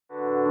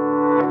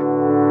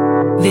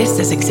This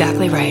is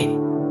exactly right.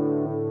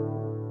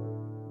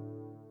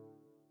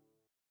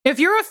 If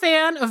you're a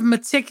fan of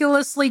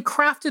meticulously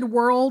crafted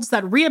worlds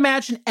that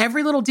reimagine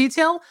every little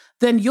detail,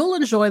 then you'll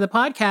enjoy the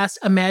podcast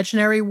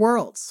Imaginary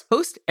Worlds.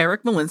 Host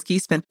Eric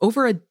Malinsky spent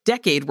over a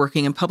decade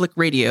working in public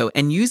radio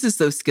and uses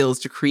those skills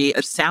to create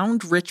a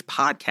sound-rich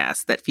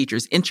podcast that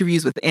features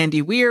interviews with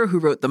Andy Weir, who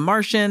wrote The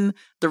Martian,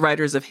 the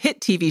writers of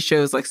hit TV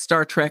shows like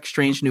Star Trek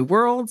Strange New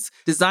Worlds,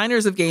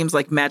 designers of games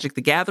like Magic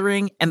the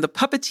Gathering, and the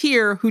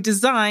puppeteer who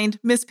designed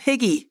Miss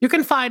Piggy. You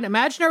can find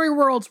Imaginary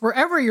Worlds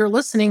wherever you're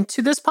listening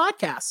to this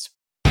podcast.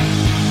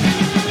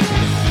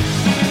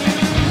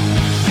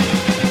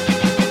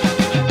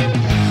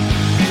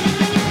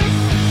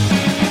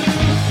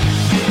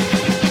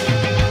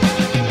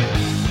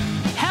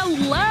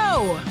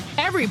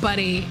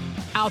 Everybody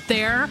out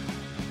there,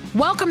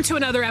 welcome to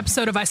another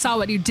episode of I Saw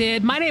What You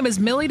Did. My name is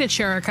Millie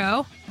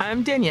DeCherico.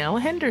 I'm Danielle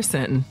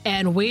Henderson.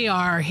 And we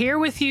are here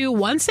with you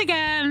once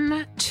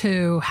again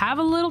to have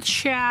a little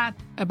chat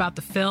about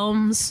the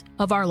films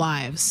of our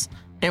lives.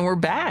 And we're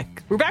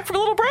back. We're back for a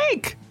little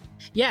break.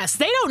 Yes,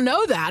 they don't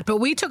know that, but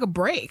we took a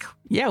break.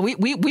 Yeah, we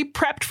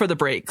prepped for the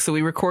break. So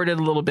we recorded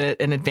a little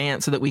bit in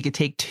advance so that we could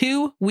take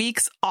 2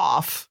 weeks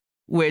off,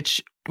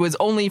 which was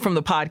only from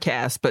the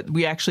podcast, but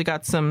we actually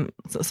got some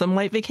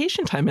light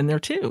vacation time in there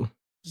too.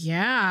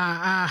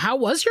 Yeah. How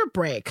was your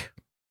break?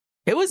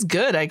 It was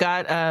good. I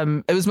got,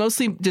 it was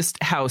mostly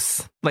just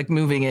house, like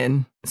moving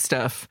in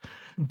stuff,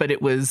 but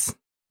it was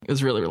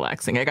really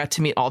relaxing. I got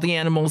to meet all the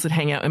animals that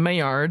hang out in my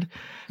yard.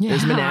 Yeah.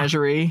 There's a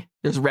menagerie,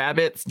 there's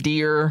rabbits,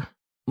 deer,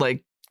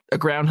 like a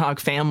groundhog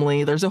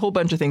family. There's a whole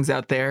bunch of things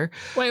out there.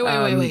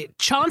 Wait.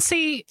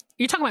 Chauncey,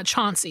 you're talking about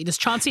Chauncey. Does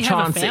Chauncey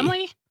have a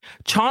family?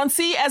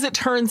 Chauncey, as it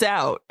turns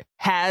out,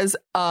 has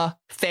a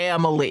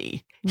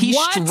family. He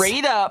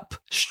straight up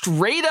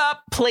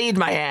played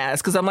my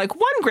ass because I'm like,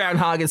 one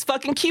groundhog is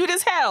fucking cute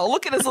as hell.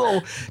 Look at his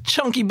little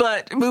chunky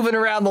butt moving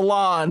around the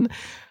lawn.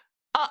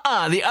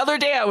 The other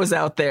day I was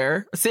out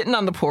there sitting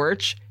on the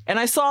porch and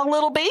I saw a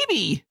little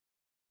baby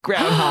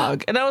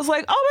groundhog and I was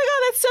like, oh my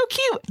God, that's so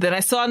cute. Then I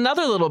saw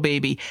another little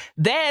baby.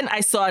 Then I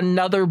saw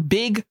another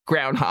big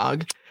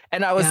groundhog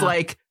and I was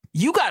like,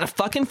 you got a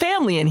fucking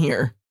family in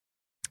here.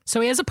 So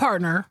he has a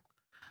partner.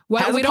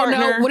 Well, we don't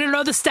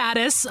know the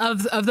status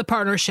of the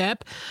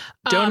partnership.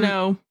 Don't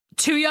know.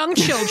 2 young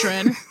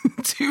children.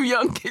 2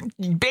 young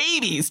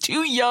babies.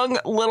 2 young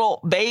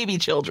little baby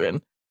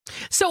children.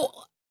 So,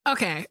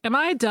 okay, am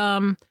I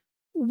dumb?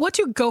 What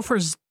do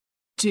gophers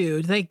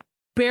do? Do they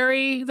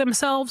bury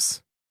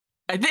themselves?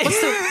 I think.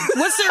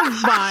 What's their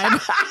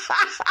vibe?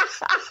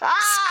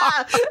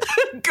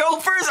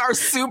 Gophers are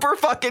super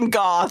fucking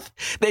goth.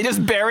 They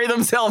just bury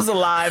themselves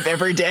alive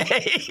every day.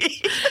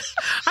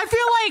 I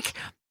feel like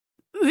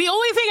the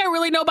only thing I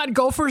really know about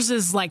gophers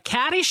is like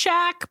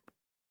Caddyshack.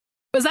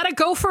 Was that a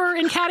gopher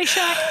in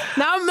Caddyshack?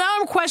 Now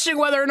I'm questioning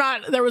whether or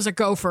not there was a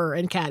gopher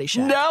in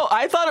Caddyshack. No,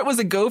 I thought it was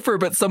a gopher,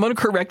 but someone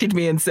corrected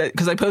me and said,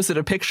 because I posted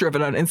a picture of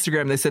it on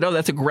Instagram, they said, oh,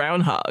 that's a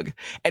groundhog.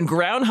 And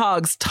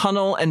groundhogs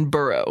tunnel and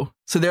burrow.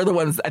 So they're the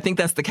ones, I think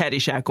that's the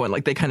Caddyshack one.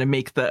 Like they kind of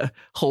make the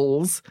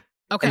holes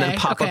and then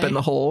pop up in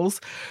the holes.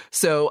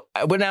 So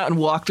I went out and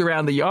walked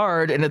around the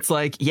yard and it's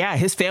like, yeah,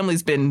 his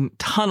family's been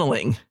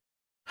tunneling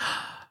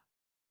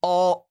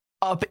all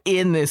up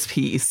in this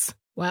piece.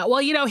 Well,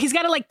 he's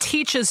got to like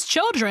teach his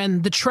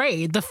children the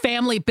trade, the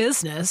family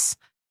business.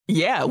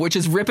 Yeah, which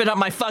is ripping up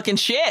my fucking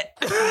shit.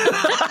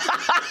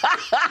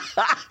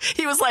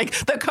 He was like,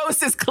 the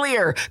coast is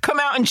clear. Come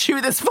out and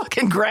chew this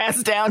fucking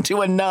grass down to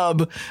a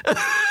nub.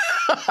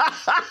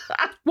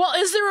 Well,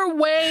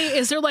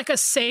 is there like a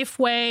safe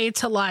way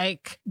to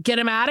like get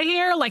him out of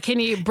here? Like, can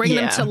you bring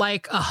them to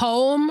like a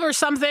home or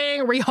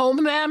something?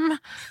 Rehome them?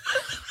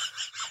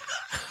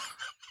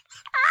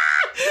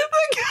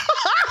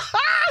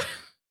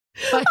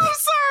 I'm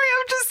sorry,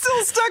 I'm just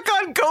still stuck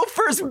on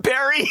gophers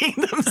burying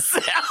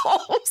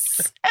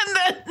themselves and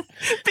then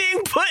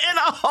being put in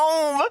a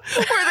home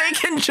where they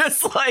can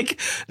just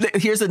like,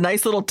 here's a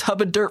nice little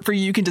tub of dirt for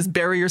you. You can just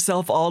bury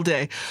yourself all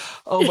day.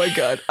 Oh my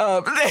God.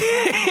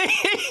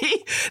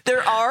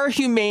 There are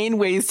humane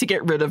ways to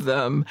get rid of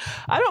them.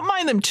 I don't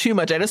mind them too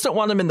much. I just don't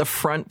want them in the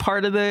front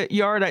part of the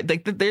yard.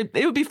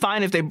 It would be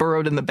fine if they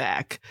burrowed in the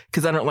back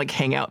because I don't like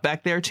hang out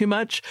back there too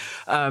much.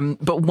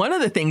 But one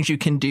of the things you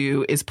can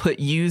do is put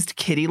used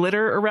kitty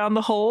litter around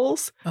the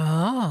holes.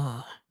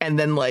 Oh. And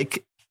then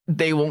like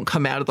they won't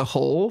come out of the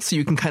hole. So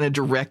you can kind of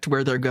direct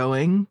where they're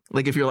going.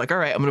 Like if you're like, all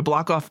right, I'm going to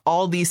block off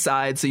all these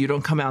sides so you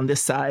don't come out on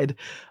this side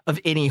of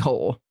any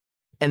hole.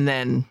 And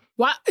then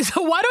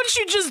So why don't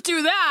you just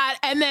do that?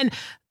 And then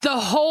the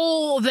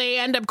hole they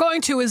end up going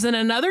to is in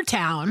another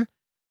town,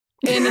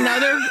 in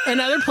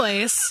another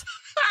place,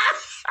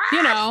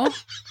 And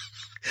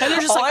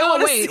they're just like,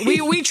 oh, wait,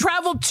 we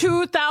traveled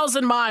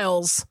 2,000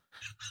 miles.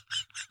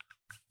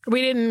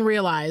 We didn't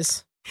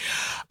realize.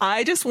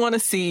 I just want to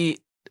see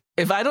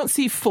if I don't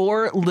see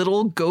 4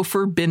 little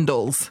gopher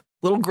bindles,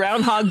 little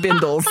groundhog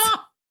bindles,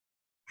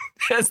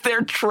 as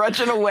they're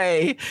trudging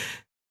away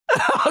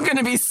I'm going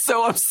to be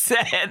so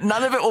upset.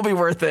 None of it will be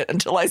worth it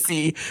until I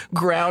see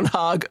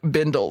groundhog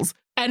bindles.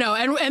 I know.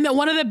 And then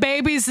one of the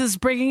babies is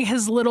bringing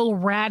his little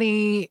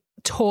ratty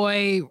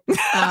toy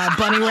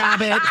bunny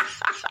rabbit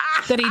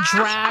that he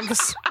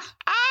drags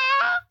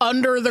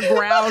under the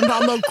ground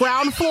on the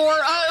ground floor,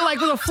 like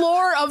the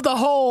floor of the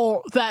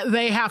hole that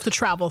they have to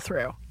travel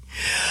through.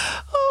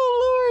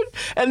 Oh, Lord.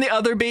 And the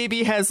other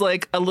baby has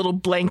like a little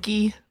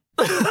blankie,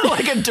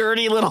 like a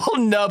dirty little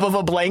nub of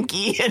a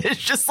blankie. And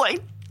it's just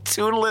like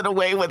tootling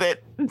away with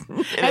it in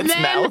its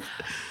mouth.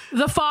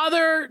 The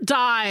father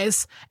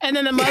dies, and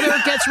then the mother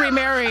gets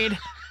remarried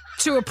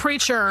to a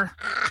preacher.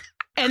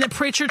 And the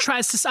preacher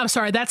tries to... I'm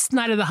sorry, that's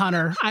Night of the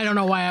Hunter. I don't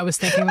know why I was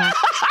thinking that.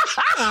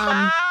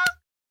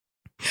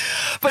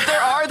 But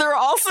there are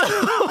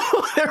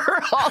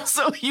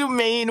also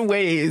humane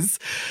ways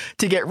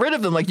to get rid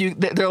of them. Like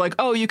they're like,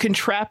 oh, you can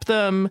trap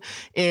them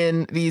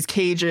in these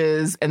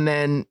cages, and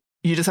then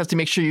you just have to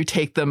make sure you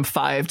take them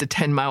 5 to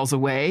 10 miles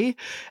away.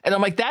 And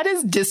I'm like, that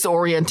is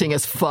disorienting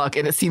as fuck.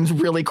 And it seems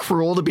really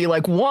cruel to be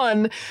like,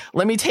 1,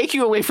 let me take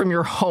you away from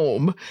your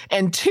home.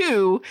 And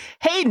 2,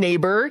 hey,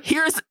 neighbor,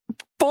 here's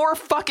 4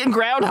 fucking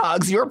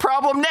groundhogs. Your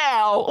problem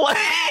now.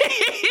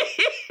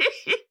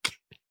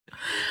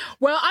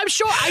 Well, I'm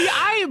sure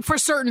I for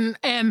certain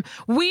am.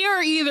 We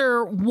are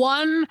either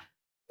one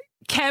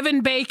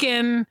Kevin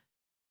Bacon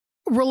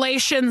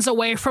relations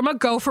away from a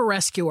gopher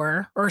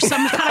rescuer or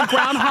some kind of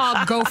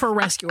groundhog gopher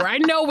rescuer. I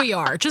know we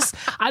are.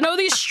 I know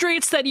these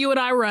streets that you and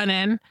I run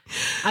in.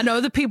 I know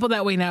the people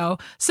that we know.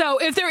 So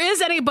if there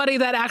is anybody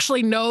that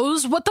actually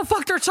knows what the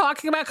fuck they're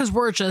talking about, because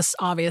we're just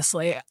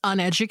obviously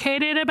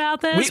uneducated about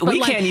this. We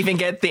can't even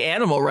get the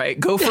animal right.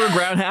 Gopher,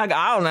 groundhog,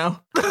 I don't know.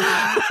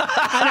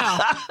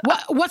 I know.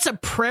 What's a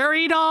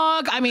prairie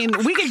dog? I mean,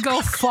 we could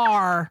go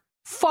far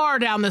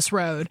down this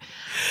road.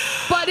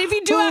 But if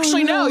you do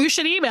actually know, you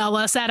should email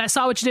us at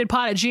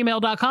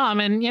isawwhatyoudidpod@gmail.com,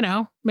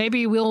 and,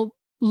 maybe we'll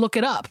look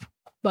it up.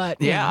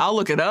 But yeah, I'll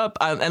look it up.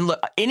 And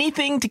look,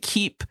 anything to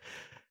keep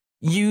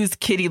used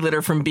kitty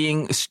litter from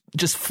being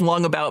just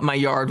flung about my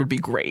yard would be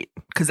great,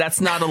 because that's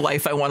not a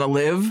life I want to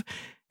live.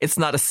 It's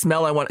not a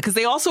smell I want, because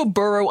they also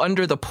burrow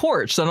under the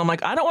porch. So I'm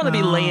like, I don't want to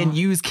be laying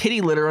used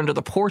kitty litter under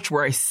the porch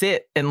where I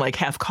sit and like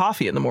have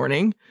coffee in the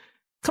morning.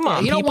 Come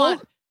on, you people. Don't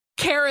want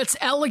Carrot's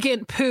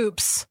elegant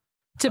poops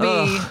to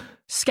be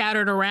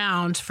scattered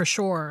around for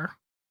sure.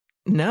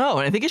 No,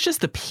 and I think it's just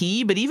the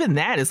pee, but even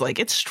that is like,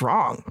 it's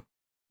strong.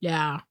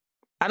 Yeah.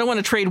 I don't want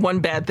to trade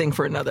one bad thing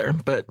for another,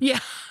 but yeah.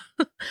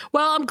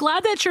 Well, I'm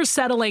glad that you're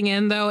settling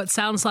in, though. It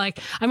sounds like,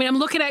 I'm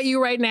looking at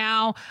you right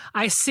now.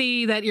 I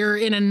see that you're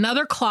in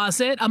another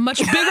closet, a much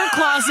bigger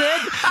closet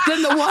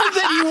than the one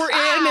that you were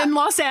in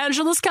Los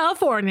Angeles,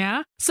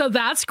 California. So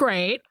that's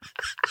great.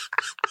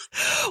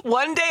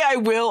 One day I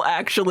will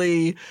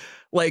actually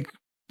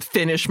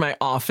finish my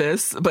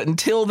office, but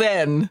until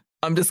then,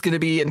 I'm just going to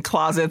be in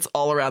closets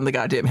all around the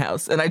goddamn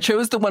house. And I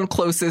chose the one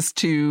closest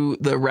to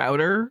the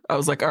router. I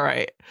was like, all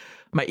right,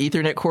 my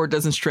Ethernet cord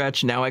doesn't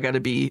stretch. Now I got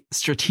to be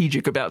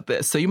strategic about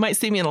this. So you might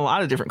see me in a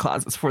lot of different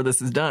closets before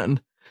this is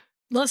done.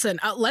 Listen,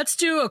 let's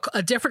do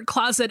a different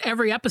closet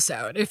every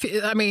episode.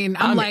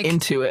 I'm like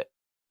into it.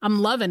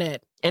 I'm loving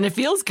it. And it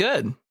feels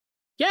good.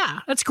 Yeah,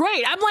 that's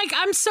great.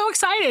 I'm so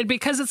excited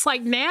because it's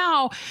like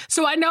now.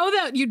 So I know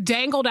that you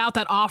dangled out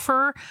that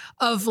offer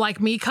of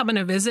me coming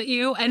to visit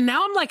you. And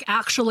now I'm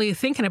actually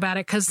thinking about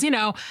it because,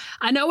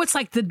 I know it's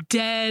the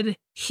dead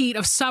heat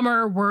of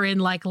summer. We're in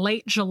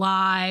late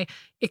July.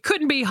 It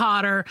couldn't be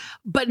hotter.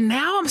 But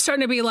now I'm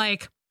starting to be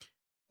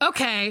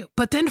okay,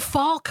 but then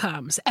fall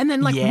comes. And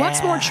then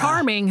what's more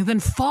charming than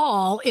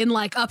fall in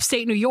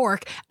upstate New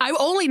York? I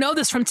only know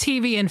this from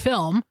TV and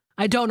film.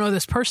 I don't know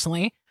this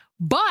personally.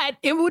 But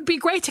it would be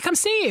great to come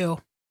see you.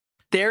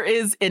 There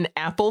is an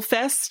Apple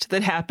Fest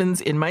that happens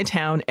in my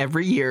town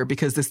every year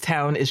because this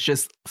town is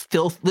just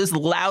this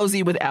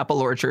lousy with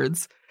apple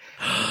orchards.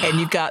 And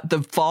you've got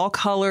the fall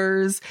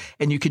colors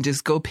and you can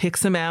just go pick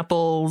some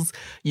apples.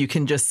 You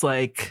can just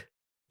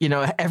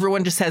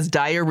everyone just has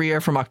diarrhea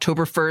from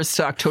October 1st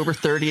to October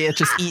 30th,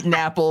 just eating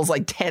apples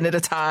 10 at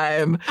a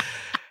time.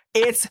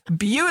 It's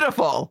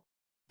beautiful.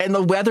 And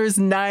the weather's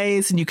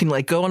nice, and you can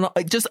go on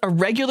just a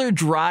regular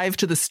drive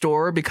to the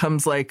store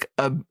becomes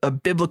a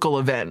biblical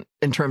event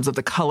in terms of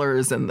the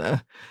colors and the,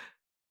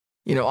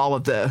 all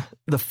of the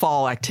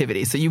fall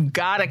activity. So you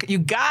gotta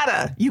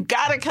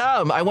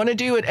come. I want to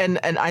do it. And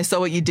I saw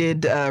what you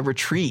did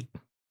retreat.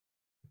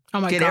 Oh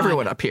my God. Get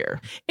everyone up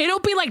here. It'll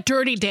be like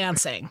Dirty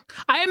Dancing.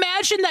 I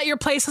imagine that your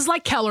place is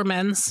like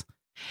Kellerman's,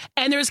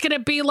 and there's going to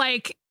be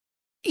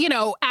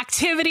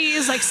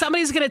activities,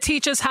 somebody's going to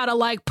teach us how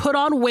to put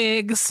on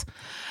wigs.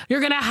 You're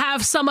going to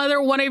have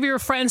one of your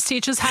friends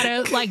teach us how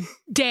to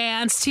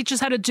dance, teach us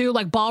how to do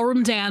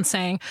ballroom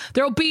dancing.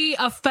 There'll be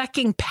a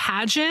fucking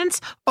pageant.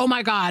 Oh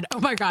my God.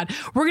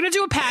 We're going to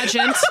do a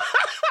pageant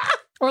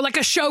or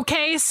a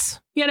showcase,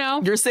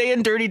 You're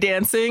saying Dirty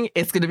Dancing.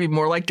 It's going to be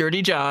more like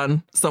Dirty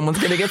John. Someone's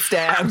going to get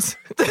stabbed.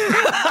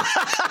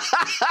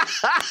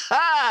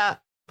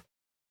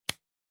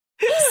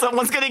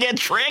 Someone's going to get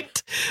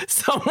tricked.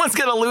 Someone's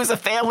going to lose a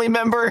family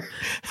member.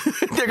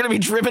 They're going to be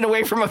driven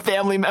away from a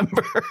family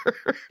member.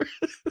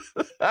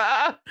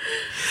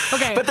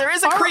 Okay. But there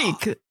is a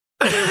creek.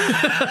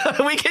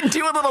 We can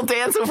do a little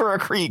dance over a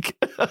creek.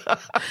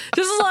 Just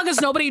as long as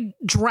nobody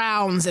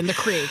drowns in the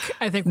creek,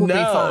 I think we'll be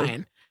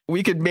fine.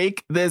 We could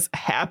make this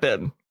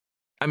happen.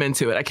 I'm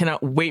into it. I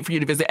cannot wait for you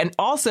to visit. And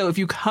also, if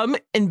you come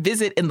and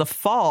visit in the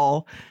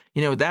fall,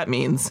 you know what that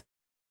means.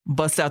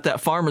 Bust out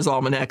that Farmer's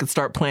Almanac and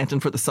start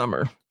planting for the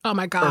summer. Oh,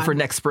 my God. Or for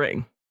next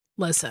spring.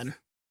 Listen,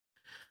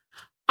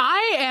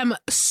 I am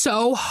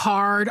so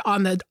hard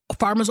on the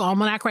Farmer's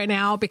Almanac right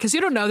now because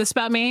you don't know this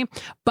about me,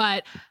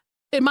 but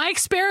in my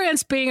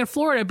experience being in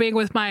Florida, being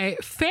with my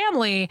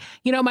family,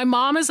 you know, my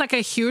mom is like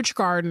a huge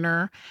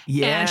gardener.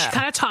 Yeah. And she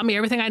kind of taught me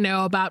everything I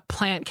know about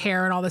plant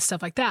care and all this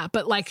stuff like that.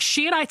 But like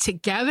she and I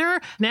together,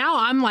 now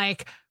I'm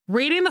like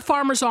reading the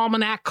Farmer's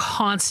Almanac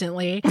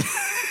constantly.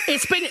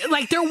 It's been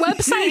like their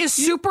website is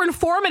super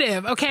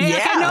informative. Okay. Yeah.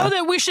 Like I know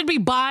that we should be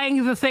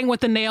buying the thing with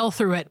the nail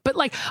through it, but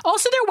like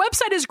also their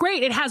website is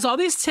great. It has all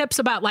these tips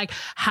about like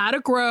how to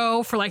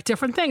grow for like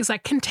different things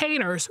like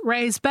containers,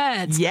 raised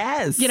beds.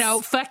 Yes. You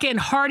know, fucking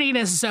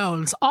hardiness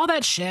zones, all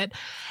that shit.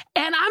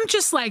 And I'm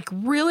just like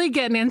really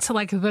getting into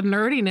like the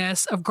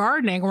nerdiness of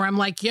gardening where I'm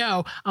like,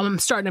 yo, I'm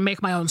starting to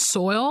make my own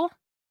soil.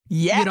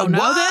 Yeah. You don't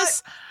know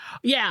this?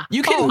 Yeah.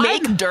 You can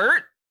make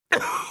dirt.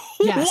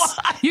 Yes.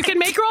 What? You can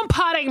make your own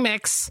potting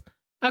mix.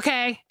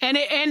 Okay.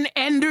 And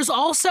there's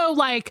also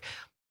like,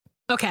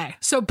 okay.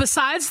 So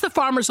besides the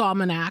Farmer's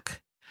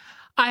Almanac,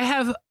 I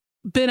have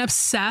been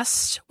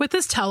obsessed with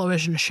this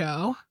television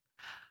show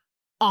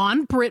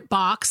on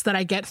BritBox that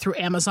I get through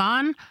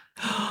Amazon.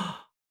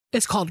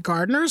 It's called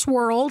Gardener's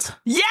World.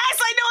 Yes,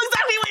 I know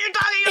exactly what you're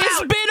talking about.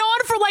 It's been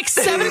on for like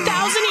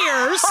 7,000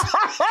 years.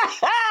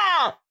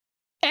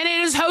 And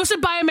it is hosted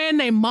by a man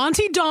named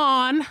Monty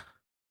Don,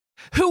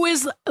 who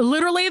is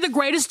literally the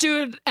greatest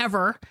dude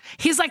ever.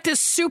 He's like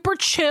this super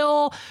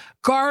chill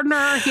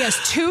gardener. He has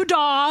 2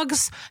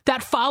 dogs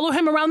that follow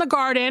him around the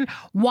garden.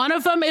 One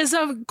of them is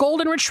a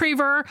golden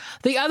retriever.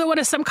 The other one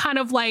is some kind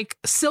of like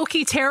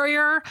silky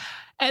terrier.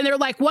 And they're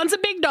like, one's a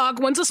big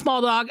dog, one's a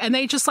small dog. And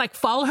they just like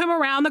follow him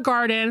around the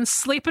garden,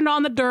 sleeping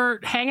on the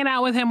dirt, hanging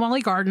out with him while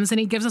he gardens. And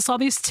he gives us all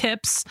these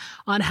tips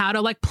on how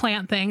to like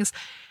plant things.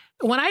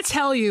 When I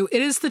tell you,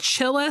 it is the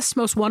chillest,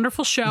 most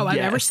wonderful show I've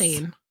ever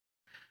seen.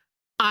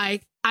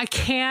 I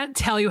can't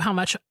tell you how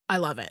much I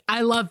love it.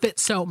 I love it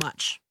so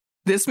much.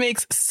 This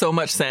makes so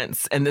much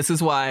sense. And this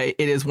is why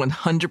it is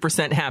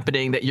 100%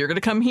 happening that you're going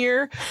to come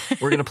here.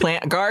 We're going to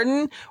plant a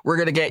garden. We're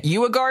going to get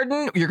you a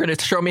garden. You're going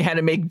to show me how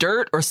to make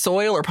dirt or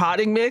soil or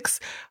potting mix.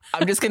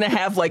 I'm just going to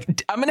have I'm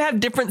going to have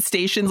different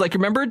stations. Like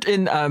remember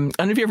in, I don't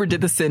know if you ever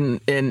did this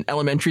in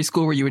elementary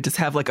school where you would just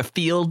have like a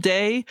field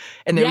day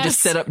and they would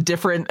just set up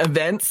different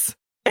events.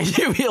 And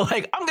you'd be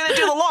like, I'm going to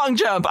do the long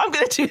jump. I'm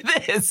going to do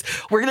this.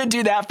 We're going to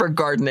do that for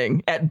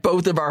gardening at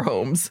both of our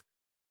homes.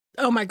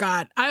 Oh my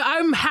God.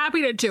 I'm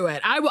happy to do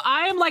it.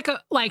 I am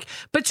like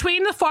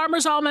between the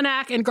Farmer's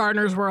Almanac and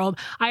Gardener's World,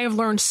 I have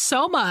learned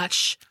so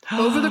much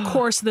over the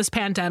course of this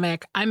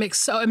pandemic. I'm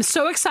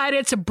so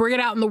excited to bring it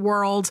out in the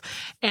world,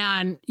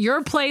 and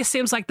your place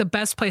seems like the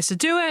best place to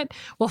do it.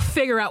 We'll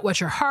figure out what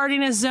your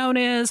hardiness zone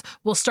is.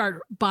 We'll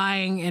start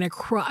buying and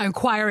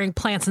acquiring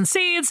plants and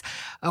seeds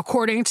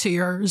according to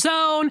your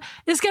zone.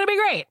 It's going to be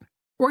great.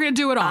 We're going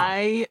to do it all.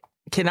 I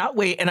cannot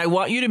wait. And I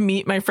want you to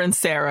meet my friend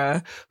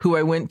Sarah, who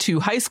I went to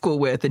high school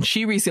with. And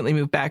she recently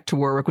moved back to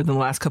Warwick within the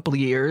last couple of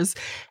years.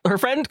 Her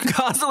friend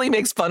constantly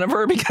makes fun of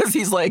her because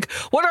he's like,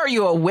 what are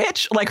you, a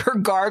witch? Like her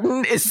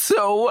garden is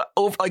so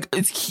it's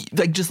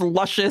like just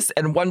luscious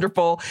and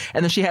wonderful.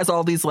 And then she has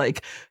all these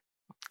like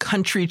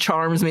country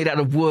charms made out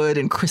of wood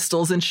and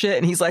crystals and shit.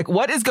 And he's like,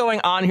 what is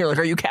going on here? Like,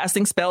 are you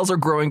casting spells or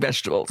growing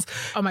vegetables?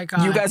 Oh my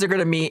God. You guys are going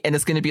to meet and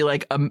it's going to be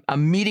like a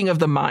meeting of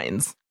the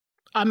minds.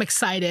 I'm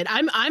excited.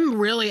 I'm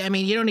really, I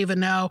mean, you don't even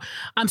know.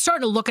 I'm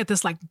starting to look at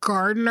this like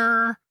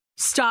gardener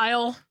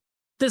style,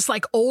 this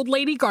like old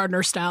lady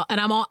gardener style.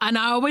 And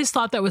I always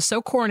thought that was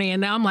so corny.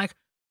 And now I'm like,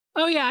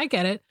 oh yeah, I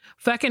get it.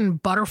 Fucking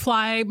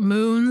butterfly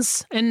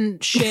moons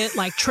and shit,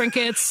 like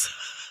trinkets,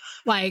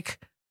 like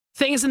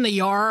things in the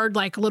yard,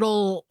 like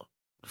little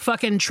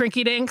fucking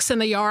trinky dinks in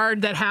the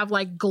yard that have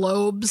like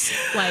globes,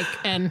 like,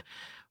 and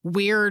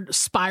weird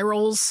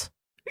spirals.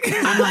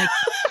 I'm like,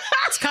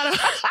 it's kind of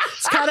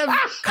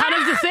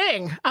the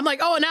thing. I'm like,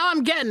 oh, now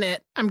I'm getting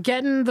it. I'm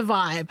getting the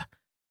vibe.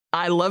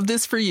 I love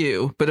this for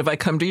you, but if I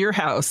come to your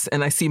house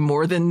and I see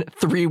more than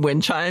 3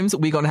 wind chimes,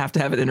 we're going to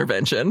have an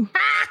intervention.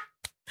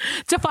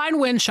 Define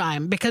wind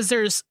chime, because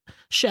there's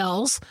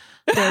shells.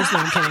 There's no,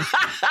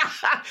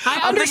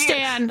 I'm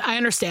kidding. I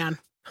understand.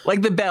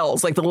 Like the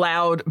bells, like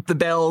the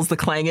bells, the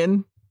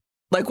clanging.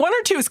 Like 1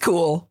 or 2 is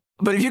cool.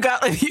 But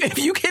if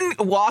you can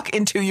walk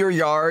into your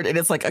yard and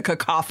it's like a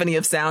cacophony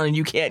of sound and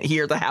you can't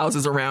hear the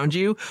houses around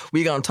you,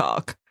 we gonna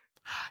talk.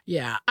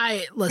 Yeah,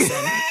 listen.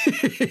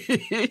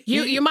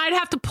 You might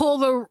have to pull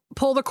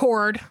the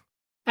cord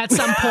at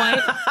some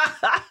point.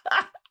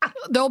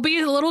 there'll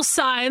be little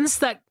signs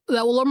that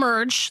will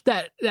emerge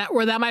that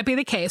where that might be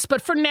the case.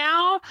 But for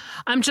now,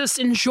 I'm just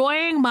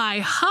enjoying my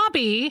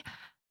hobby,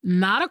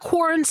 not a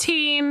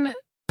quarantine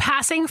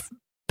passing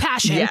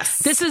passion. Yes.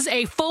 This is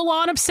a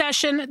full-on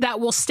obsession that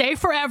will stay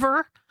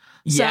forever.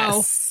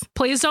 Yes. So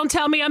please don't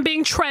tell me I'm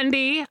being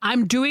trendy.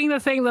 I'm doing the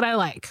thing that I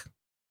like.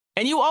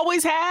 And you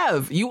always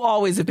have. You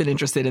always have been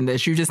interested in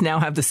this. You just now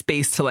have the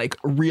space to like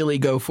really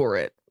go for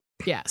it.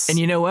 Yes. And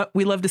you know what?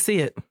 We love to see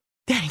it.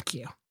 Thank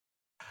you.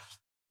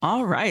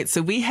 All right.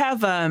 So we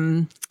have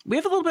a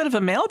little bit of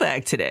a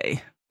mailbag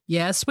today.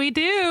 Yes, we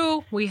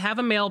do. We have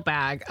a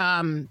mailbag.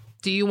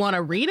 Do you want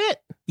to read it?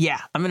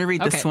 Yeah, I'm going to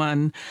read this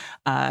one.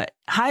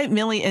 Hi,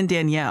 Millie and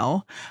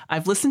Danielle.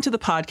 I've listened to the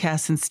podcast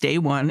since day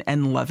one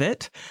and love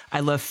it. I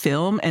love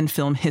film and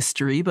film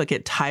history, but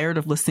get tired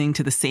of listening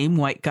to the same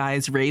white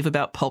guys rave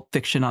about Pulp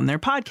Fiction on their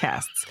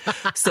podcasts.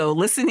 So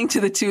listening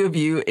to the two of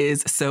you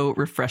is so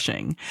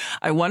refreshing.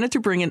 I wanted to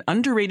bring an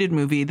underrated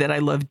movie that I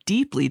love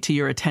deeply to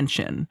your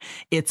attention.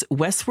 It's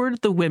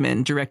Westward the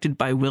Women, directed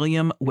by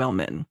William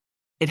Wellman.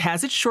 It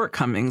has its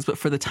shortcomings, but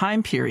for the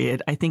time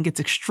period, I think it's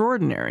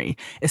extraordinary,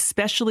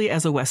 especially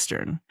as a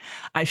Western.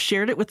 I've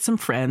shared it with some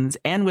friends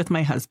and with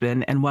my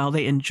husband, and while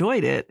they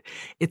enjoyed it,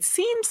 it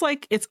seems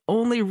like it's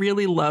only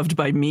really loved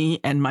by me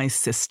and my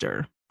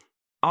sister.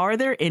 Are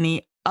there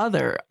any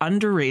other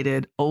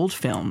underrated old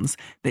films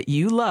that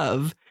you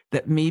love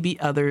that maybe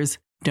others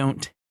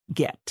don't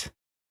get?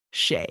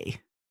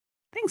 Shay.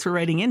 Thanks for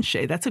writing in,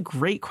 Shay. That's a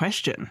great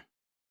question.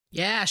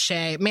 Yeah,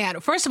 Shay. Man,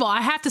 first of all,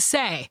 I have to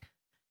say,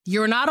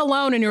 you're not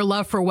alone in your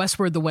love for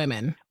Westward the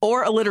Women.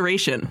 Or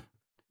alliteration.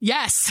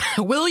 Yes.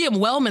 William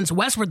Wellman's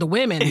Westward the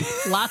Women.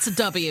 Lots of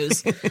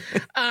W's.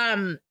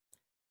 I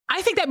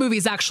think that movie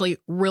is actually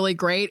really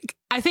great.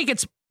 I think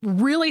it's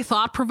really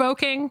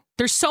thought-provoking.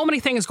 There's so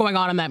many things going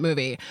on in that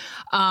movie.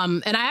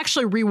 And I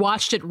actually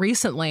rewatched it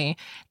recently.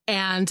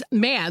 And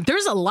man,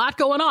 there's a lot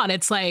going on.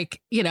 It's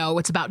like, you know,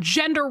 it's about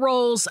gender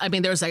roles. I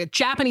mean, there's a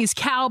Japanese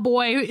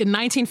cowboy in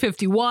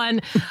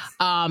 1951.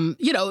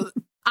 You know,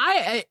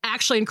 I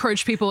actually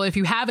encourage people, if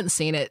you haven't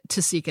seen it,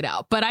 to seek it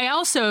out. But I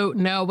also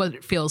know what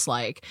it feels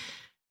like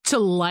to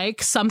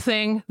like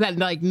something that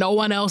like no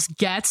one else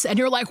gets. And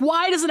you're like,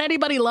 why doesn't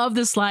anybody love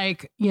this,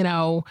 like, you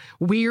know,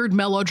 weird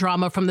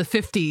melodrama from the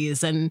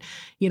 50s? And,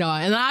 you know,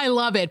 and I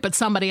love it, but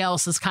somebody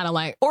else is kind of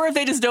like, or if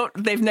they just don't,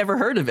 they've never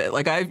heard of it.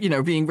 Like I've, you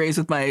know, being raised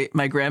with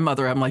my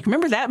grandmother, I'm like,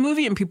 remember that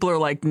movie? And people are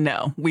like,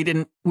 no, we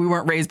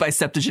weren't raised by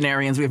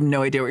septuagenarians. We have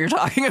no idea what you're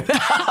talking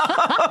about.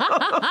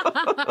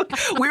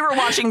 We were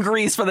watching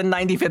Grease for the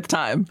 95th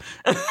time.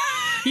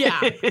 Yeah.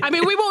 I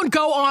mean, we won't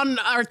go on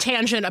our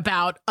tangent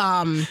about,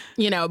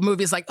 you know,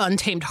 movies like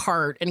Untamed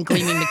Heart and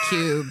Gleaming the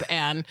Cube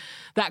and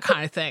that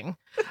kind of thing.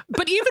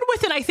 But even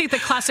within, I think, the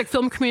classic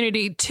film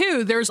community,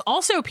 too, there's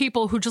also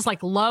people who just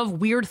like love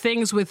weird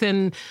things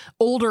within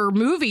older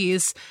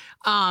movies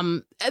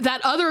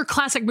that other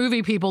classic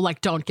movie people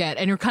like don't get.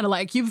 And you're kind of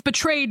like, you've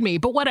betrayed me,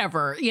 but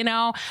whatever, you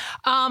know.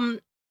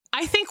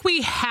 I think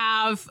we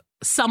have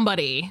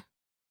somebody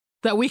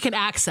that we can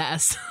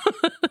access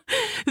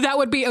that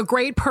would be a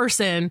great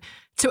person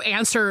to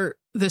answer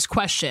this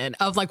question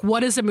of like,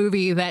 what is a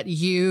movie that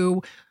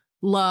you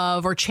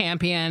love or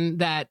champion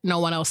that no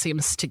one else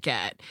seems to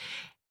get?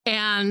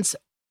 And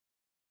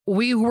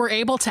we were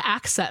able to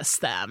access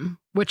them,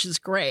 which is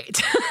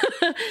great.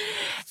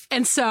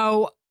 And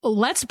so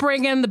let's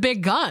bring in the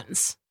big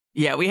guns.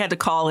 Yeah, we had to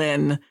call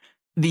in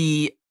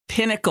the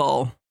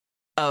pinnacle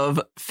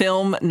of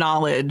film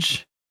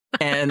knowledge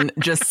and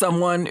just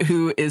someone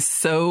who is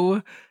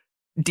so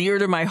dear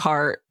to my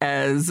heart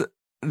as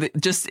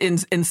just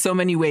in so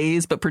many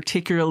ways, but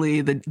particularly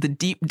the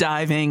deep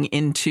diving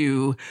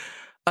into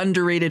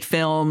underrated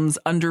films,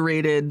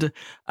 underrated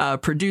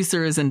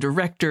producers and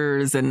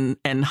directors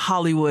and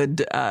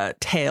Hollywood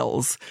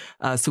tales.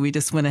 So we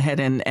just went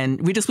ahead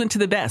and we just went to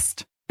the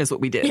best is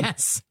what we did.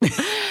 Yes.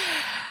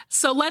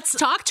 So let's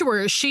talk to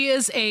her. She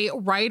is a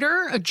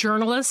writer, a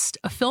journalist,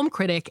 a film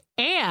critic,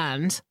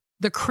 and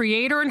the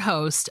creator and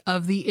host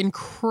of the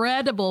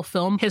incredible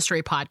Film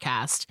History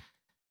podcast.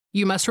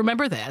 You must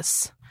remember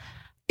this.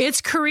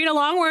 It's Karina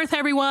Longworth,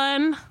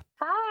 everyone.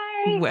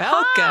 Hi.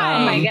 Welcome.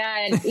 Hi. Oh my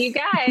God. You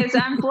guys,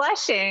 I'm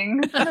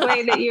blushing the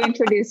way that you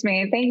introduced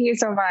me. Thank you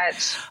so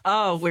much.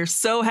 Oh, we're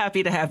so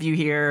happy to have you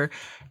here.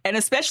 And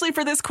especially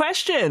for this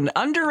question,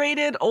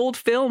 underrated old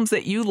films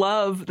that you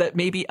love that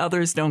maybe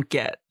others don't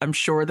get. I'm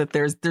sure that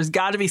there's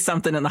got to be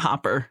something in the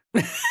hopper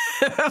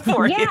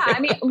for you. I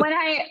mean, when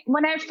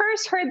I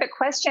first heard the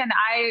question,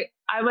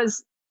 it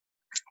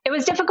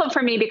was difficult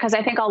for me because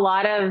I think a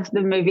lot of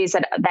the movies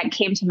that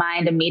came to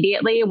mind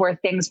immediately were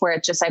things where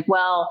it's just like,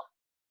 well,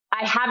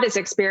 I have this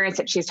experience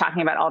that she's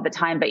talking about all the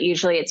time, but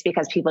usually it's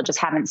because people just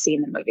haven't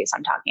seen the movies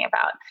I'm talking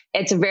about.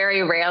 It's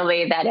very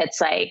rarely that it's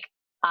like,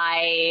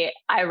 I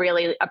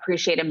really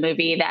appreciate a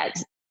movie that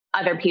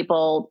other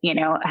people, you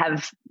know,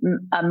 have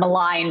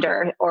maligned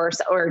or,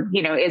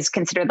 you know, is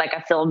considered like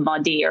a film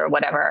maudit or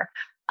whatever.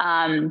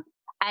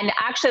 And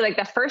actually, like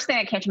the first thing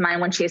that came to mind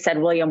when she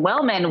said William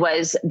Wellman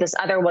was this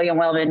other William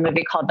Wellman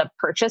movie called The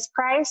Purchase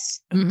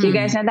Price. Mm-hmm. Do you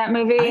guys know that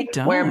movie? I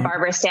don't. Where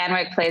Barbara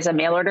Stanwyck plays a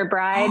mail order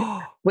bride,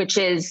 which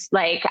is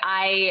like,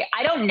 I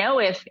don't know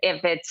if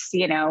it's,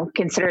 you know,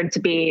 considered to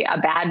be a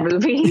bad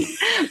movie,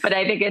 but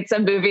I think it's a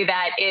movie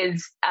that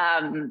is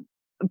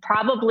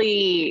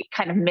probably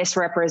kind of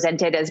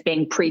misrepresented as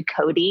being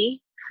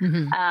pre-Cody.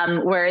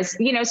 Mm-hmm. Whereas,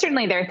 you know,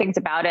 certainly there are things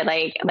about it,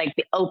 like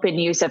the open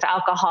use of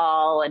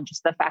alcohol and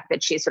just the fact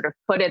that she's sort of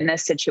put in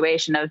this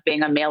situation of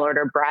being a mail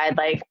order bride,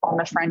 like on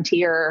the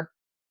frontier.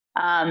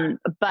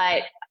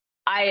 But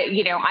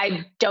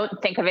I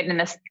don't think of it in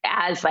this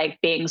as like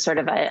being sort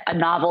of a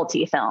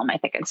novelty film. I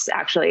think it's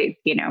actually,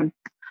 you know,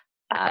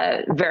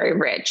 very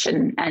rich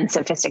and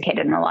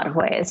sophisticated in a lot of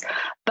ways.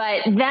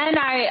 But then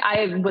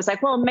I was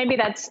like, well, maybe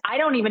I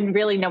don't even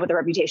really know what the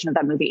reputation of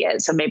that movie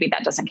is. So maybe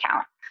that doesn't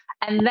count.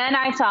 And then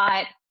I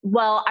thought,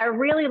 well, I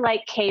really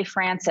like Kay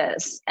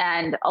Francis,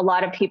 and a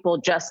lot of people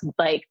just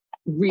like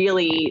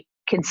really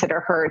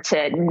consider her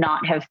to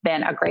not have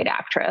been a great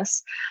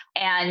actress.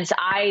 And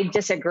I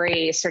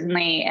disagree,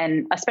 certainly,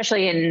 and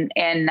especially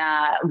in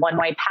One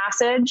Way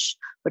Passage,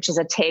 which is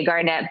a Tay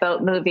Garnett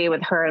boat movie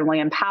with her and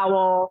William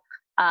Powell.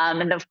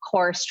 And of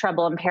course,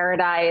 Trouble in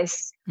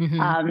Paradise.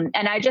 Mm-hmm.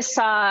 And I just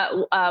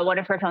saw one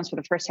of her films for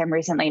the first time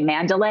recently,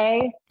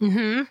 Mandalay,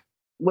 mm-hmm.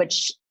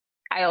 which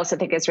I also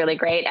think is really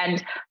great.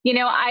 And, you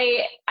know,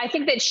 I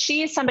think that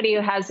she's somebody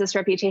who has this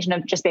reputation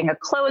of just being a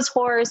clothes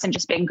horse and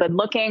just being good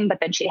looking, but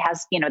then she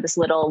has, you know, this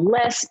little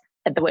lisp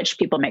at which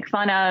people make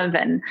fun of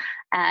and,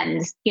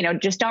 you know,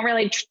 just don't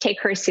really take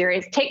her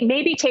serious,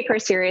 take her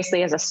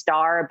seriously as a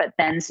star, but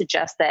then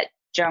suggest that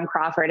Joan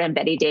Crawford and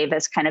Bette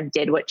Davis kind of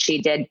did what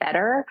she did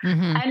better.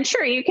 Mm-hmm. And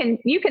sure, you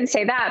can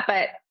say that,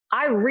 but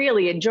I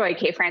really enjoy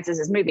Kay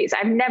Francis's movies.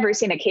 I've never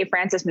seen a Kay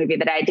Francis movie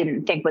that I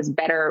didn't think was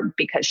better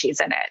because she's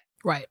in it.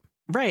 Right.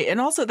 Right.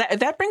 And also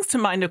that brings to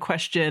mind a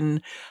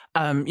question,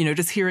 you know,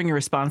 just hearing your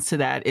response to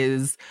that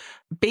is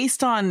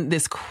based on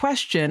this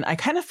question, I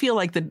kind of feel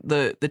like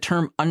the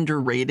term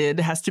underrated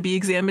has to be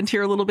examined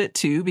here a little bit,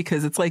 too,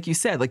 because it's like you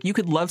said, like you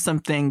could love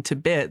something to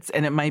bits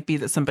and it might be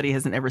that somebody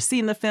hasn't ever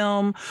seen the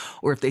film,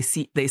 or if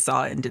they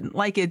saw it and didn't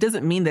like it. It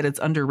doesn't mean that it's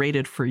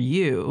underrated for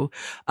you,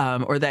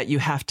 or that you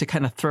have to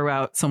kind of throw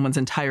out someone's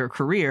entire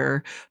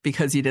career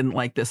because you didn't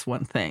like this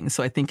one thing.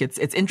 So I think it's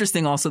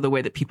interesting also the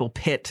way that people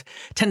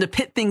tend to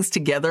pit things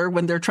together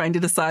when they're trying to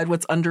decide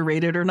what's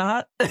underrated or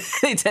not.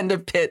 They tend to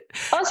pit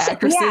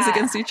actresses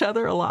against each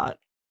other a lot.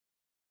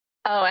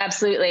 Oh,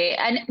 absolutely.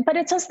 But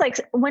it's just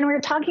like when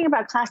we're talking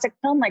about classic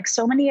film, like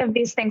so many of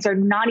these things are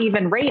not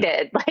even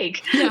rated.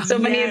 Like so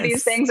many of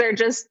these things are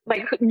just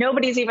like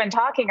nobody's even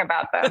talking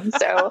about them.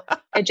 So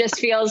it just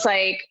feels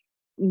like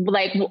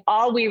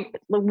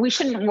we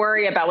shouldn't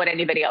worry about what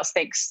anybody else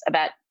thinks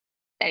about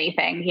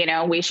anything. You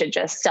know, we should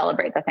just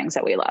celebrate the things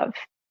that we love.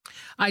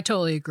 I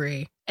totally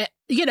agree.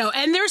 You know,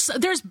 and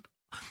there's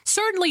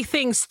certainly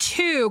things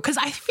too, because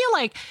I feel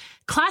like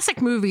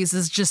classic movies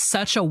is just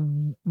such a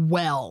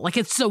well, like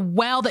it's a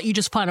well that you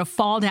just kind of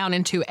fall down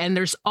into. And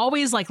there's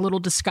always like little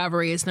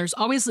discoveries and there's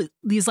always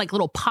these like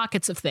little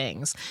pockets of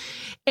things.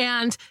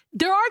 And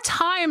there are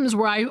times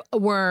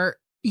where,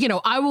 you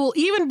know, I will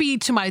even be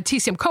to my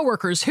TCM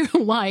coworkers who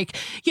like,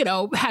 you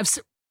know, have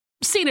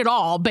seen it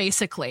all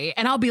basically.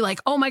 And I'll be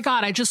like, oh my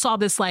God, I just saw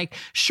this like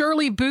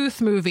Shirley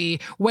Booth movie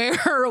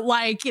where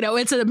like, you know,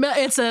 it's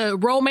a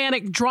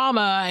romantic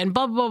drama and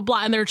blah, blah,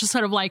 blah. And they're just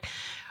sort of like,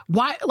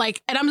 why?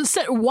 Like, and I'm just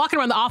walking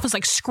around the office,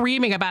 like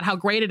screaming about how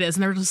great it is.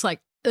 And they're just like,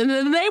 and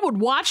then they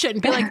would watch it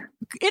and be like,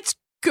 it's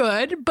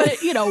good,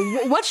 but you know,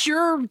 what's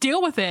your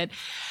deal with it?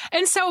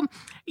 And so,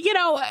 you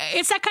know,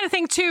 it's that kind of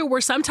thing too,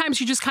 where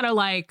sometimes you just kind of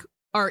like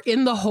are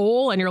in the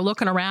hole and you're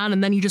looking around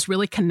and then you just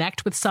really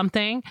connect with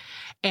something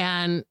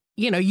and,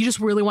 you know, you just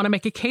really want to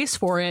make a case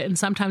for it. And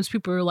sometimes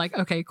people are like,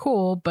 okay,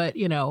 cool. But,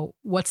 you know,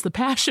 what's the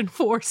passion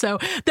for? So,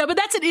 but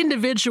that's an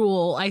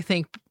individual, I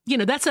think, you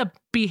know, that's a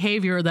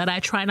behavior that I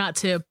try not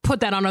to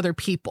put that on other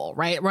people,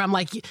 right? Where I'm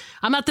like,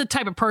 I'm not the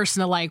type of person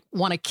to like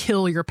want to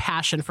kill your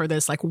passion for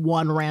this like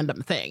one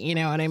random thing. You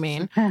know what I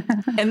mean?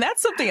 And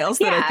that's something else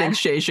that I think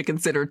Shay should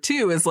consider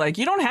too, is like,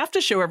 you don't have to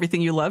show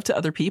everything you love to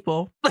other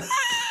people. You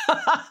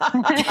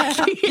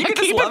can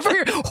just love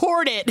it.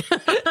 Hoard it.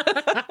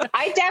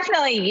 I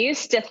definitely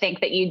used to think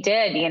that you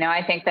did. You know,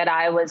 I think that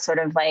I was sort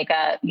of like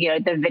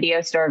the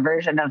video store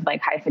version of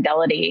like High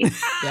Fidelity.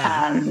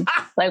 Yeah.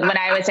 Like when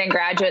I was in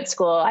graduate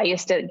school, I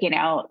used to, you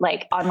know,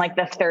 like on like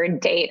the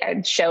third date,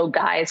 I'd show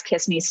guys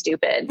Kiss Me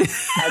Stupid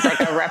as like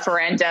a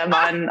referendum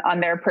on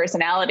their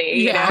personality,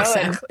 you know,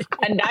 exactly.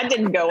 and that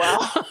didn't go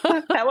well.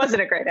 That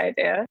wasn't a great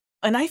idea.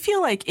 And I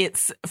feel like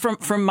it's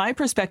from my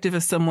perspective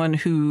as someone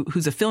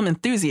who's a film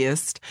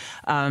enthusiast,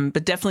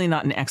 but definitely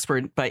not an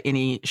expert by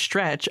any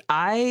stretch.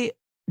 I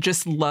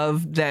just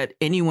love that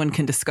anyone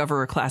can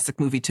discover a classic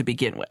movie to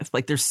begin with.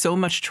 Like there's so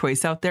much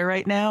choice out there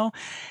right now.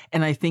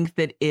 And I think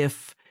that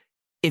if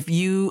if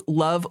you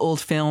love old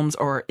films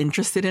or are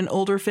interested in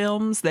older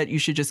films, that you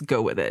should just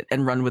go with it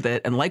and run with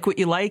it and like what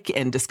you like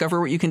and discover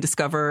what you can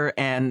discover.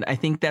 And I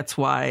think that's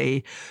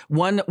why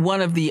one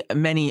of the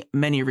many,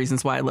 many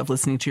reasons why I love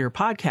listening to your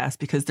podcast,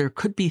 because there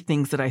could be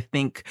things that I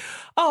think,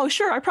 oh,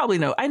 sure,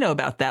 I know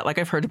about that. Like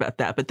I've heard about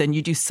that. But then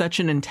you do such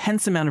an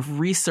intense amount of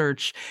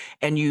research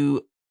and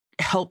you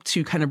help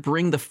to kind of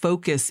bring the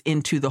focus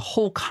into the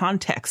whole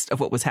context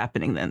of what was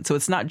happening then. So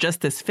it's not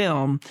just this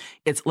film.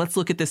 It's let's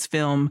look at this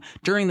film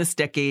during this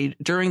decade,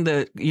 during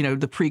the,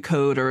 the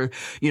pre-code or,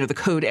 the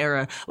code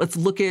era. Let's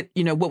look at,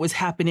 what was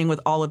happening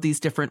with all of these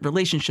different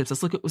relationships.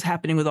 Let's look at what was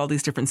happening with all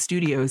these different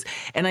studios.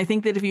 And I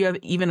think that if you have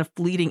even a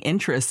fleeting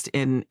interest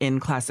in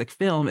classic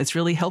film, it's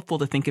really helpful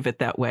to think of it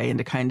that way and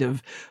to kind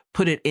of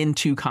put it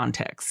into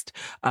context.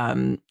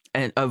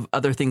 And of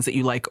other things that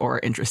you like or are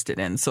interested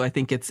in. So I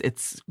think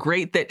it's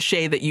great that,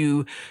 Shay, that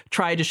you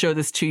try to show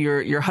this to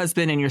your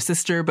husband and your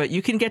sister, but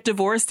you can get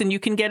divorced and you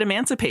can get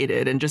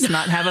emancipated and just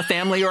not have a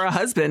family or a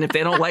husband if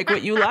they don't like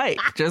what you like.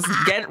 Just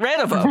get rid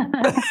of them.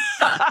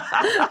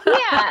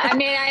 I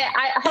mean,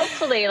 I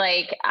hopefully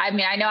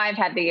I know I've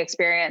had the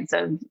experience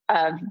of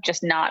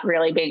just not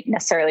really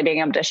necessarily being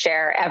able to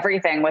share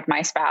everything with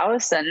my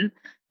spouse, and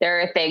there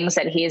are things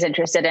that he's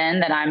interested in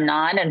that I'm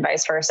not, and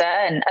vice versa.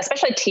 And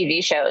especially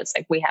TV shows,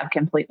 like we have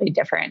completely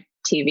different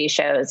TV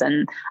shows.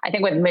 And I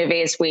think with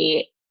movies,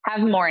 we have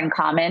more in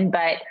common,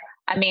 but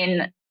I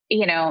mean,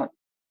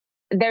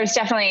 there's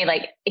definitely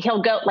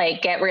he'll go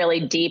get really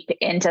deep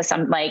into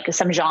some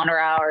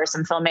genre or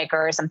some filmmaker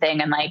or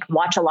something and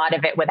watch a lot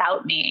of it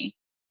without me,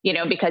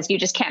 because you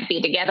just can't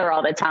be together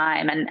all the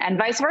time and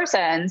vice versa.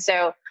 And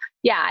so,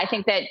 yeah, I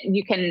think that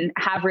you can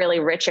have really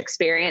rich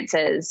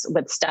experiences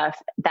with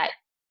stuff that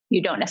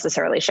you don't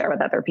necessarily share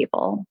with other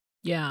people.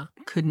 Yeah.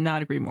 Could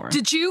not agree more.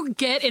 Did you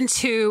get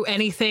into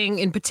anything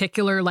in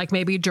particular, like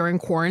maybe during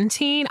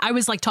quarantine? I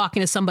was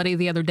talking to somebody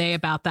the other day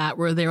about that,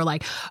 where they were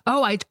like,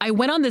 oh, I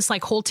went on this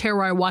whole tear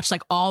where I watched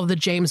all of the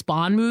James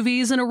Bond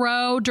movies in a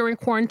row during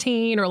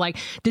quarantine, or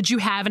did you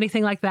have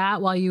anything like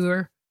that while you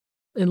were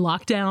in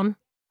lockdown?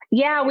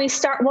 Yeah, we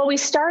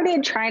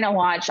started trying to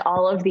watch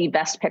all of the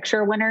Best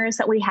Picture winners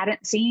that we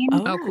hadn't seen.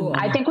 Oh, cool.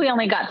 I think we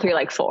only got through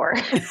 4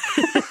 because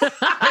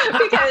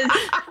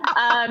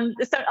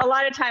so a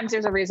lot of times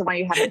there's a reason why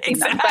you haven't seen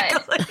them.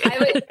 But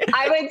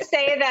I would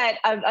say that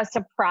a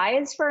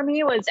surprise for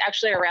me was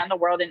actually Around the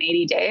World in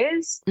 80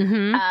 Days,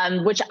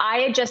 which I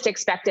had just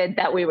expected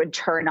that we would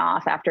turn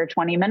off after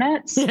 20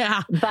 minutes.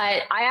 Yeah.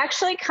 But I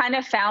actually kind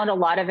of found a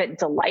lot of it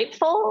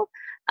delightful.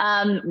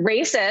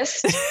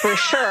 Racist for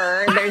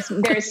sure.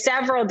 There's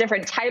several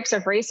different types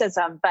of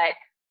racism, but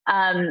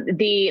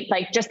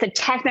just the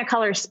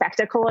technicolor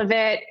spectacle of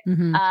it,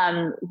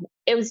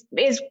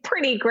 is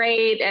pretty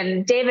great.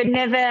 And David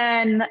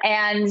Niven,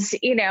 and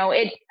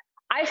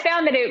I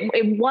found that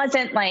it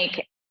wasn't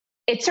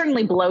it's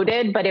certainly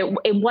bloated, but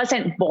it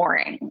wasn't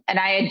boring, and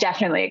I had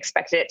definitely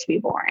expected it to be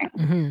boring.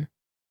 Mm-hmm.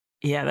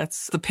 Yeah,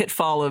 that's the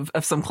pitfall of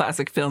some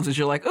classic films, is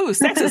you're like, oh,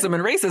 sexism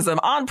and racism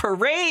on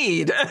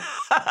parade.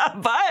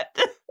 But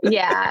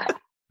yeah.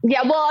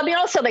 Well, I mean,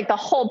 also the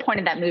whole point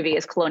of that movie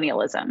is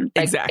colonialism.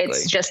 Exactly.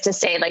 It's just to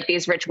say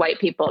these rich white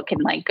people can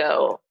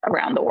go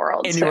around the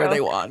world anywhere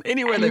they want,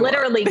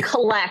 literally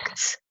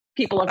collect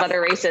people of other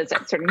races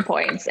at certain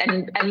points.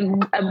 And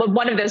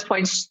one of those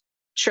points,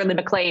 Shirley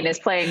MacLaine is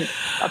playing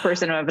a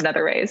person of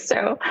another race.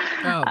 So,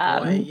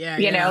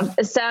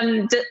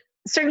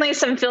 certainly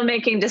some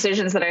filmmaking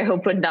decisions that I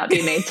hope would not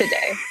be made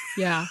today.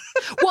 Yeah.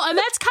 Well, and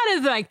that's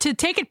kind of to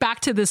take it back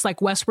to this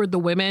Westward the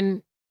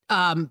Women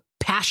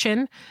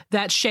passion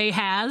that Shay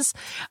has.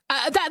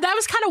 That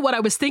was kind of what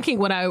I was thinking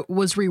when I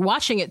was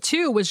rewatching it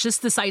too, was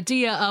just this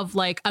idea of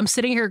I'm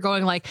sitting here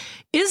going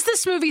is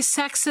this movie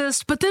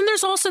sexist? But then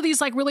there's also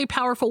these really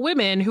powerful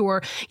women who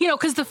are,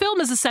 because the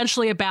film is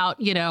essentially about,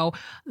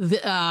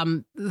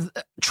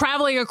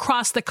 traveling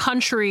across the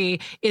country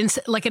in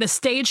a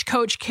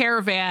stagecoach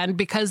caravan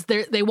because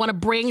they want to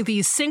bring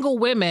these single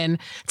women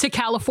to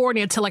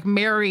California to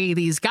marry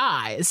these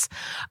guys.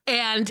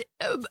 And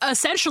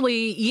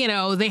essentially,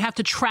 they have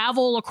to travel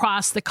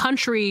across the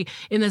country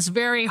in this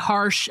very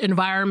harsh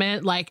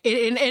environment.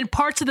 And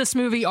parts of this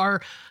movie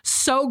are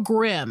so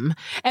grim.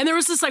 And there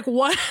was this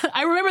one,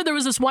 I remember there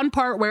was this one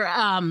part where,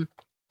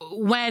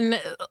 when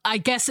I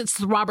guess it's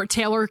the Robert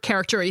Taylor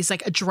character, he's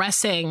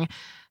addressing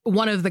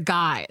one of the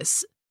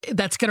guys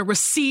that's going to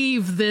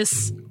receive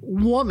this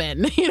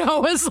woman,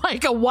 as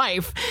a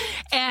wife.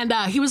 And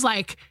he was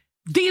like,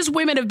 these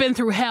women have been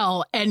through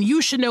hell and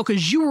you should know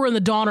because you were in the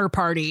Donner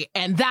Party.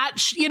 And that,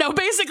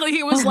 basically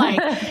he was like,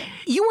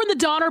 you were in the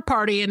Donner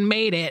Party and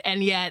made it.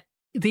 And yet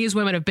these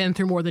women have been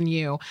through more than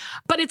you.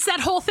 But it's that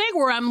whole thing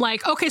where I'm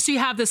like, okay, so you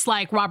have this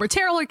Robert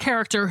Taylor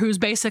character who's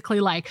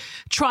basically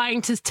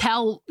trying to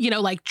tell,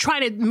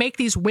 trying to make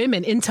these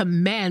women into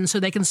men so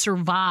they can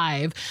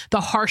survive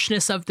the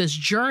harshness of this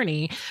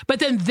journey. But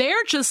then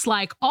they're just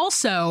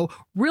also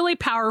really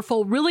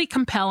powerful, really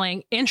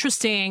compelling,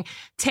 interesting,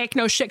 take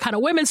no shit kind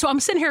of women. So I'm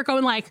sitting here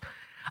going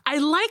I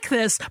like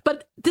this,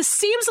 but this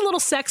seems a little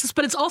sexist,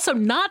 but it's also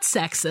not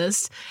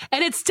sexist.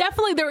 And it's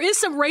definitely, there is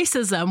some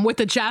racism with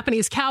the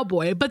Japanese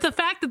cowboy, but the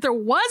fact that there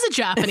was a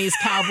Japanese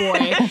cowboy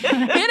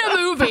in a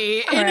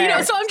movie, and, you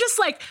know, so I'm just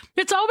like,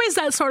 it's always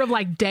that sort of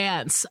like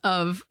dance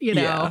of, you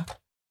know.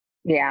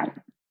 Yeah.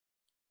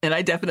 And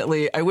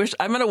I wish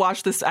I'm going to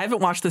watch this. I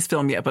haven't watched this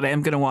film yet, but I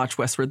am going to watch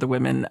Westward the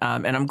Women.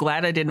 And I'm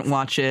glad I didn't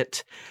watch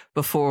it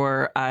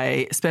before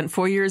I spent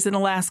 4 years in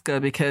Alaska,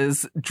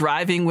 because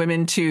driving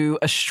women to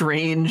a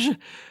strange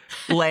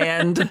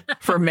land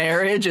for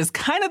marriage is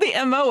kind of the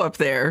MO up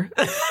there.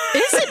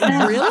 Is it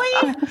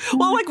really?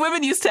 Well, like,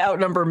 women used to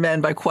outnumber men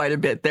by quite a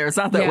bit there. It's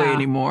not that way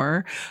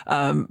anymore.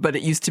 But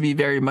it used to be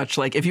very much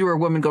like, if you were a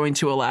woman going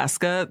to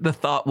Alaska, the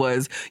thought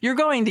was you're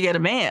going to get a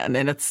man,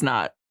 and it's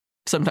not.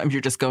 Sometimes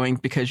you're just going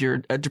because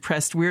you're a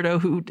depressed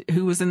weirdo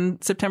who was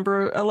in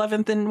September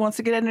 11th and wants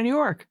to get into New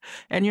York,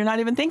 and you're not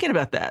even thinking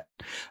about that.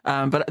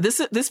 But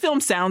this film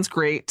sounds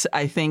great.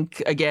 I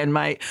think, again,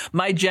 my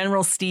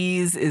general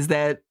steez is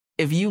that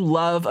if you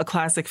love a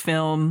classic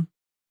film,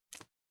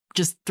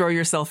 just throw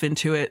yourself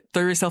into it.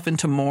 Throw yourself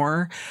into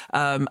more.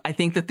 I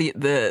think that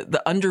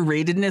the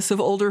underratedness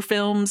of older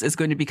films is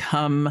going to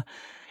become.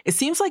 It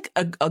seems like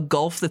a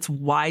gulf that's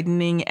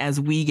widening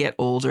as we get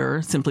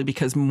older, simply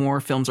because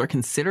more films are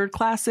considered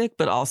classic,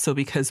 but also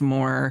because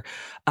more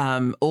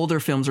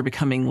older films are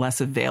becoming less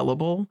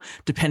available,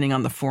 depending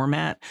on the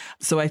format.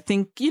 So I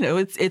think, you know,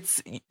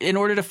 it's in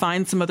order to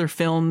find some other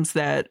films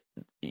that,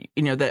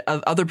 you know, that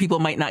other people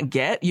might not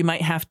get, you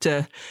might have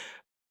to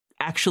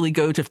actually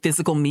go to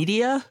physical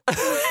media.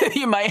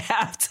 You might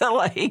have to,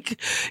 like,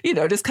 you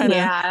know, just kind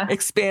of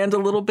expand a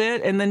little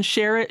bit and then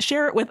share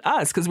it with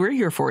us, because we're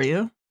here for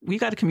you. We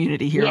got a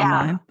community here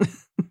online.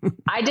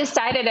 I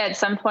decided at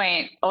some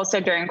point, also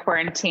during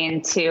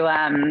quarantine, to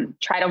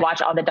try to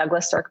watch all the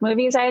Douglas Sirk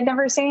movies I had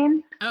never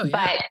seen. Oh, yeah.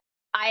 But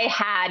I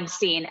had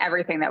seen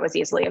everything that was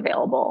easily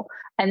available.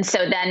 And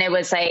so then it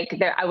was like,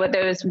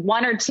 there was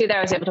one or two that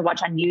I was able to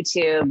watch on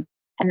YouTube.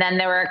 And then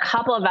there were a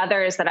couple of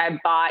others that I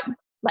bought,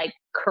 like,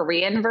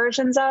 Korean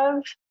versions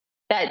of,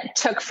 that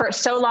took for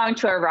so long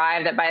to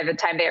arrive that by the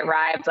time they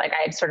arrived, like,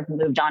 I had sort of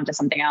moved on to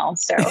something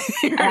else. So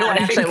I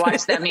haven't actually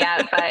watched them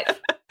yet, but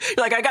you're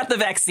like, I got the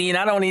vaccine.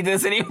 I don't need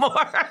this anymore.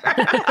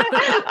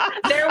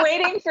 They're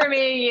waiting for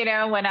me, you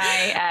know, when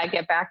I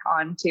get back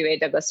onto a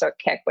Douglas Sirk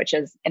kick, which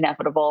is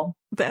inevitable.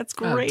 That's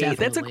great.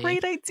 That's a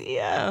great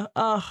idea.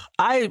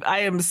 I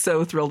am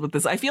so thrilled with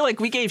this. I feel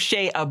like we gave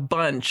Shay a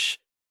bunch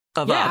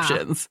of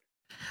options.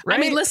 Right?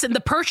 I mean, listen,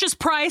 the purchase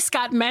price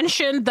got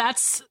mentioned.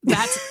 That's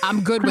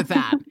I'm good with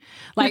that.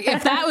 Like,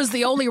 if that was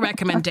the only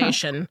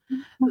recommendation,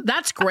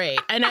 that's great.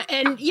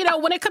 And you know,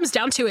 when it comes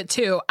down to it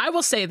too, I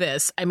will say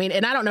this. I mean,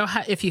 and I don't know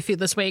if you feel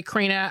this way,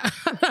 Karina.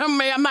 I'm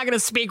not going to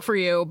speak for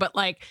you, but,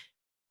 like,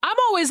 I'm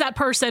always that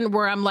person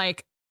where I'm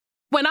like,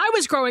 when I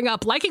was growing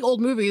up, liking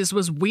old movies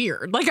was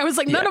weird. Like, I was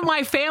like, none of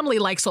my family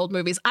likes old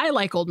movies. I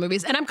like old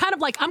movies. And I'm kind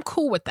of like, I'm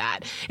cool with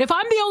that. If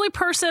I'm the only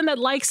person that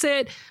likes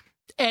it,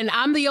 and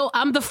I'm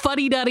the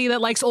fuddy-duddy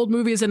that likes old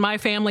movies in my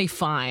family,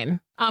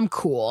 fine. I'm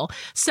cool.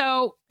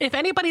 So if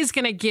anybody's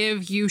going to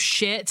give you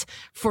shit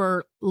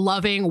for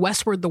loving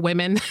Westward the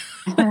Women,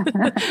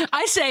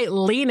 I say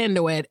lean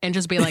into it and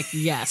just be like,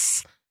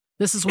 yes,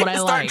 this is what I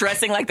like. Start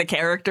dressing like the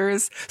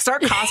characters.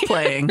 Start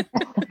cosplaying.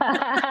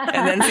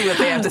 And then see what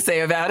they have to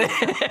say about it.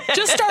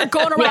 Just start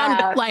going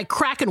around like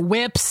cracking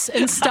whips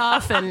and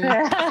stuff. And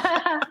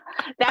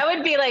that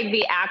would be like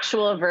the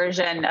actual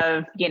version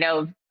of, you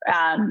know,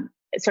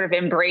 sort of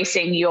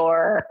embracing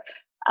your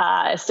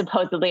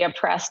supposedly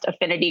oppressed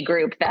affinity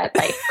group that,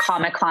 like,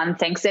 Comic-Con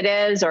thinks it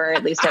is, or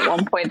at least at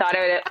one point thought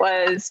it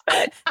was.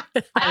 But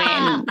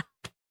I mean,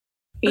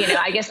 you know,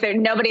 I guess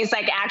nobody's,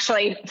 like,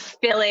 actually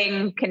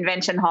filling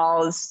convention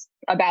halls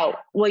about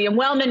William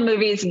Wellman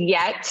movies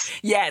yet.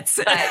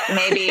 But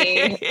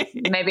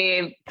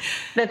maybe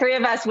the three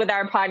of us with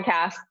our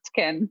podcast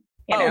can,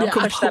 you know,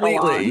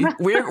 completely.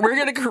 We're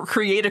going to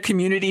create a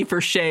community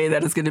for Shay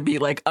that is going to be,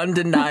 like,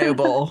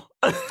 undeniable.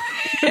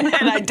 And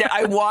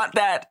I want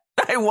that.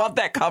 I want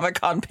that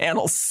Comic-Con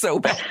panel so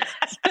bad.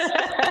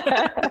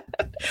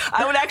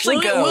 I would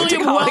actually go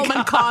William to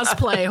Wellman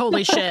cosplay.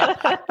 Holy shit.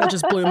 That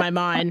just blew my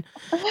mind.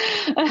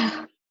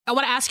 I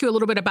want to ask you a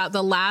little bit about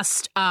the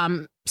last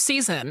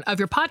season of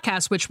your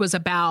podcast, which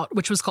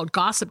was called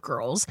Gossip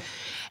Girls.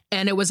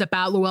 And it was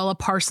about Luella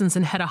Parsons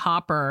and Hedda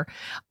Hopper.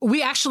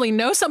 We actually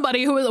know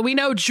somebody we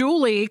know,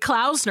 Julie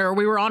Klausner.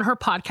 We were on her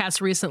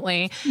podcast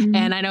recently,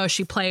 and I know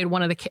she played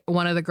one of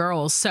the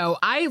girls. So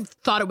I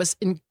thought it was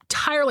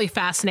entirely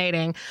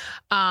fascinating.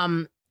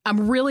 I'm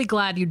really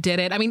glad you did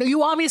it. I mean,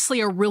 you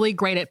obviously are really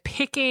great at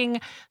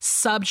picking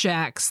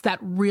subjects that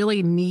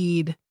really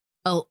need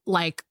a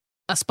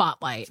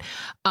spotlight,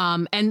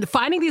 and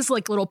finding these,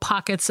 like, little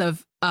pockets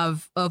of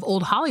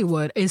old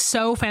Hollywood is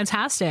so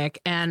fantastic.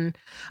 And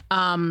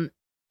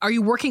are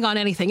you working on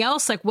anything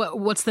else? Like,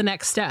 what's the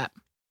next step?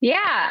 Yeah,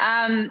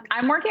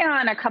 I'm working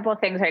on a couple of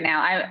things right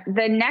now.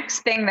 The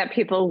next thing that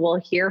people will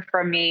hear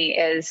from me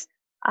is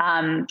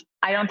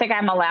I don't think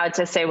I'm allowed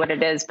to say what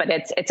it is, but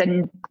it's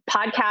a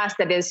podcast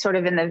that is sort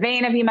of in the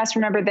vein of You Must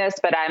Remember This,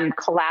 but I'm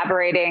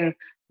collaborating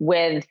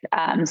with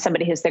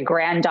somebody who's the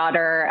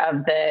granddaughter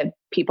of the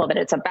people that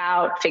it's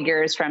about,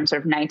 figures from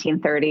sort of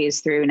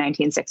 1930s through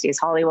 1960s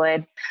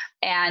Hollywood.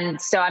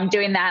 And so I'm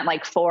doing that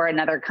like for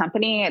another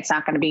company. It's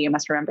not going to be You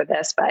Must Remember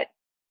This, but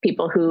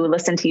people who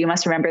listen to You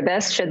Must Remember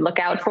This should look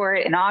out for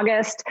it in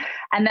August.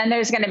 And then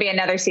there's going to be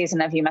another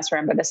season of You Must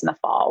Remember This in the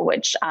fall,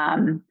 which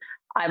I'm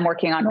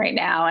working on right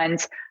now.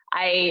 And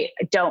I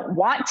don't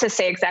want to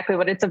say exactly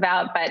what it's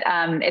about, but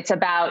it's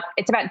about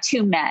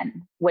two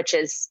men, which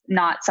is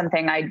not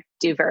something I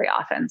do very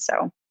often.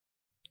 So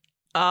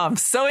I'm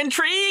so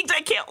intrigued.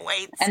 I can't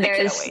wait. And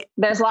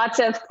there's lots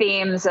of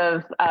themes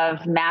of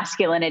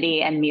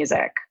masculinity and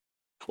music.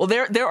 Well,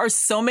 there are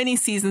so many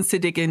seasons to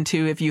dig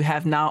into. If you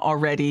have not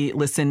already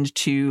listened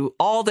to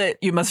all that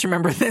You Must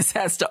Remember This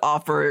has to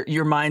offer,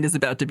 your mind is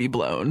about to be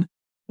blown.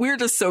 We're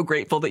just so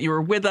grateful that you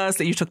were with us,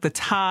 that you took the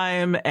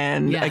time,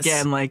 and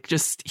again, like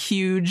just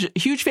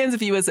huge fans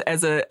of you as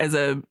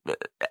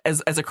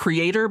a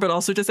creator, but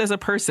also just as a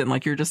person.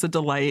 Like you're just a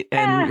delight,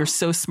 and you're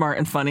so smart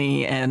and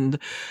funny, and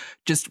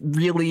just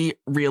really,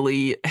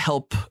 really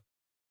help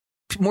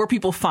more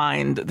people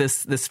find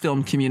this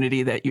film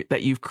community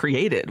that you've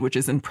created, which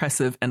is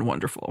impressive and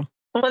wonderful.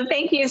 Well,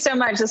 thank you so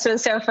much. This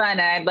was so fun.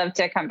 I'd love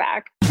to come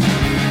back.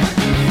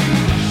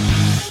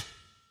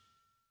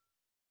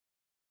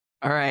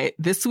 All right.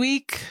 This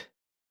week,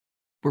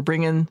 we're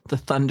bringing the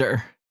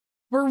thunder.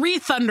 We're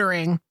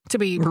re-thundering, to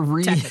be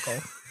technical.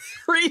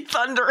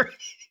 Re-thundering.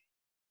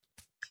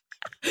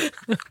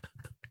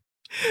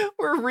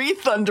 We're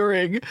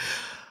re-thundering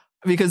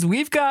because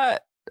we've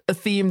got a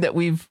theme that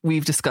we've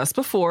discussed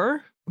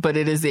before, but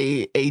it is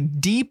a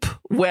deep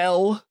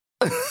well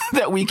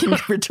that we can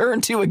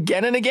return to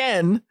again and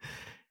again.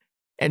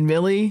 And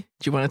Millie,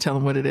 do you want to tell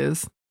them what it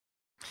is?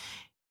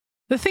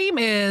 The theme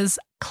is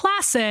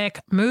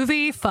classic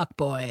movie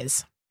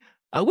fuckboys.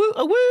 Woo,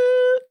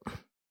 woo.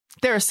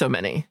 There are so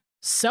many.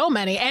 So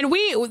many. And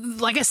we,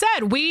 like I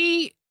said,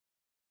 we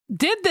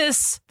did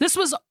this. This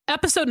was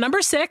episode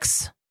number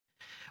 6,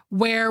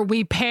 where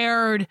we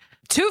paired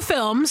 2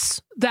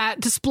 films that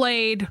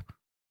displayed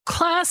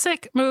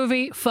classic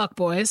movie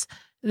fuckboys.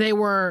 They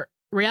were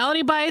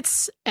Reality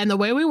Bites and The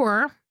Way We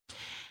Were.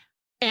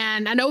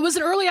 And I know it was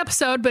an early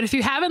episode, but if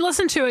you haven't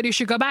listened to it, you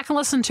should go back and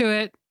listen to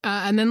it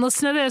and then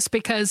listen to this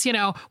because, you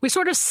know, we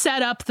sort of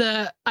set up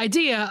the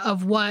idea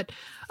of what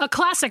a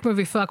classic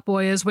movie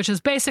fuckboy is, which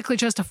is basically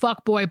just a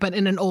fuckboy, but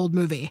in an old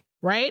movie,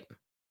 right?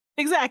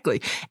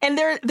 Exactly. And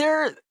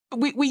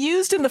we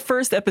used in the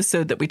first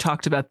episode that we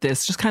talked about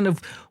this, just kind of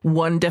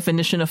one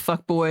definition of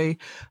fuckboy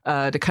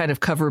to kind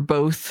of cover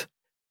both.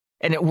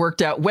 And it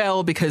worked out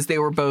well because they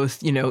were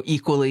both, you know,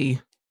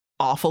 equally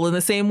awful in the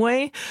same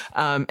way.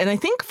 And I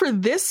think for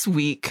this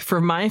week,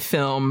 for my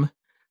film,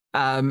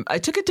 I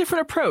took a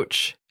different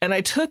approach, and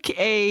I took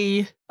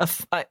an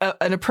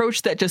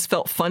approach that just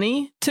felt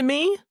funny to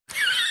me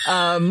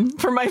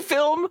for my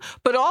film.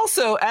 But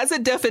also, as a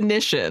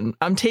definition,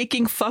 I'm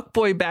taking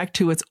fuckboy back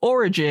to its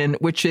origin,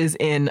 which is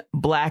in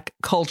Black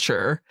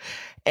culture.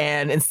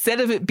 And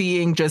instead of it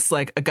being just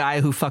like a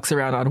guy who fucks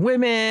around on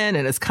women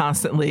and is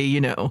constantly,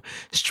 you know,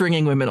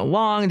 stringing women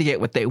along to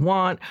get what they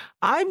want,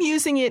 I'm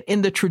using it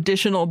in the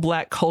traditional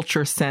Black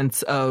culture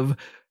sense of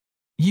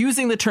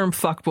using the term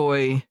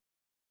fuckboy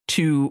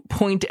to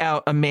point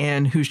out a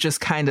man who's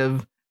just kind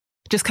of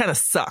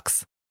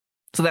sucks.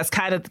 So that's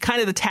kind of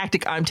the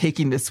tactic I'm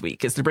taking this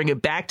week, is to bring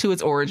it back to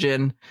its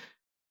origin,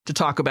 to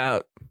talk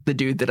about the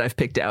dude that I've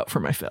picked out for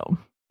my film.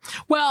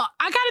 Well,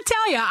 I got to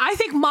tell you, I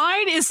think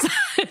mine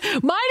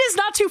is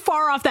not too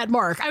far off that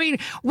mark. I mean,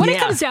 when it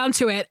comes down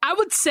to it, I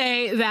would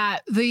say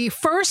that the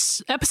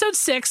first episode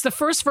 6, the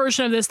first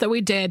version of this that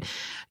we did,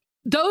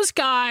 those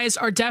guys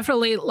are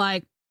definitely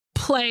like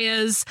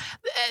players.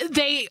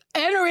 They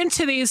enter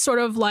into these sort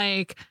of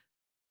like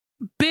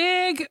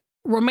big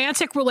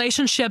romantic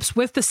relationships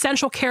with the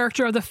central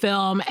character of the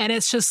film. And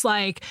it's just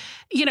like,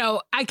 you know,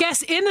 I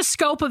guess in the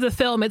scope of the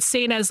film, it's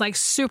seen as like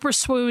super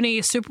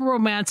swoony, super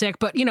romantic.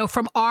 But, you know,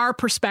 from our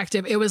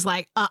perspective, it was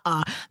like,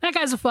 that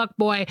guy's a fuck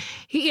boy,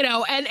 you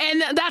know, and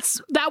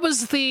that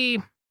was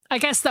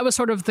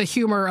sort of the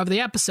humor of the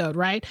episode.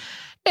 Right.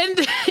 And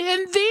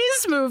in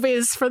these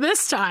movies for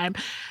this time,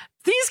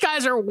 these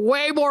guys are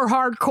way more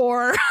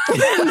hardcore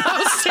than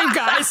those 2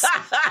 guys.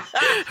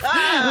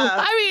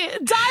 I mean,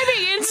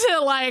 diving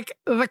into like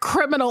the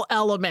criminal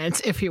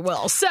element, if you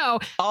will. So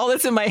all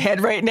that's in my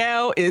head right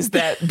now is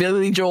that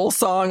Billy Joel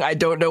song, I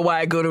Don't Know Why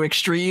I Go to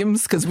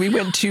Extremes, because we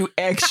went to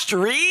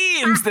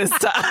extremes this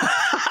time.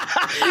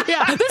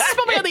 Yeah, this is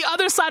probably on the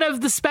other side of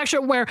the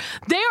spectrum where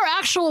they are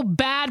actual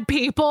bad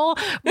people,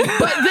 but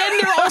then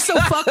they're also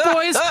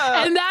fuckboys.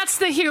 And that's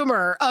the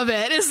humor of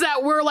it, is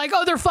that we're like,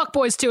 oh, they're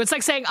fuckboys too. It's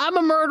like saying, I'm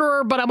a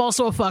murderer, but I'm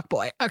also a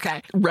fuckboy.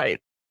 Okay. Right.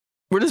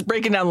 We're just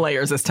breaking down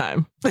layers this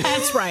time.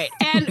 That's right.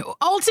 And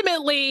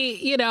ultimately,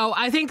 you know,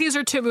 I think these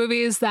are 2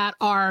 movies that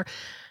are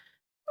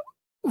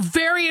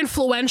very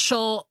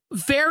influential,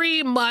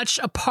 very much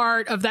a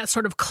part of that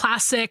sort of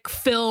classic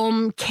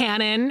film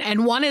canon.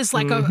 And one is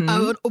like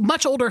a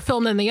much older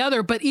film than the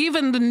other, but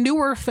even the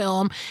newer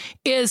film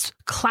is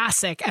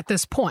classic at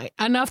this point.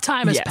 Enough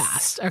time has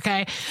passed.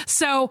 Okay.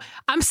 So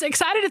I'm so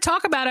excited to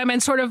talk about him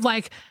and sort of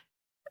like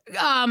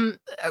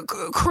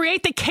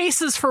create the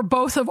cases for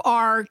both of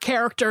our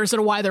characters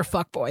and why they're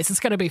fuckboys. It's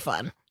going to be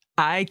fun.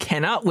 I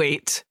cannot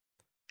wait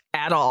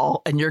at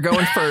all. And you're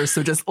going first.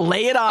 So just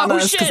lay it on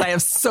us because I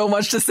have so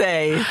much to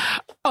say.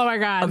 Oh my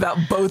God. About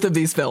both of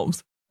these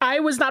films.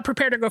 I was not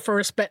prepared to go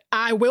first, but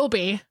I will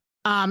be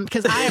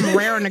because I am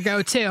raring to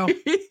go too.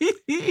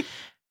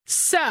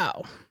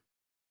 So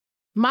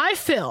my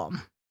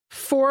film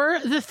for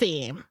the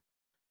theme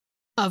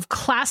of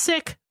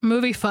classic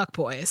movie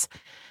fuckboys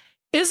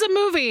is a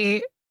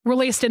movie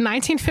released in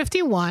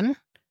 1951.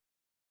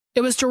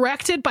 It was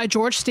directed by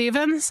George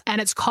Stevens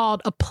and it's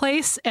called A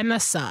Place in the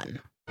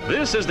Sun.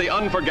 This is the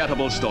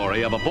unforgettable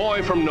story of a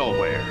boy from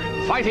nowhere,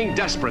 fighting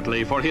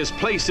desperately for his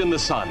place in the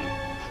sun,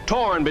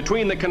 torn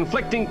between the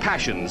conflicting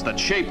passions that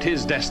shaped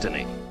his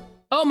destiny.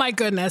 Oh my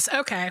goodness.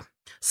 Okay.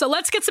 So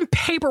let's get some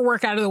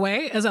paperwork out of the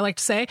way, as I like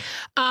to say.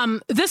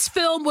 This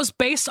film was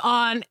based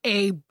on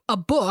a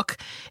book.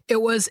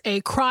 It was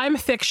a crime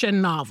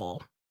fiction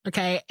novel.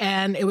 Okay.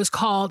 And it was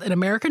called An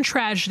American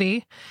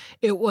Tragedy.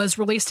 It was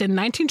released in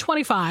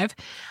 1925.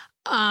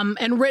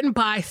 And written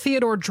by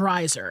Theodore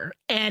Dreiser.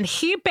 And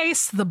he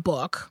based the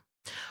book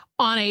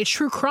on a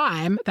true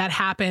crime that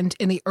happened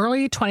in the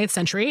early 20th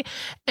century.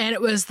 And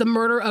it was the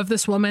murder of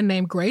this woman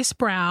named Grace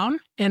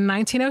Brown in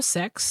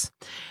 1906.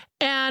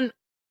 And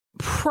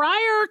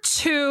prior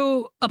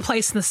to A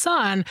Place in the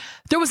Sun,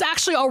 there was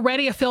actually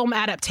already a film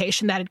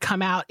adaptation that had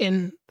come out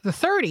in the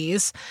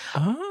 30s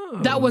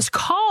that was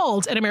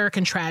called An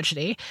American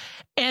Tragedy.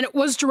 And it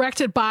was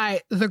directed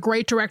by the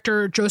great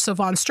director Joseph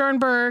von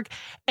Sternberg.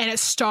 And it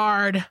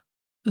starred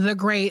the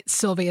great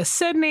Sylvia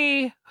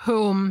Sidney,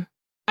 whom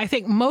I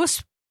think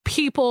most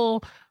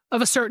people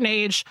of a certain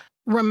age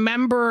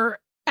remember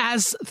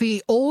as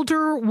the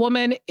older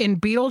woman in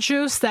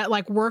Beetlejuice that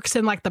like works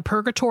in like the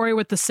purgatory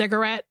with the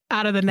cigarette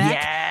out of the neck.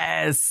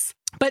 Yes.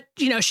 But,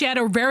 you know, she had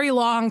a very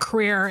long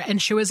career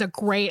and she was a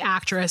great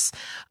actress.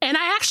 And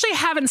I actually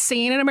haven't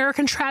seen An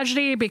American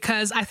Tragedy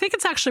because I think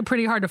it's actually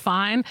pretty hard to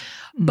find.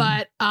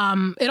 But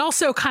it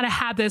also kind of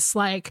had this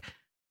like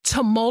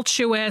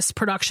tumultuous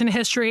production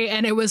history.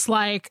 And it was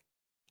like,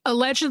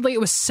 allegedly, it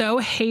was so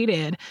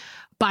hated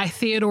by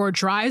Theodore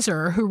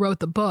Dreiser, who wrote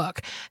the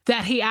book,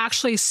 that he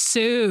actually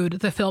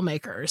sued the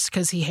filmmakers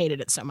because he hated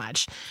it so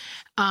much.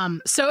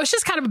 So it's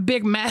just kind of a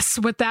big mess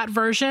with that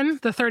version,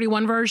 the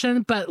 31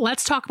 version. But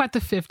let's talk about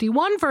the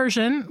 51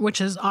 version,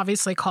 which is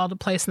obviously called A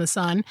Place in the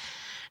Sun.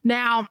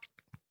 Now,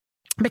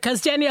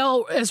 because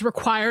Danielle has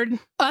required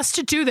us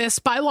to do this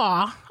by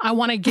law, I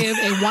want to give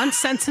a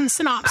one-sentence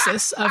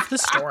synopsis of the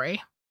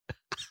story.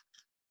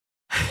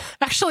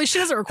 Actually, she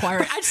doesn't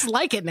require it. I just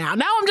like it now.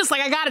 Now I'm just like,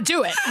 I got to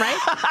do it,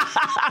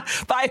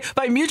 right?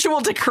 by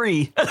mutual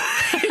decree.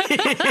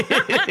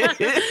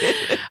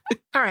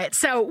 All right.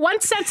 So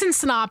one sentence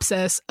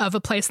synopsis of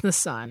A Place in the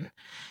Sun.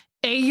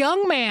 A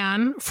young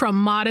man from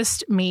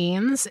modest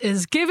means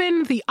is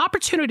given the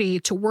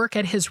opportunity to work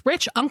at his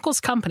rich uncle's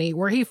company,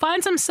 where he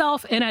finds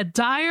himself in a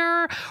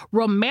dire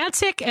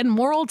romantic and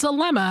moral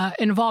dilemma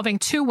involving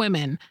two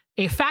women,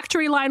 a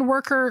factory line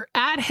worker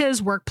at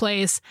his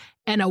workplace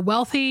and a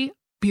wealthy,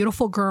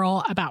 beautiful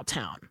girl about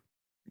town.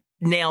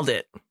 Nailed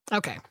it.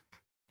 Okay.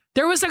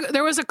 There was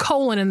a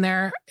colon in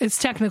there. It's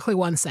technically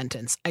one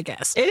sentence, I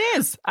guess. It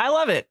is. I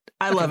love it.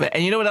 I love it.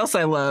 And you know what else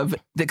I love?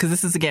 Because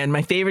this is, again,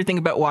 my favorite thing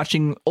about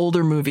watching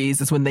older movies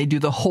is when they do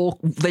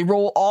they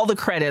roll all the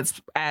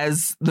credits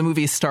as the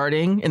movie is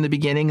starting in the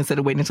beginning instead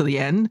of waiting until the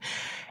end.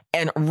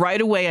 And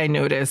right away I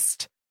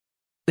noticed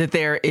that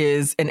there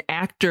is an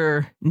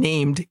actor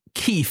named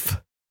Keith.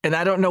 And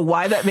I don't know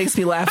why that makes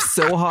me laugh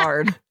so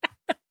hard,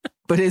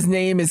 but his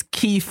name is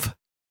Keith.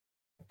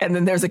 And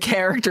then there's a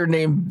character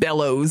named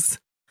Bellows.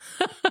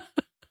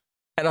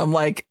 And I'm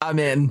like, I'm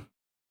in.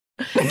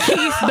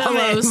 Keith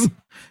Bellows.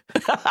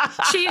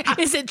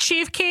 Is it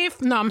Chief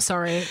Keith? No, I'm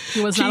sorry.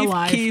 He was not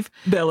alive. Keith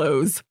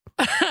Bellows.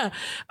 All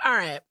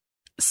right.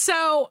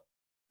 So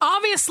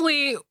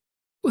obviously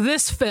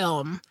this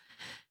film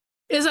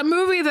is a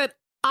movie that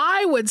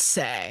I would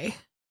say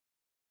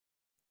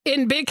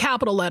in big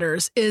capital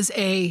letters is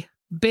a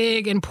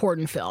big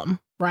important film,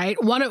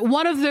 right? One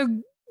of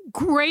the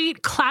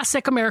great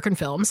classic American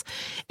films.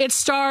 It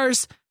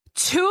stars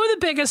two of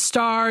the biggest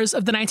stars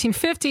of the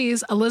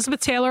 1950s,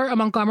 Elizabeth Taylor and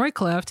Montgomery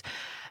Clift.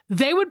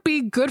 They would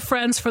be good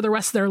friends for the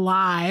rest of their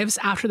lives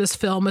after this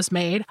film was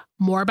made.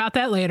 More about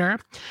that later.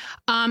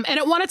 And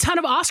it won a ton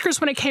of Oscars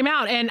when it came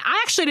out. And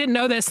I actually didn't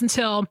know this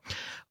until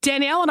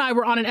Danielle and I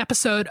were on an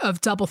episode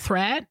of Double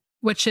Threat,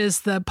 which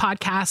is the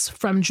podcast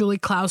from Julie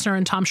Klausner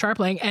and Tom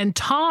Sharpling. And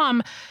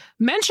Tom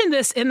mentioned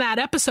this in that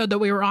episode that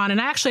we were on.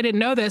 And I actually didn't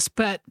know this,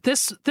 but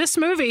this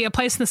movie, A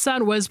Place in the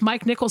Sun, was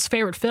Mike Nichols'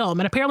 favorite film.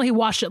 And apparently he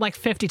watched it like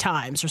 50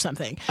 times or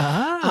something.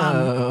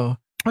 Oh.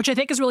 Which I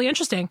think is really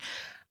interesting.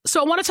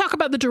 So I want to talk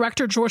about the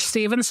director, George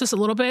Stevens, just a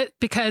little bit,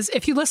 because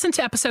if you listen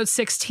to episode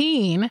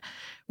 16,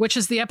 which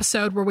is the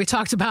episode where we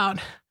talked about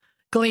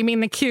Gleaming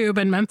the Cube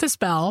and Memphis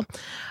Belle,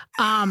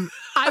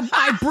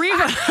 I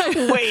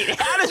briefly... Wait,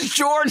 how does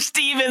George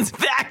Stevens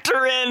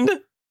factor in?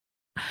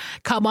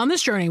 Come on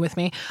this journey with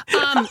me.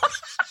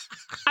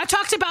 I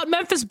talked about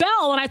Memphis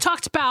Belle and I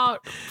talked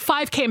about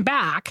Five Came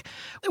Back,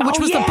 which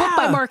was the book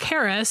by Mark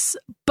Harris,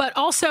 but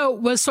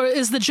also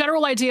is the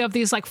general idea of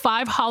these like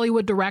 5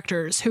 Hollywood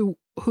directors who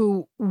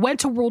went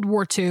to World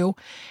War II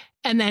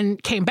and then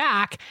came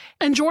back.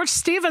 And George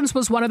Stevens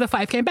was one of the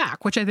 5 came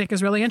back, which I think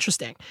is really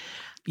interesting.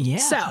 Yeah.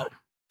 So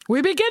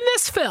we begin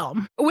this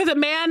film with a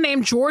man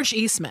named George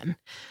Eastman,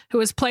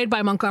 who is played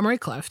by Montgomery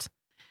Clift.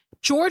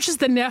 George is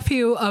the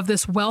nephew of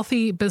this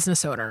wealthy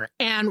business owner.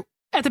 And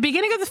at the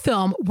beginning of the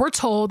film, we're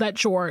told that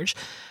George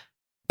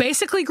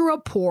basically grew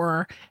up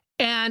poor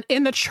and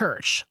in the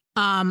church.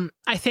 I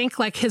think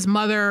like his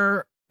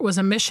mother was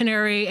a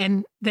missionary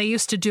and they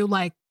used to do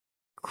like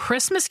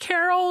Christmas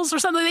carols or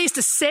something. They used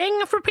to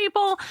sing for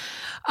people.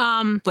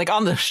 Like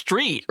on the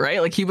street, right?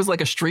 Like he was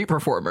like a street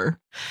performer.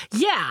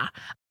 Yeah.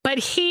 But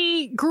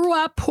he grew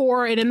up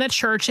poor and in the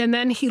church, and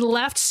then he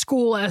left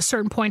school at a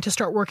certain point to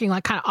start working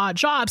like kind of odd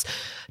jobs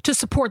to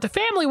support the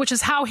family, which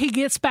is how he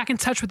gets back in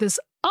touch with his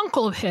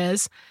uncle of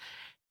his.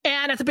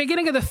 And at the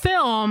beginning of the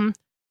film,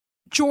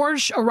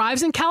 George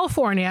arrives in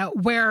California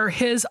where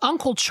his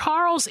uncle,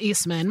 Charles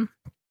Eastman,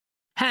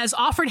 has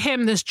offered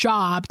him this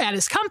job at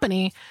his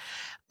company,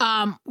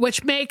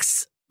 which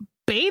makes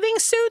bathing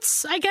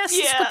suits, I guess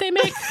is what they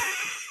make.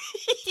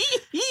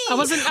 I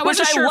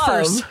wasn't sure at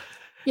first.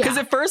 Because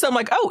at first I'm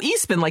like, oh,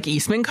 Eastman, like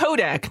Eastman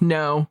Kodak.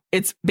 No,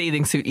 it's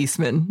bathing suit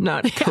Eastman,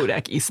 not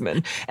Kodak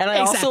Eastman. And I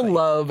also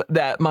love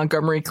that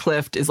Montgomery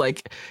Clift is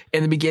like,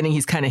 in the beginning,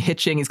 he's kind of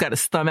hitching. He's got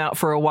his thumb out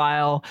for a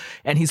while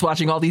and he's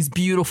watching all these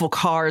beautiful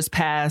cars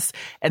pass.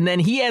 And then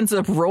he ends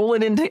up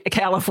rolling into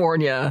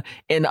California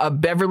in a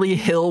Beverly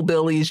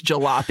Hillbillies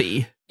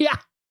jalopy. Yeah.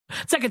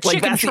 It's like a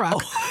chicken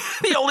truck.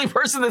 The only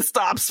person that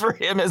stops for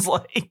him is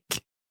like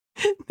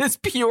this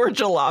pure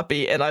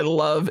jalopy, and I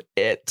love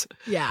it.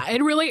 Yeah,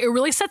 it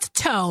really sets a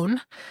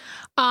tone.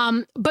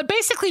 But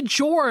basically,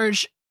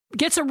 George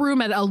gets a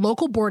room at a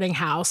local boarding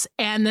house,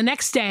 and the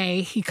next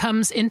day he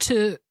comes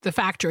into the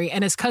factory,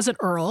 and his cousin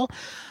Earl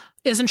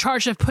is in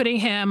charge of putting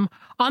him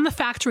on the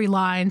factory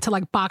line to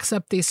like box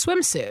up these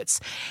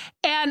swimsuits.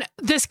 And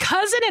this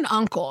cousin and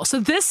uncle, so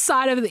this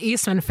side of the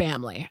Eastman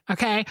family,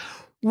 okay,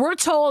 we're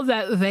told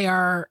that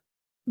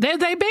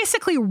they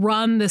basically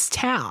run this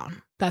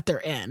town that they're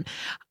in.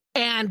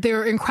 And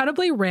they're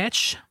incredibly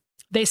rich.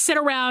 They sit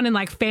around in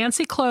like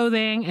fancy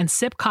clothing and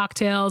sip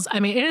cocktails. I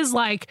mean, it is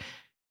like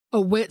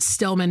a Whit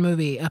Stillman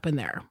movie up in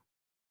there,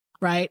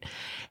 right?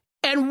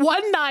 And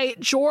one night,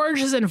 George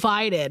is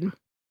invited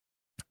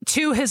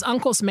to his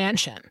uncle's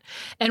mansion.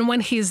 And when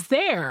he's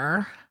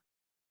there,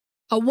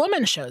 a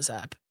woman shows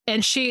up.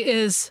 And she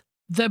is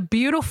the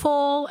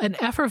beautiful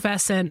and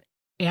effervescent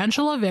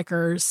Angela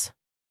Vickers,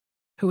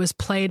 who is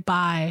played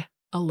by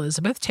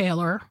Elizabeth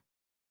Taylor,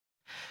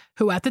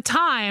 who at the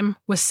time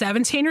was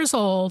 17 years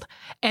old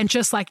and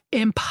just like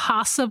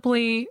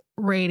impossibly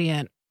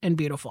radiant and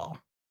beautiful,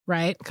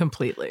 right?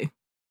 Completely.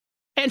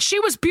 And she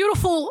was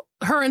beautiful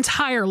her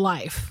entire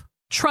life.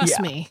 Trust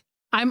me.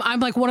 I'm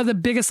like one of the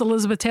biggest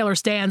Elizabeth Taylor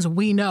stans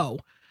we know.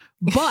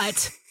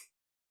 But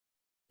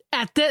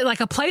at like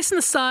A Place in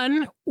the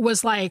Sun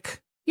was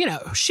like, you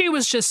know, she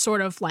was just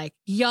sort of like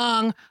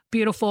young,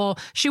 beautiful.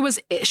 She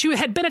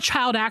had been a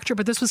child actor,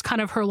 but this was kind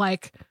of her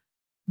like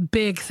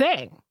big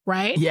thing,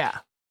 right? Yeah.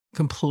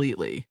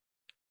 Completely.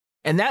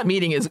 And that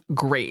meeting is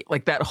great.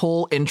 Like that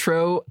whole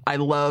intro, I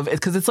love it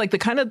because it's like the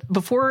kind of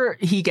before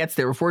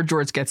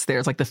George gets there,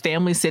 it's like the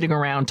family sitting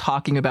around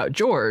talking about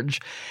George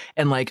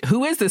and like,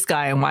 who is this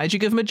guy and why did you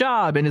give him a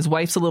job? And his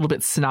wife's a little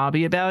bit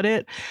snobby about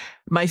it.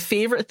 My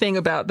favorite thing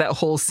about that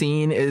whole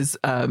scene is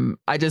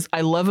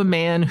I love a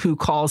man who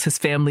calls his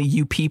family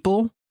you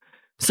people.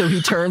 So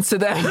he turns to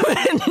them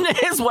and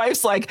his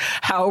wife's like,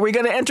 how are we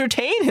going to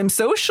entertain him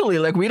socially?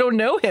 Like, we don't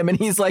know him. And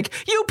he's like,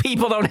 you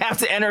people don't have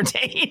to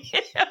entertain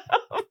him.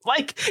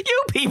 Like,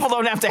 you people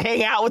don't have to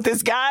hang out with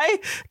this guy.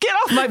 Get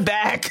off my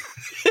back.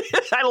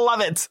 I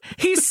love it.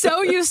 He's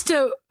so used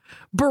to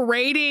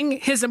berating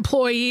his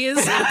employees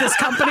at this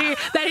company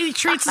that he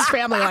treats his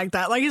family like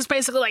that. Like, he's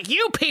basically like,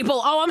 you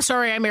people. Oh, I'm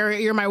sorry.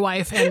 You're my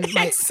wife and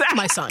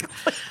my son.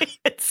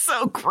 It's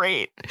so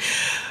great.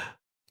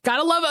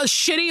 Gotta love a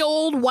shitty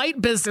old white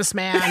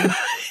businessman,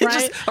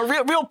 right? Just a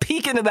real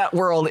peek into that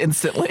world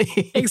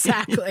instantly.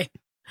 Exactly.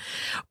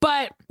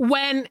 But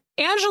when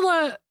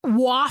Angela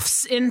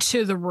wafts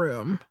into the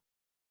room,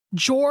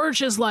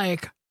 George is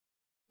like,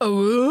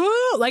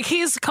 oh, like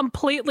he's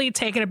completely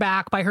taken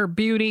aback by her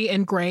beauty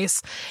and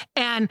grace.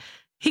 And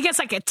he gets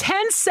like a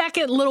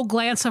 10-second little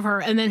glance of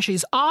her, and then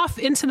she's off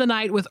into the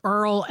night with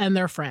Earl and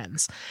their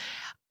friends.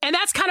 And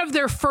that's kind of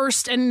their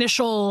first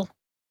initial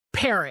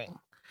pairing.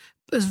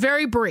 It was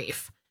very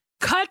brief.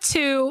 Cut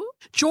to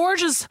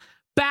George is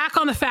back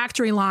on the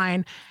factory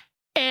line,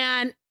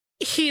 and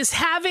he's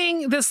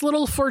having this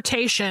little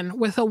flirtation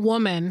with a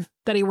woman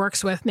that he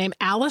works with named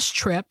Alice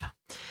Tripp,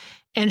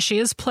 and she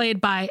is played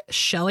by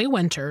Shelley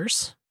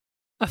Winters,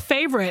 a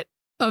favorite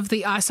of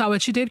the I Saw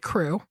What You Did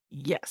crew.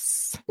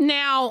 Yes.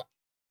 Now,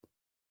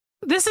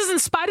 this is in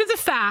spite of the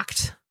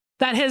fact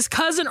that his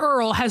cousin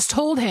Earl has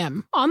told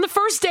him on the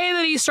first day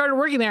that he started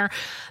working there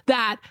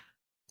that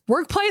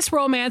workplace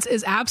romance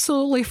is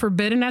absolutely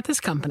forbidden at this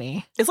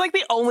company. It's like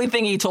the only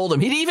thing he told him.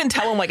 He didn't even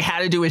tell him like how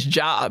to do his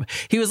job.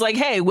 He was like,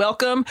 hey,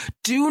 welcome.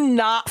 Do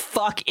not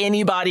fuck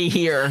anybody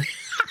here.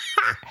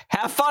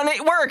 Have fun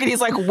at work. And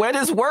he's like, when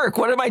is work?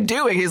 What am I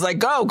doing? He's like,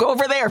 go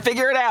over there.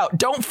 Figure it out.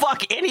 Don't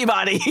fuck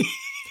anybody.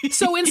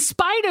 So in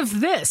spite of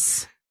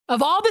this,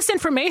 of all this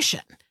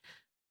information,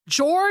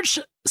 George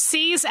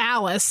sees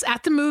Alice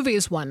at the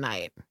movies one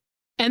night,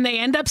 and they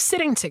end up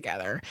sitting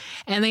together,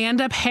 and they end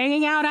up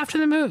hanging out after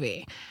the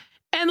movie.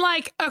 And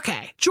like,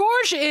 okay,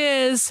 George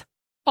is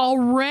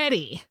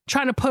already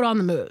trying to put on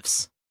the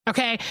moves.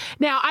 Okay.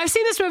 Now, I've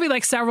seen this movie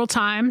like several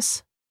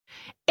times,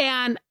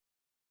 and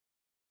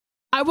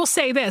I will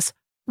say this.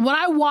 When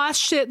I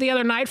watched it the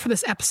other night for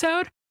this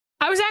episode,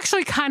 I was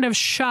actually kind of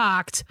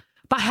shocked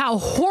by how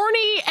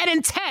horny and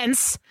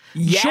intense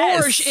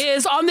George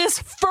is on this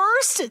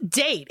first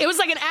date. It was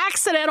like an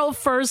accidental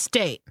first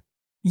date.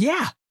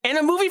 Yeah. And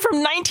a movie from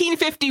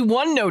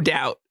 1951, no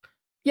doubt.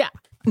 Yeah.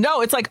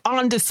 No, it's like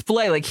on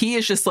display. Like he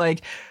is just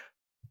like,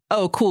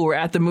 oh, cool. We're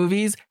at the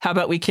movies. How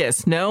about we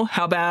kiss? No.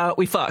 How about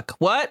we fuck?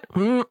 What?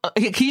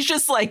 He's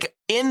just like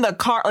in the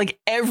car, like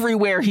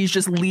everywhere. He's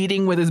just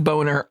leading with his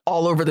boner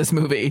all over this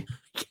movie.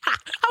 Yeah.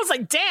 I was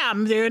like,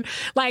 damn, dude.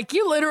 Like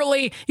you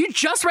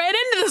just ran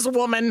into this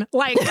woman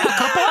like a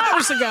couple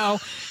hours ago.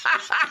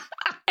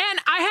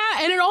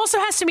 And it also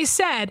has to be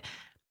said.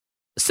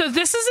 So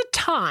this is a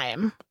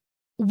time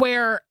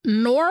where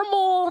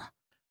normal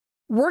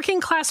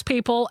working class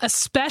people,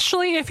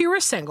 especially if you were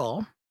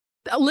single,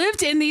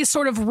 lived in these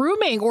sort of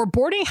rooming or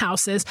boarding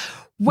houses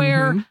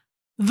where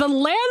the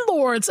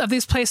landlords of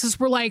these places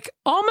were like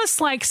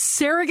almost like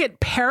surrogate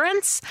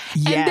parents.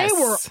 Yes. And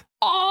they were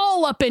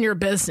all up in your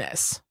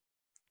business.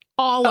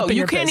 All up in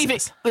your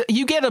business.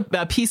 You get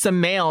a piece of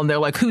mail and they're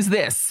like, who's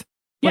this?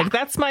 Yeah. Like,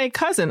 that's my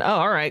cousin. Oh,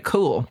 all right,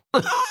 cool.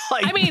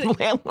 Like, I mean,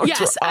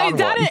 yes,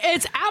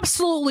 it's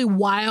absolutely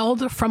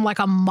wild from like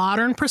a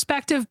modern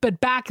perspective.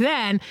 But back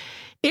then,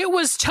 it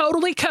was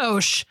totally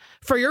kosher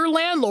for your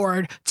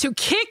landlord to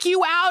kick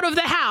you out of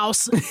the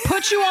house,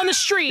 put you on the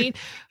street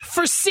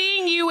for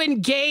seeing you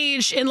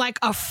engage in like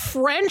a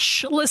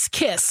Frenchless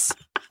kiss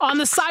on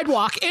the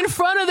sidewalk in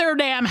front of their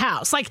damn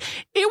house. Like,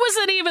 it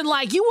wasn't even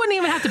like you wouldn't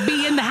even have to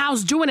be in the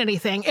house doing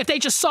anything. If they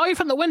just saw you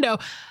from the window,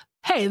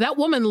 hey, that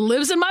woman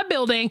lives in my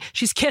building.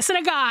 She's kissing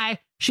a guy.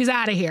 She's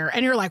out of here.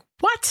 And you're like,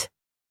 what?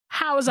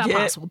 How is that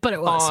possible? But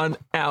it was. On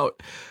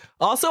out.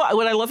 Also,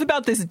 what I love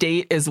about this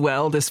date as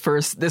well, this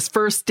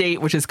first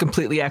date, which is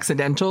completely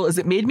accidental, is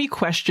it made me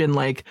question,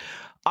 like,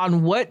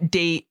 on what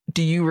date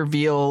do you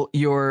reveal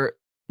your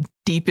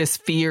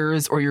deepest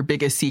fears or your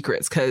biggest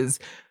secrets? Because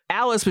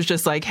Alice was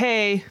just like,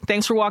 hey,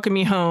 thanks for walking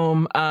me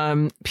home.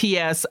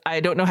 P.S. I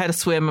don't know how to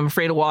swim. I'm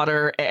afraid of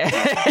water. And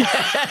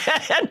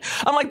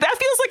I'm like, that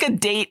feels like a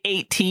date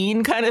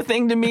 18 kind of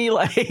thing to me.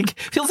 Like,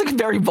 feels like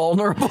very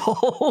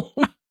vulnerable.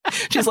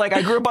 She's like,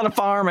 I grew up on a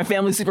farm. My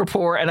family's super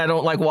poor and I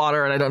don't like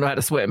water and I don't know how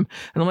to swim.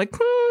 And I'm like,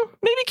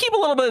 maybe keep a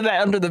little bit of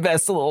that under the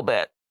vest a little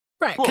bit.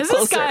 Right. Because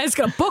this guy is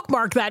going to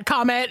bookmark that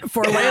comment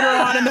for later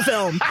on in the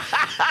film.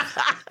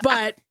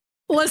 But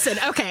listen,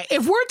 okay,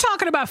 if we're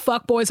talking about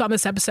fuckboys on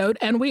this episode,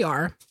 and we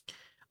are,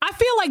 I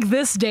feel like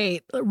this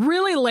date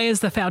really lays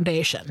the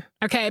foundation,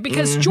 okay?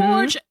 Because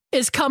George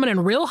is coming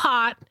in real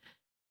hot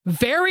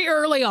very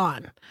early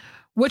on,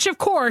 which, of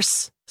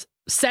course,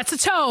 sets a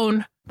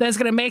tone that is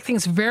going to make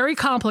things very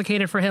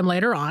complicated for him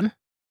later on,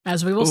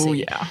 as we will see. Oh,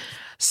 yeah.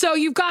 So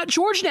you've got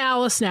George and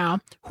Alice now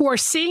who are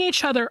seeing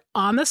each other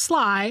on the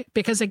sly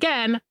because,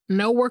 again,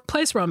 no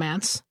workplace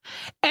romance.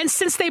 And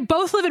since they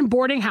both live in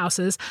boarding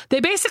houses, they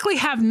basically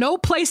have no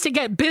place to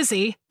get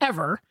busy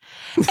ever.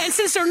 And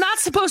since they're not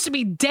supposed to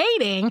be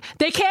dating,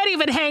 they can't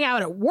even hang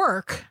out at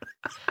work.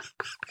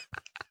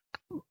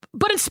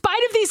 But in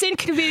spite of these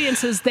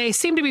inconveniences, they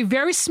seem to be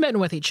very smitten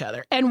with each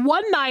other. And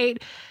one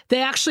night,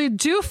 they actually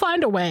do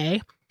find a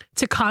way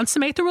to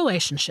consummate the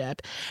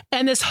relationship.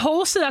 And this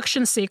whole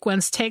seduction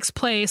sequence takes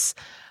place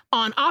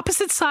on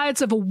opposite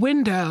sides of a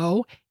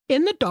window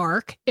in the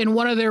dark in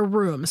one of their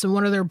rooms, in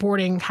one of their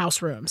boarding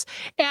house rooms.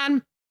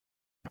 And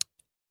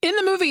in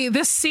the movie,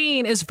 this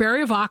scene is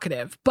very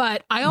evocative,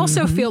 but I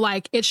also feel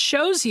like it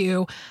shows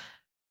you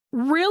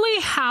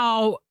really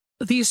how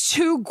these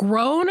two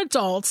grown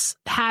adults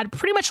had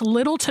pretty much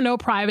little to no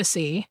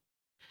privacy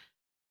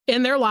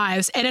in their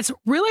lives. And it's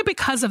really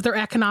because of their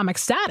economic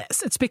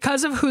status. It's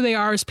because of who they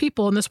are as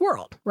people in this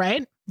world,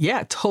 right?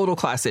 Yeah, total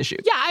class issue.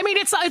 Yeah, I mean,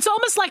 it's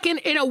almost like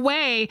in a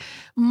way,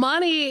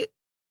 money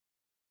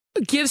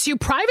gives you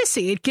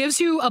privacy. It gives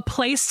you a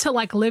place to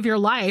like live your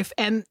life.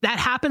 And that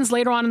happens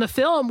later on in the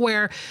film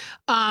where,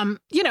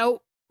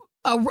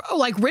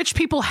 like rich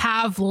people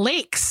have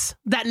lakes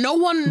that no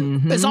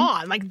one is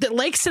on, like the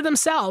lakes to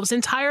themselves,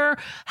 entire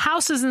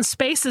houses and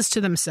spaces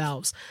to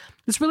themselves.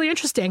 It's really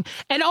interesting.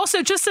 And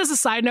also, just as a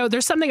side note,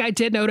 there's something I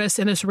did notice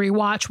in this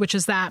rewatch, which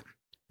is that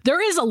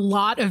there is a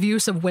lot of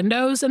use of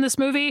windows in this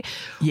movie,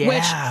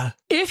 which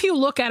if you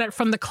look at it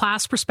from the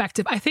class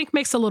perspective, I think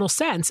makes a little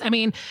sense. I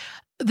mean,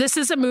 this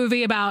is a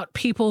movie about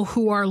people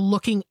who are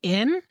looking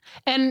in.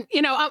 And,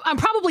 you know, I'm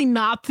probably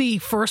not the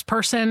first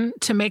person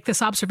to make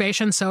this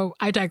observation, so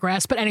I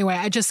digress. But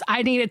anyway,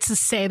 I needed to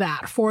say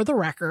that for the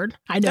record.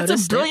 I noticed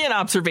That's a brilliant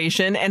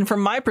observation. And from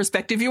my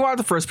perspective, you are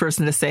the first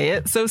person to say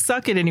it. So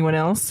suck it, anyone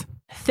else.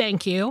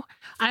 Thank you.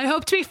 I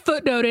hope to be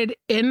footnoted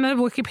in the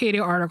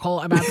Wikipedia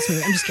article about this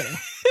movie. I'm just kidding.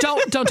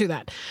 Don't do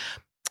that.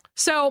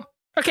 So,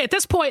 okay, at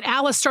this point,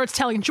 Alice starts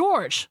telling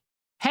George,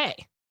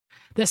 hey,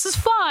 this is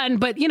fun,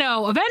 but, you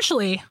know,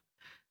 eventually,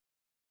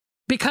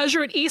 because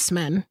you're at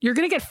Eastman, you're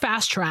going to get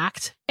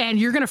fast-tracked and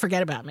you're going to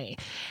forget about me.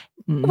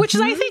 Which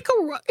is, I think,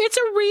 it's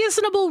a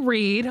reasonable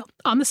read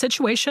on the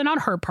situation on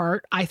her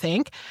part, I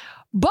think.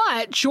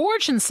 But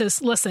George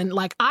insists, listen,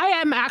 like, I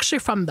am actually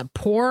from the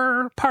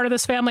poor part of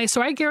this family,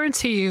 so I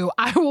guarantee you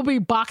I will be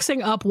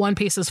boxing up One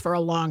Pieces for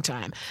a long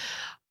time.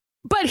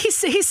 But he's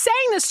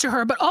saying this to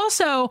her, but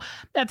also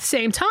at the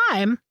same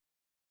time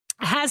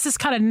has this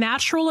kind of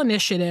natural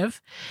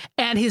initiative,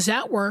 and he's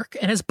at work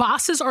and his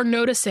bosses are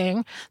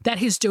noticing that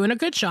he's doing a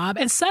good job.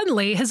 And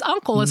suddenly his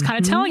uncle is kind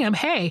of telling him,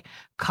 hey,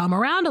 come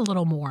around a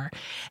little more.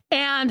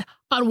 And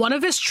on one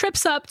of his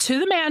trips up to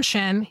the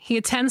mansion, he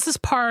attends this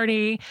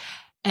party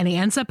and he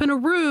ends up in a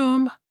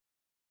room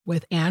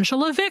with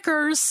Angela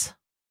Vickers,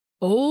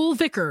 old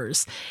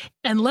Vickers.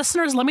 And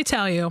listeners, let me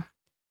tell you,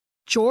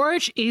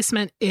 George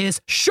Eastman is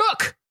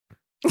shook.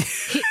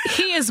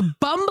 He is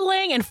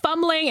bumbling and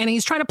fumbling, and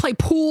he's trying to play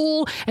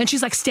pool, and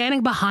she's like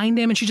standing behind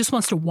him and she just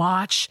wants to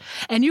watch.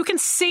 And you can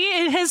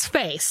see in his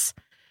face,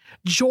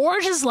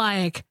 George is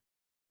like,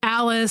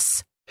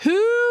 Alice,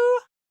 who?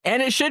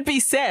 And it should be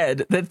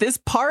said that this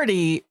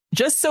party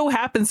just so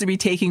happens to be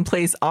taking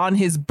place on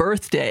his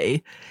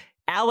birthday.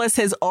 Alice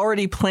has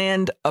already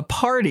planned a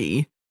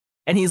party.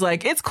 And he's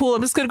like, it's cool.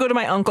 I'm just going to go to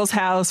my uncle's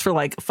house for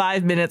like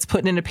 5 minutes,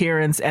 put in an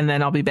appearance, and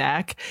then I'll be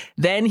back.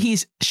 Then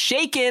he's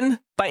shaken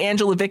by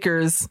Angela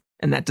Vickers,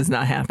 and that does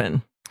not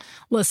happen.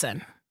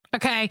 Listen,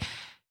 okay.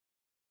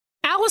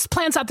 Alice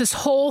plans out this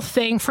whole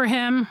thing for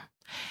him.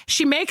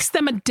 She makes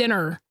them a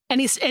dinner, and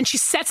she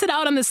sets it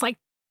out on this like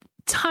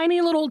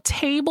tiny little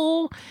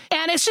table.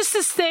 And it's just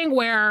this thing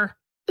where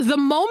the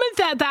moment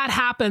that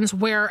happens,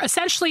 where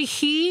essentially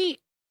he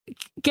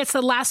gets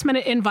the last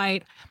minute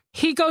invite,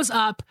 he goes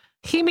up,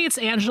 he meets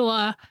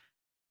Angela,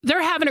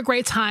 they're having a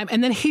great time,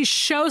 and then he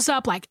shows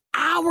up like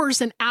hours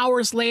and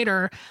hours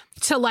later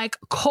to like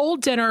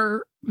cold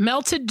dinner,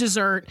 melted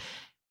dessert,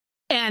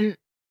 and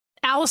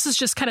Alice is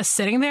just kind of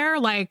sitting there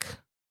like,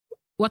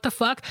 what the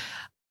fuck?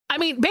 I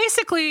mean,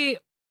 basically,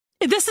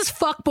 this is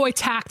fuckboy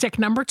tactic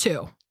number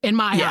 2 in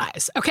my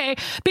eyes, okay?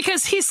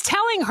 Because he's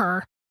telling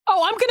her,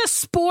 oh, I'm going to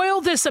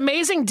spoil this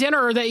amazing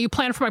dinner that you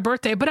planned for my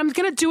birthday, but I'm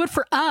going to do it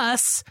for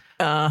us.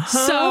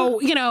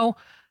 So, you know,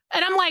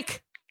 and I'm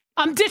like,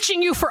 I'm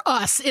ditching you for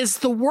us is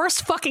the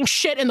worst fucking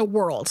shit in the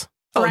world.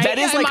 Oh, right? that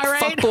is like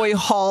right? Fuckboy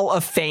Hall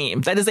of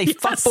Fame. That is a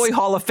Fuckboy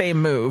Hall of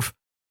Fame move.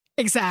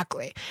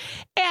 Exactly.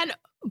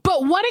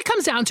 But when it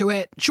comes down to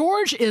it,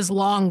 George is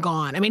long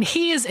gone. I mean,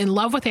 he is in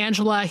love with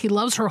Angela. He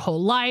loves her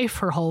whole life,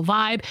 her whole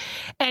vibe.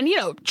 And, you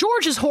know,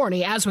 George is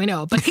horny, as we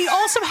know, but he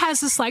also has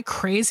this like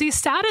crazy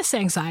status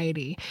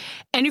anxiety.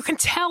 And you can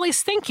tell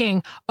he's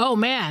thinking, oh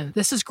man,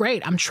 this is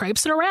great. I'm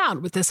traipsing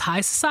around with this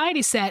high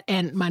society set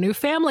and my new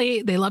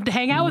family, they love to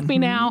hang out with me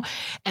now.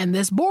 And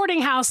this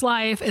boarding house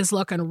life is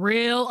looking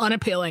real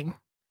unappealing.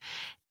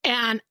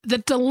 And the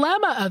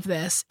dilemma of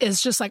this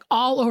is just like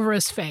all over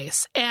his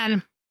face.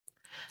 And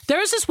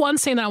there's this one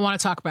scene that I want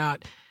to talk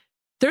about.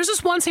 There's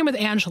this one scene with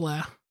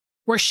Angela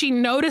where she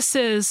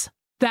notices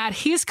that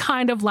he's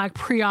kind of like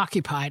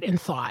preoccupied in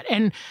thought.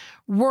 And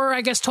we're,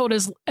 I guess, told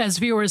as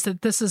viewers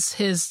that this is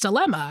his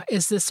dilemma,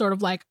 is this sort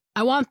of like,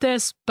 I want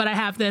this, but I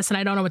have this and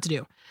I don't know what to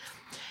do.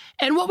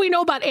 And what we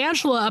know about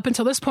Angela up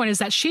until this point is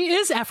that she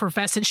is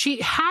effervescent. She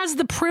has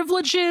the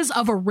privileges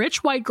of a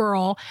rich white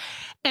girl,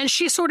 and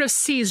she sort of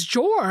sees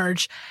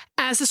George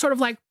as a sort of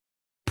like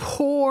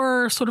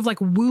poor, sort of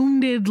like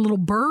wounded little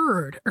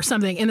bird or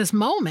something in this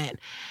moment.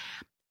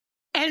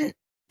 And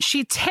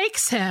she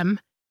takes him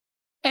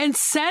and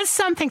says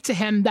something to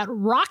him that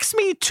rocks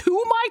me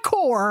to my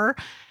core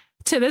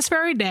to this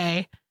very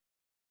day,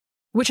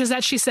 which is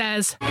that she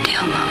says,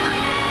 "Tell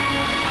Mama.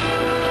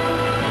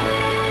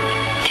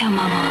 Tell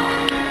Mama.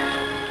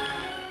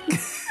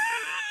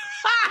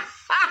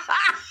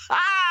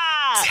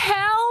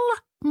 Tell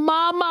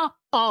Mama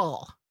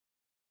all."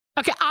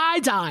 Okay, I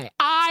die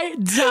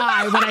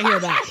when I hear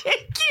that. I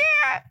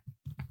can't.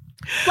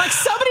 Like,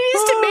 somebody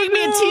needs to make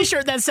me a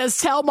t-shirt that says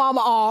 "Tell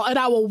Mama all," and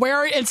I will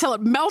wear it until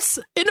it melts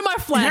into my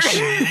flesh.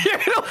 You're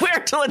gonna wear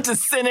it till it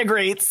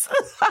disintegrates.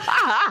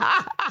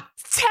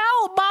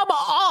 Tell Mama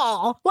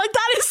all. Like,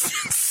 that is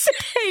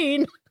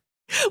insane.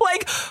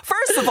 Like,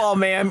 first of all,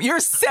 ma'am, you're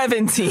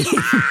 17.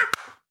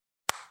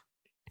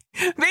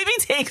 Maybe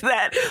take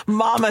that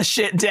mama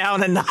shit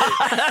down a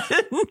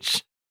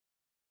notch.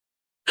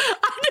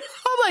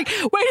 I'm like,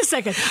 wait a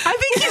second. I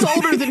think he's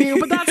older than you,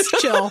 but that's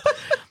chill.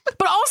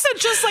 But also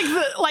just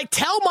like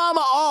tell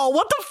mama all.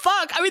 What the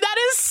fuck? I mean, that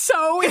is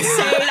so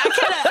insane.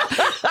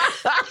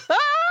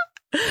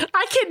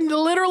 I can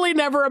literally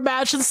never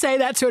imagine saying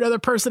that to another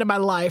person in my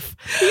life.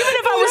 Even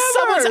if I was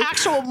someone's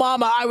actual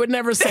mama, I would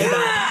never say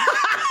that.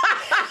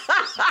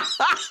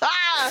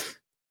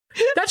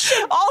 That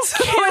shit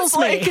also kills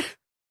me.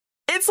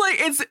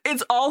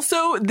 It's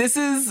also this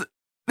is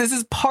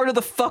part of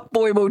the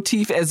fuckboy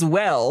motif as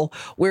well,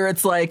 where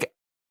it's like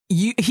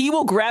he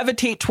will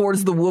gravitate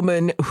towards the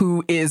woman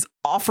who is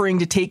offering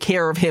to take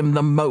care of him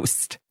the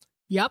most.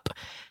 Yep.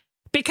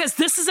 Because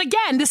this is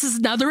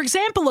another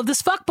example of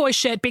this fuckboy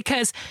shit,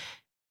 because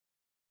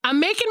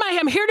I'm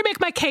here to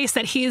make my case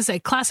that he is a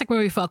classic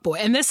movie fuckboy.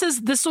 And this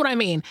is what I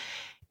mean.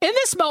 In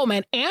this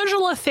moment,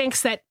 Angela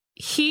thinks that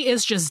he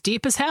is just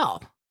deep as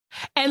hell.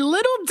 And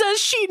little does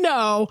she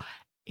know,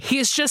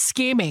 he's just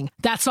scheming.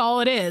 That's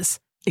all it is.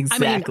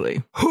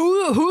 Exactly. I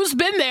mean, who's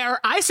been there?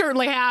 I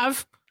certainly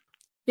have.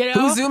 You know,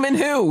 who's zooming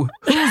who?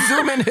 Who's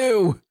zooming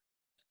who?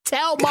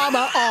 Tell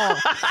mama all.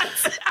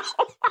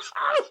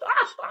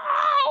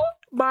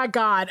 My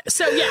God.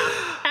 So yeah,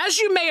 as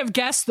you may have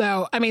guessed,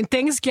 though, I mean,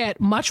 things get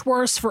much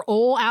worse for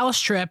old Alice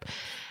Tripp.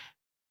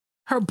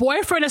 Her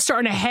boyfriend is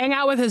starting to hang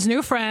out with his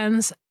new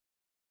friends,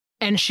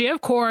 and she,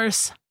 of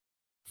course,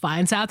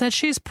 finds out that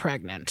she's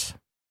pregnant.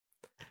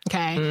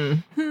 Okay.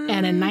 Mm-hmm.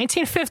 And in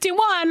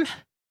 1951,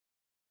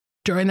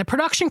 during the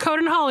production code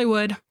in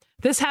Hollywood,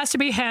 this has to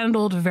be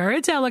handled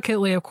very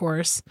delicately, of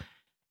course.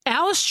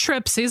 Alice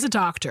Tripp sees a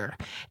doctor,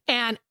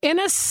 and in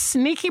a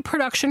sneaky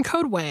production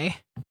code way,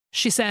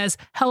 she says,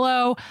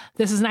 "Hello,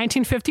 this is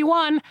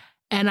 1951,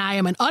 and I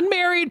am an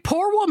unmarried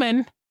poor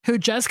woman who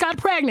just got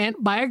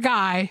pregnant by a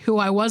guy who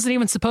I wasn't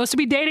even supposed to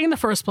be dating in the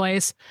first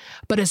place,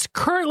 but is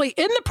currently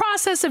in the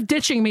process of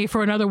ditching me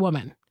for another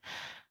woman.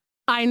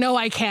 I know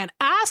I can't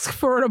ask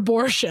for an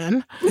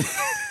abortion."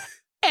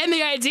 And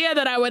the idea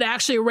that I would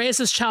actually raise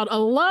this child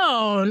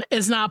alone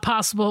is not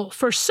possible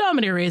for so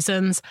many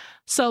reasons.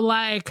 So,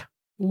 like,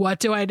 what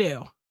do I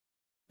do?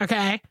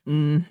 Okay?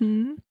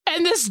 Mm-hmm.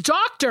 And this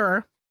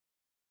doctor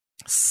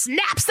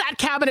snaps that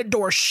cabinet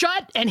door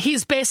shut, and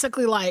he's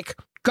basically like,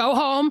 go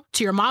home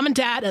to your mom and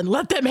dad and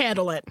let them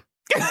handle it.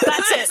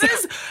 That's it.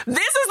 This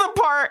is the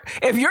part,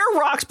 if you're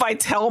rocked by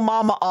Tell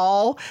Mama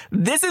All,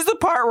 this is the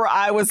part where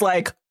I was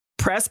like,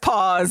 press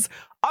pause.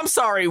 I'm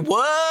sorry,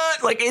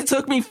 what? Like, it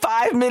took me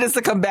 5 minutes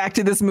to come back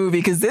to this movie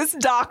because this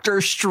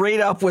doctor straight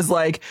up was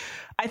like,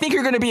 I think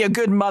you're going to be a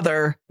good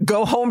mother.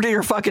 Go home to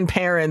your fucking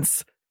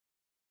parents.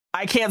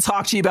 I can't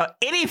talk to you about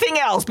anything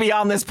else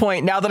beyond this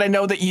point now that I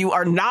know that you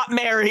are not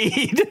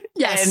married.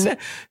 Yes. And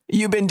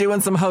you've been doing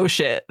some hoe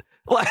shit.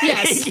 Like,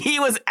 yes. He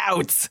was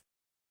out.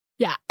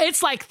 Yeah,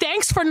 it's like,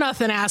 thanks for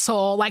nothing,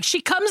 asshole. Like, she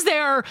comes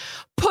there,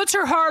 puts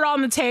her heart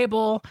on the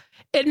table,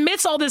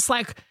 admits all this,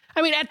 like,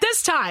 I mean, at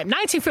this time,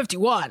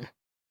 1951,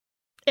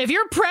 if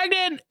you're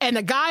pregnant and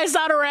the guy's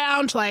not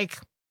around, like,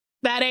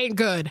 that ain't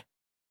good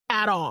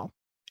at all.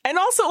 And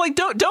also, like,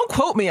 don't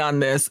quote me on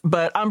this,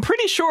 but I'm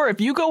pretty sure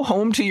if you go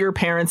home to your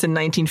parents in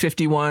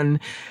 1951,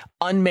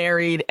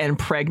 unmarried and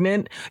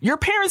pregnant, your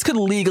parents could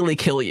legally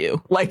kill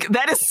you. Like,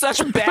 that is such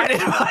bad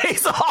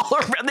advice all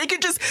around. They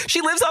could just,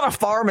 she lives on a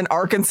farm in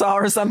Arkansas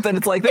or something.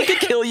 It's like, they could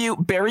kill you,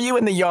 bury you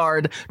in the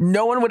yard.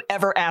 No one would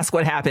ever ask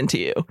what happened to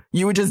you.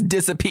 You would just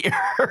disappear.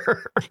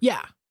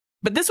 Yeah.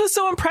 But this was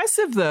so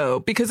impressive,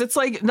 though, because it's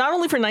like not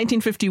only for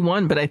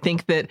 1951, but I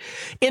think that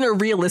in a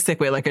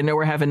realistic way, like, I know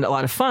we're having a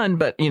lot of fun,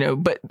 but, you know,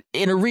 but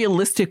in a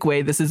realistic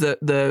way, this is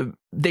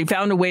they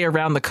found a way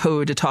around the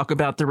code to talk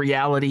about the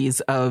realities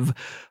of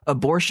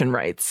abortion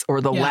rights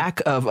or the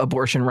lack of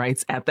abortion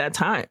rights at that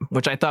time,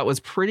 which I thought was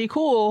pretty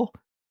cool.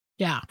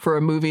 Yeah. For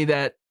a movie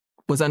that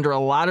was under a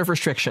lot of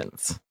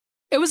restrictions.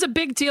 It was a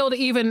big deal to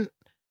even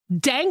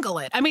dangle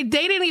it. I mean,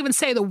 they didn't even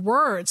say the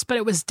words, but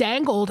it was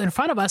dangled in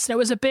front of us, and it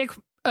was a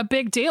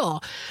big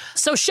deal.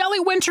 So Shelley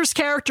Winter's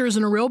character is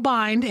in a real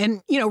bind,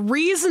 and, you know,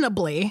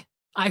 reasonably,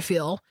 I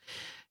feel,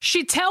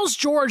 she tells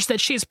George that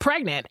she's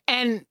pregnant,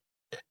 and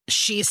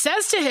she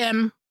says to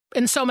him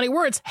in so many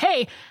words,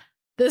 hey,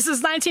 this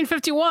is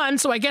 1951,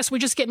 so I guess we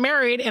just get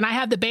married and I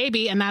have the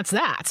baby and that's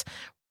that.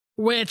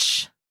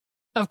 Which,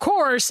 of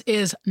course,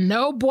 is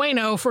no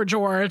bueno for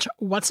George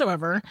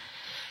whatsoever.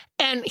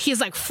 And he's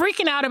like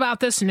freaking out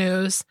about this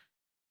news.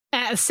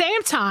 And at the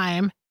same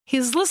time,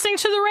 he's listening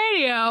to the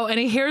radio and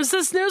he hears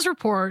this news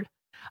report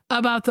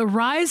about the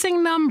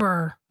rising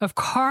number of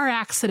car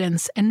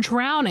accidents and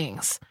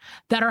drownings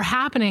that are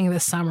happening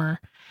this summer.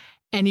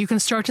 And you can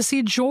start to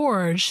see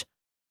George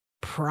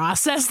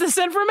process this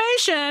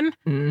information.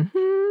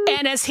 Mm-hmm.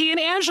 And as he and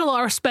Angela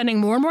are spending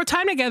more and more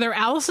time together,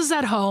 Alice is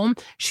at home.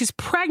 She's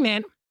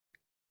pregnant.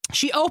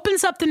 She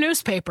opens up the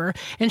newspaper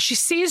and she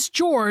sees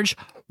George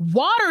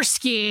water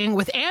skiing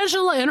with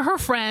Angela and her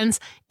friends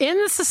in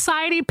the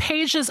society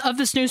pages of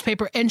this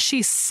newspaper. And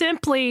she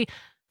simply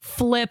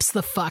flips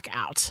the fuck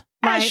out.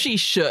 As she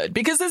should,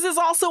 because this is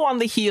also on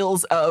the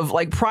heels of,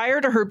 like,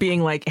 prior to her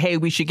being like, hey,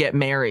 we should get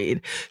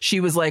married. She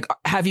was like,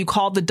 have you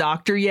called the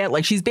doctor yet?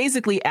 Like, she's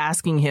basically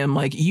asking him,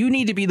 like, you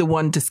need to be the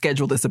one to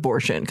schedule this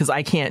abortion because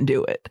I can't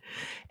do it.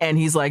 And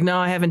he's like, no,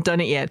 I haven't done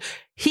it yet.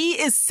 He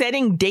is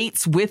setting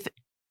dates with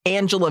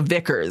Angela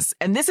Vickers.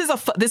 And this is a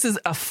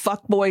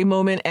fuckboy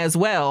moment as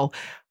well.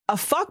 A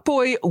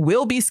fuckboy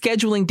will be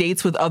scheduling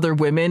dates with other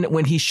women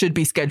when he should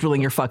be scheduling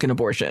your fucking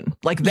abortion.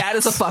 Like, that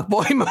is a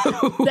fuckboy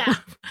move.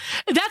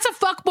 That's a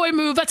fuckboy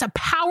move. That's a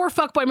power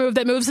fuckboy move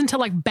that moves into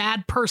like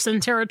bad person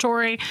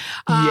territory.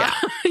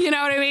 You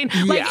know what I mean?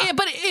 Like,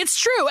 but it's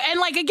true. And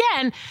like,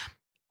 again,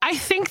 I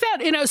think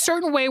that in a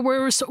certain way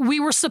we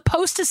were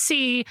supposed to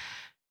see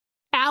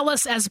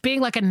Alice as being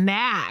like a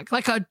nag,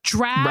 like a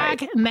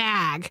drag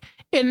nag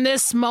in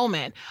this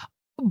moment.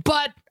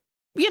 But,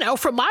 you know,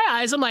 from my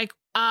eyes, I'm like,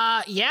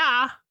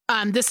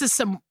 this is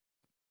some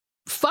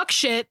fuck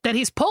shit that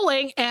he's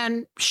pulling,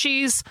 and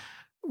she's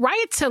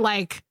right to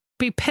like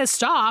be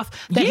pissed off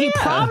that he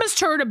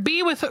promised her to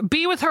be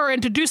with her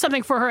and to do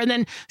something for her, and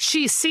then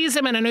she sees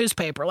him in a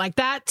newspaper. Like,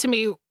 that to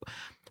me,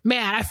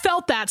 man, I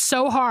felt that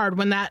so hard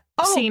when that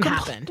scene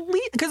happened.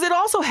 Because it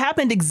also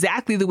happened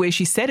exactly the way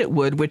she said it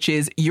would, which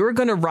is, you're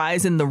going to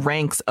rise in the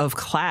ranks of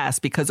class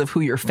because of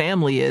who your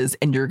family is,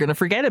 and you're going to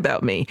forget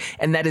about me.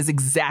 And that is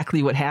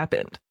exactly what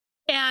happened.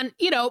 And,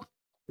 you know,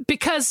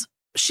 because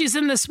she's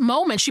in this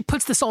moment, she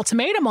puts this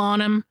ultimatum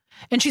on him,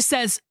 and she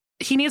says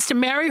he needs to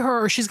marry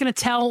her or she's going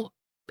to tell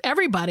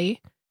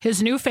everybody,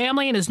 his new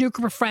family and his new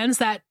group of friends,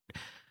 that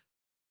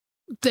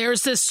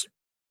there's this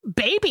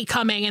baby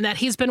coming and that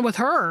he's been with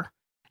her.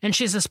 And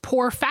she's this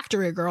poor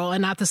factory girl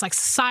and not this like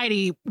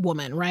society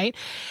woman, right?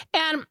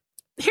 And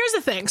here's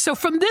the thing. So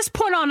from this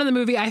point on in the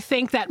movie, I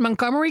think that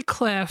Montgomery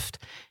Clift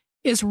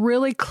is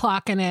really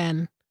clocking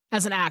in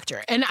as an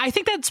actor. And I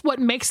think that's what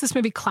makes this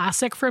movie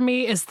classic for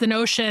me, is the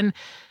notion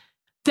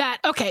that,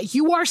 okay,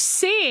 you are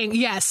seeing,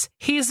 yes,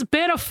 he's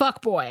been a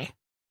fuckboy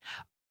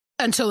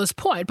until this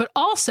point, but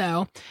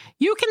also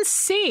you can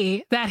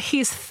see that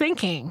he's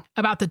thinking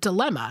about the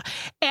dilemma.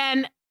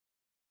 And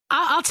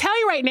I'll tell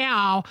you right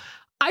now,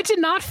 I did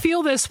not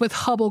feel this with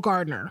Hubble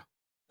Gardner.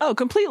 Oh,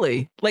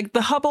 completely. Like,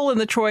 the Hubble and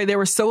the Troy, they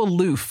were so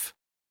aloof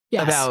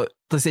about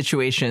the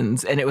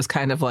situations. And it was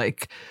kind of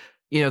like,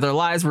 you know, their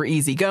lives were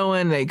easy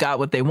going. They got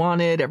what they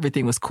wanted.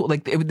 Everything was cool.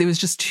 Like, it was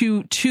just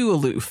too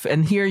aloof.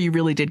 And here you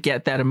really did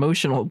get that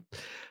emotional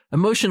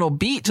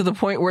beat, to the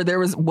point where there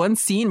was one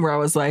scene where I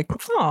was like,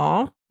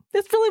 oh,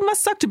 this really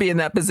must suck to be in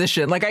that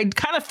position. Like, I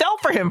kind of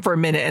felt for him for a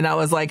minute, and I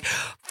was like,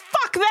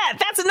 fuck that.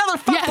 That's another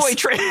fuckboy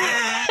trick.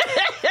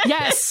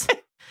 Yes.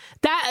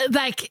 That,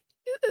 like,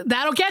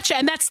 that'll get you.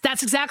 And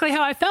that's exactly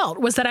how I felt,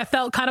 was that I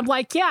felt kind of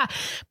like, yeah,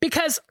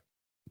 because,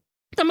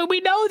 I mean,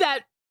 we know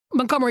that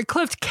Montgomery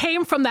Clift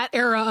came from that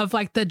era of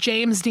like the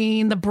James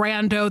Dean, the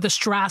Brando, the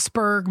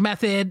Strasberg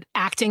method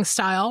acting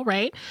style,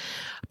 right?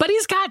 But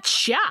he's got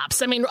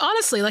chops. I mean,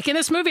 honestly, like in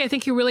this movie, I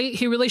think he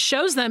really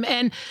shows them.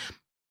 And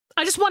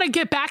I just want to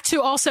get back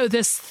to also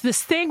this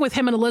thing with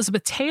him and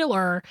Elizabeth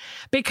Taylor,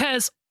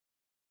 because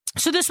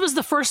so this was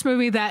the first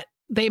movie that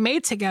they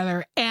made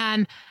together,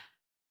 and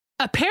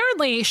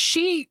apparently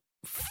she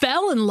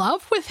fell in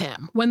love with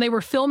him when they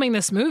were filming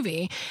this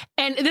movie.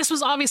 And this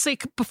was obviously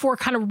before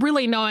kind of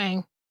really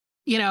knowing,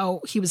 you know,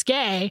 he was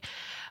gay.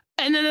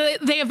 And then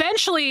they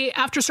eventually,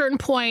 after a certain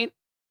point,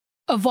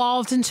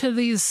 evolved into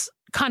these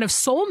kind of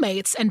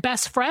soulmates and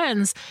best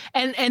friends.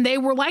 And they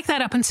were like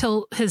that up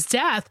until his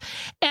death.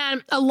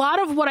 And a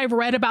lot of what I've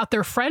read about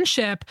their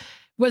friendship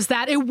was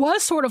that it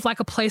was sort of like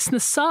a place in the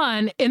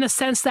sun, in the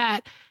sense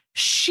that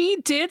she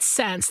did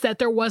sense that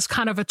there was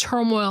kind of a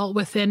turmoil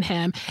within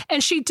him,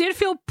 and she did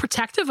feel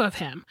protective of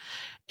him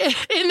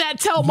in that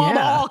tell mama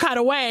all kind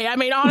of way. I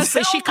mean,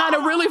 honestly, she kind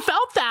of really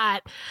felt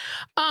that.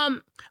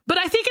 But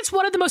I think it's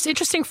one of the most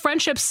interesting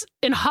friendships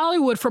in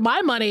Hollywood, for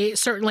my money,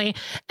 certainly.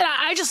 And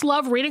I just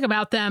love reading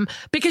about them,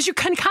 because you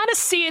can kind of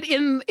see it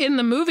in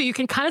the movie. You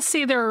can kind of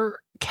see their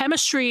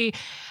chemistry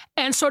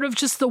and sort of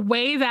just the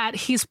way that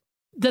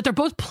that they're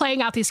both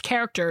playing out these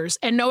characters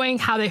and knowing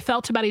how they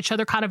felt about each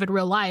other kind of in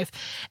real life.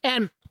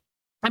 And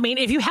I mean,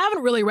 if you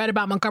haven't really read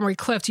about Montgomery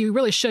Clift, you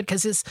really should,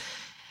 because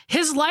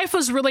his life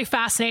was really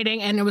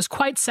fascinating, and it was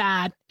quite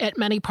sad at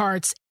many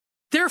parts.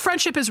 Their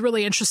friendship is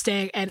really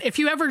interesting. And if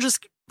you ever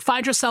just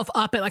find yourself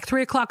up at like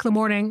 3 o'clock in the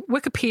morning,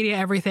 Wikipedia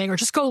everything, or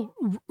just go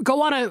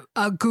on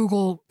a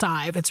Google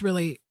dive, it's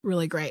really,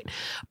 really great.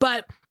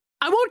 But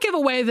I won't give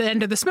away the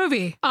end of this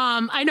movie.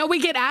 I know we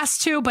get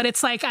asked to, but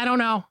it's like, I don't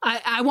know.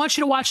 I want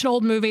you to watch an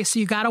old movie, so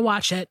you got to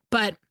watch it.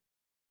 But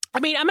I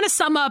mean, I'm going to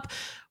sum up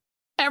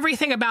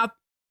everything about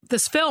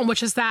this film,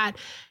 which is that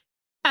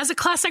as a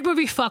classic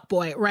movie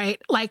fuckboy,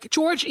 right? Like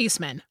George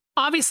Eastman,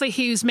 obviously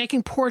he was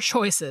making poor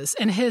choices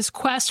in his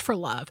quest for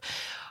love,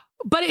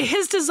 but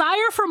his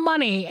desire for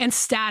money and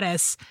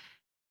status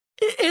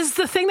is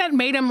the thing that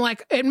made him,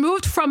 like, it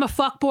moved from a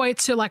fuckboy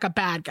to like a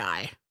bad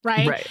guy,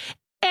 right? Right.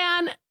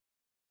 And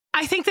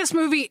I think this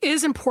movie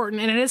is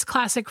important, and it is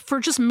classic for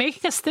just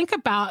making us think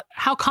about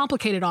how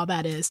complicated all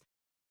that is.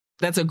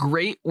 That's a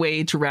great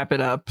way to wrap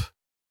it up.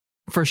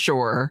 for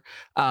sure.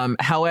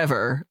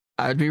 However,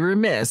 I'd be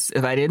remiss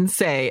if I didn't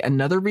say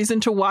another reason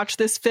to watch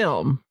this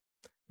film.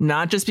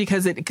 Not just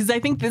because I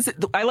think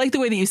I like the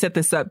way that you set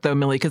this up though,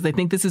 Millie, because I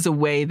think this is a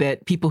way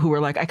that people who are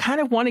like, I kind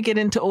of want to get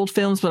into old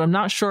films, but I'm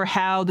not sure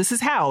how. This is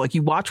how. Like,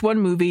 you watch one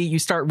movie, you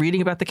start reading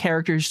about the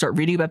characters, you start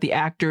reading about the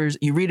actors,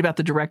 you read about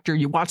the director,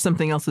 you watch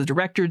something else the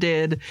director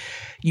did,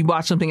 you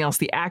watch something else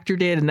the actor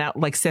did, and that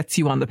like sets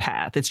you on the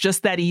path. It's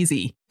just that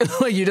easy.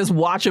 Like, you just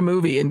watch a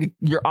movie and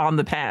you're on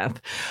the path.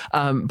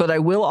 But I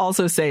will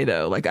also say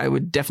though, like, I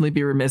would definitely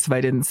be remiss if I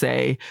didn't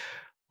say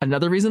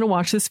another reason to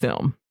watch this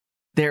film.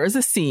 There is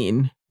a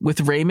scene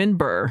with Raymond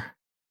Burr.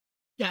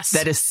 Yes.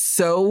 That is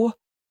so,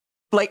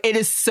 like, it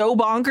is so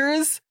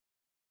bonkers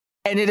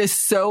and it is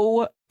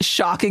so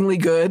shockingly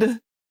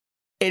good.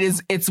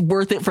 It's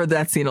worth it for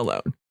that scene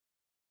alone.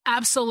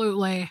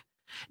 Absolutely.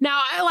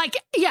 Now,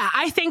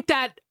 I think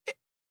that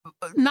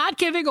not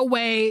giving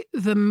away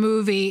the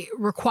movie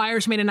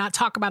requires me to not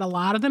talk about a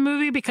lot of the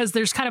movie, because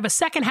there's kind of a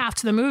second half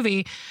to the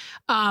movie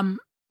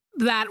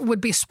that would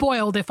be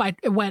spoiled if I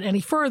went any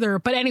further.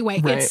 But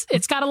anyway, right.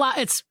 It's got a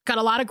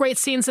lot of great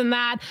scenes in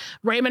that.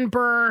 Raymond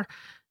Burr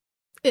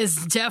is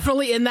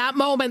definitely, in that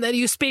moment that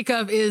you speak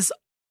of, is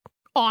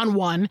on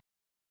one.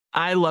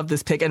 I love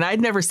this pick, and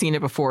I'd never seen it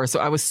before, so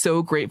I was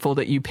so grateful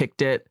that you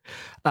picked it.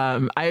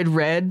 I had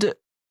read,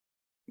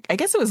 I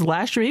guess it was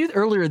last year, maybe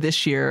earlier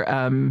this year,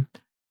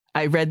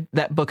 I read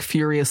that book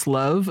Furious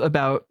Love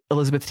about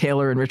Elizabeth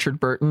Taylor and Richard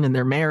Burton and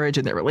their marriage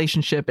and their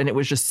relationship, and it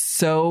was just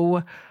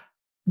so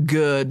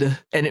good,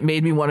 and it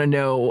made me want to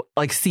know,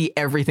 like, see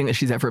everything that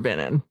she's ever been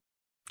in.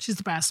 She's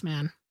the best,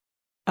 man.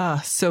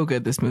 So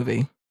good, this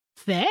movie.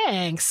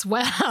 Thanks.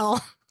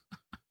 Well,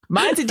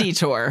 mine's a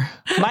detour.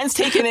 Mine's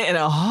taking it in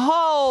a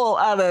whole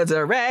other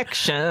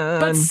direction.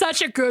 But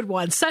such a good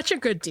one. Such a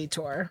good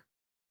detour.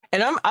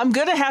 And I'm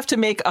gonna have to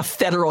make a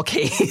federal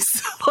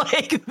case.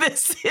 Like,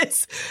 this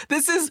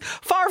is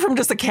far from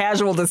just a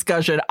casual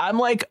discussion. I'm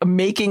like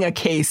making a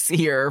case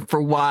here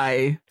for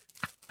why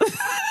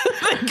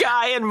the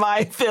guy in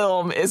my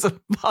film is a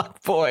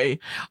fuckboy.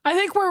 I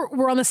think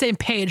we're on the same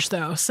page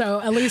though, so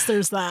at least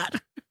there's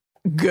that.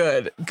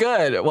 Good.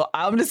 Well,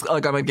 I'm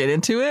gonna get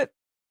into it.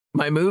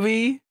 My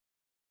movie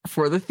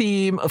for the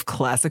theme of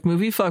classic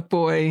movie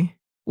fuckboy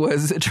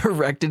was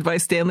directed by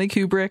Stanley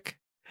Kubrick,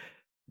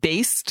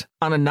 based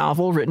on a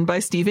novel written by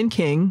Stephen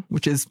King,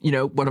 which is,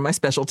 one of my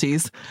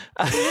specialties.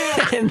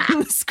 And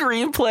the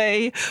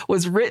screenplay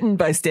was written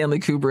by Stanley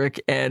Kubrick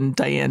and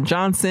Diane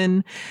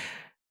Johnson.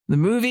 The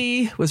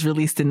movie was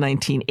released in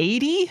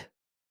 1980,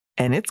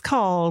 and it's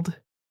called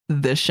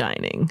The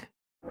Shining.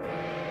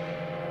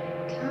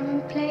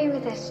 Come play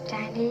with us,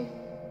 Danny.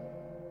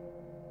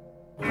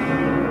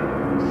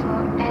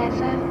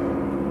 Forever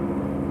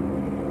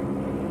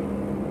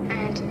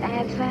and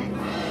ever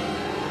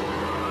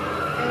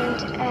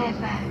and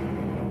ever.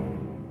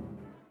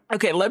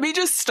 Okay, let me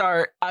just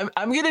start. I'm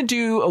going to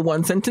do a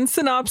one-sentence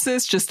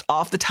synopsis just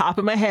off the top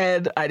of my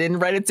head. I didn't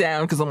write it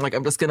down because I'm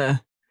just going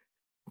to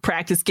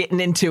practice getting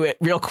into it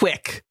real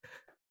quick.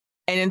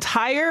 An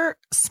entire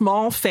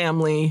small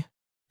family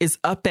is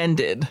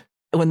upended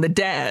when the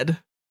dad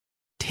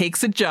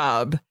takes a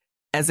job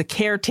as a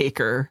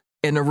caretaker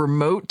in a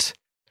remote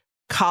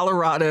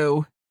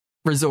Colorado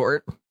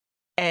resort,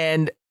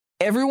 and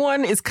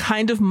everyone is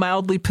kind of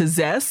mildly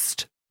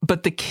possessed,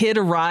 but the kid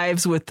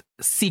arrives with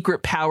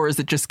secret powers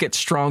that just get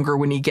stronger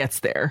when he gets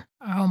there.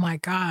 Oh my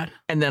God.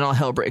 And then all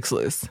hell breaks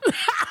loose.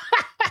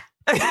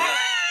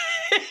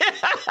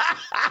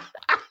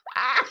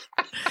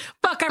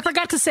 Fuck, I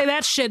forgot to say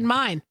that shit in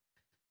mine.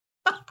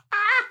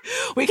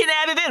 We can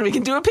add it in. We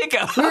can do a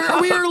pickup.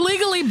 We are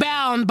legally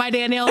bound by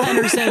Danielle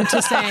Henderson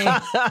to say,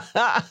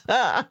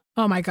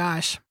 oh my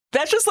gosh.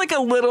 That's just like a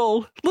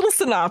little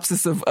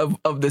synopsis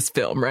of this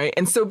film, right?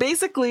 And so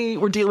basically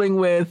we're dealing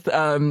with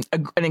an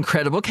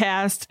incredible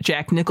cast.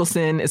 Jack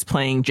Nicholson is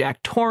playing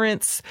Jack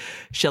Torrance.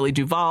 Shelley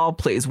Duvall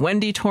plays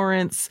Wendy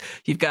Torrance.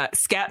 You've got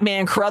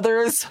Scatman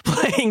Crothers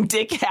playing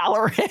Dick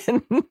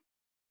Halloran.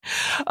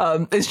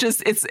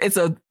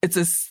 It's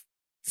a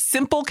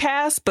simple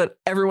cast, but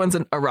everyone's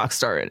a rock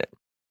star in it.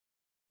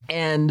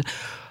 And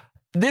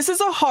this is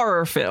a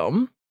horror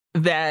film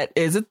that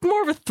is, it's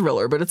more of a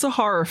thriller, but it's a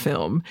horror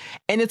film.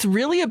 And it's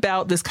really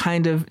about this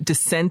kind of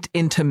descent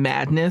into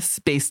madness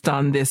based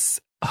on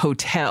this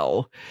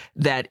hotel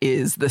that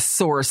is the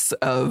source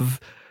of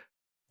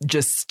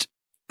just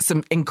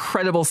some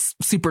incredible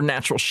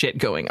supernatural shit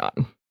going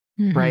on.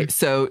 Mm-hmm. Right.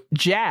 So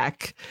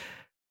Jack,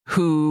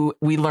 who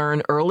we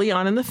learn early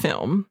on in the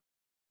film,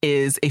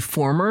 is a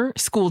former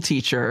school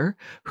teacher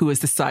who has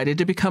decided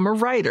to become a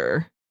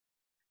writer,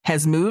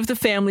 has moved the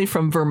family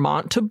from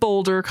Vermont to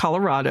Boulder,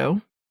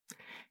 Colorado,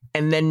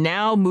 and then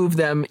now move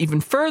them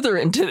even further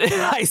into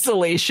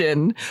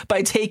isolation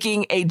by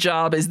taking a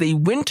job as the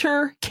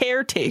winter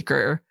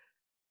caretaker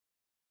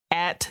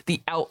at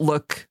the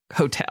Outlook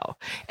Hotel.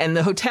 And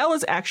the hotel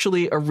is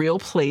actually a real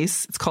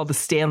place. It's called the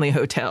Stanley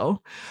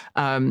Hotel.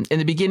 In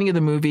the beginning of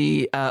the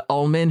movie,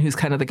 Ullman, who's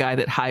kind of the guy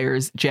that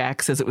hires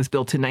Jack, says it was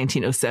built in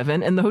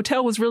 1907. And the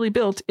hotel was really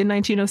built in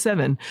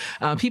 1907.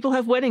 People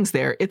have weddings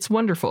there. It's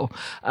wonderful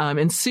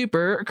and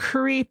super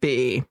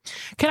creepy.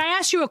 Can I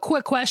ask you a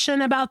quick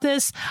question about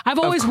this? I've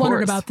always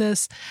wondered about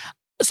this.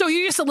 So you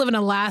used to live in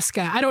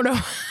Alaska. I don't know.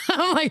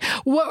 I'm like,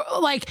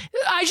 what? Like,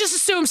 I just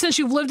assume since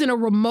you've lived in a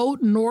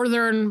remote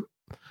northern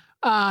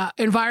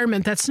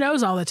environment that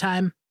snows all the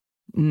time.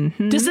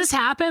 Mm-hmm. Does this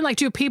happen? Like,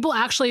 do people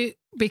actually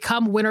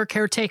become winter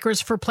caretakers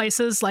for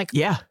places? Like,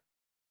 yeah,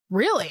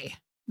 really?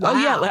 Wow. Oh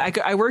yeah, like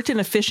I worked in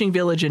a fishing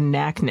village in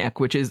Naknek,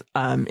 which is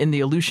in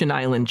the Aleutian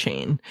Island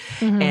chain,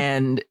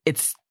 and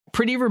it's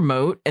pretty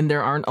remote, and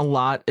there aren't a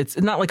lot. It's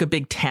not like a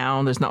big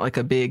town. There's not like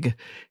a big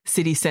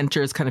city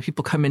center. It's kind of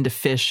people come in to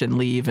fish and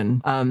leave.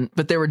 And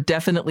but there were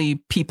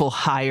definitely people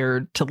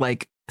hired to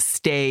like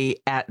stay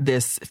at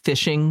this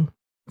fishing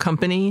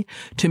company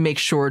to make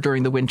sure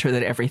during the winter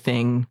that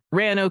everything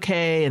ran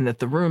okay and that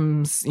the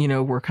rooms,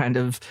 were kind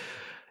of,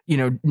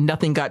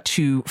 nothing got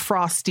too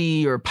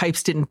frosty or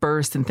pipes didn't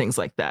burst and things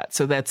like that.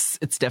 So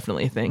it's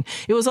definitely a thing.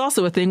 It was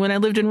also a thing when I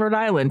lived in Rhode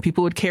Island.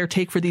 People would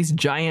caretake for these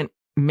giant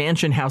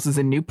mansion houses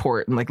in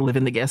Newport and like live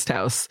in the guest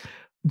house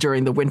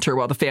during the winter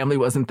while the family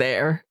wasn't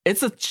there.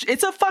 It's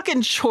a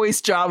fucking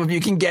choice job if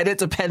you can get it,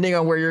 depending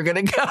on where you're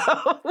going to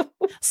go.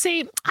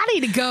 See, I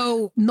need to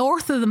go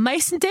north of the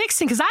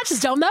Mason-Dixon because I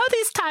just don't know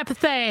this type of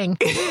thing.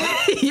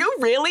 You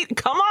really?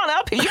 Come on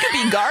up. You could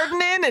be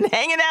gardening and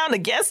hanging out in a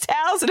guest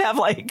house and have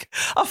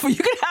you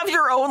could have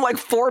your own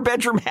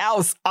 4-bedroom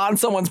house on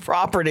someone's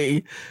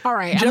property. All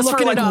right. Just for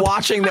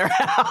watching their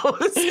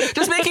house.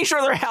 Just making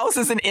sure their house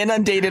isn't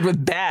inundated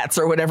with bats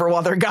or whatever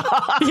while they're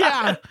gone.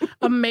 Yeah.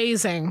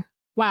 Amazing.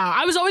 Wow.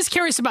 I was always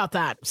curious about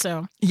that.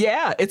 So,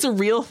 yeah, it's a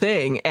real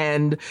thing.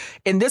 And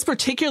in this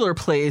particular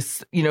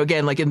place,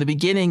 again, like in the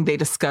beginning, they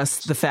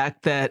discussed the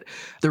fact that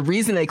the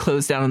reason they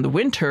closed down in the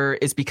winter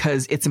is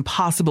because it's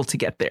impossible to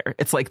get there.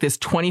 It's like this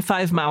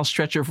 25-mile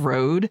stretch of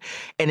road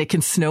and it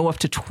can snow up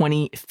to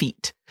 20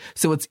 feet.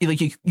 So it's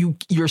like you're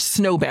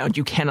snowbound.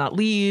 You cannot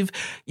leave.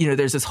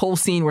 There's this whole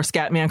scene where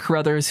Scatman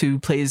Carruthers, who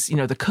plays,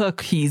 the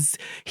cook, he's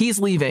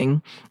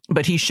leaving,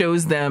 but he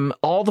shows them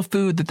all the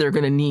food that they're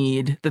going to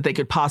need that they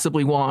could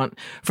possibly want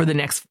for the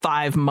next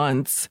 5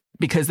 months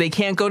because they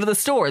can't go to the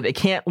store. They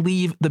can't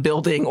leave the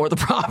building or the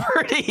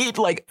property,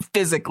 like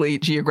physically,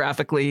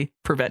 geographically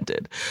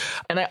prevented.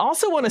 And I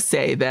also want to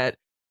say that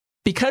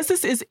because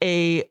this is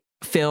a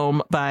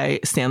film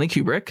by Stanley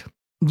Kubrick,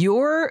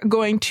 you're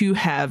going to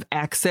have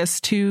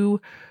access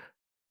to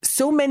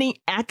so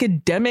many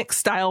academic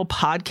style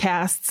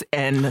podcasts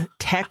and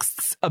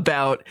texts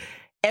about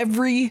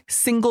every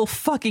single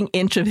fucking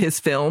inch of his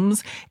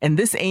films. And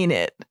this ain't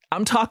it.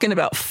 I'm talking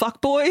about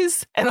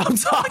Fuckboys and I'm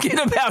talking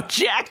about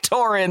Jack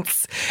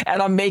Torrance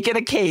and I'm making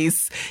a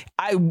case.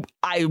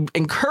 I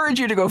encourage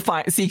you to go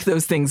seek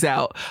those things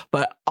out.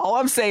 But all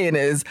I'm saying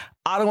is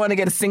I don't want to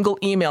get a single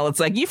email. It's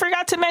like, you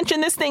forgot to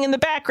mention this thing in the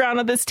background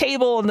of this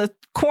table in the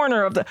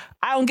corner of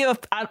I don't give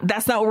a,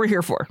 that's not what we're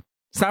here for.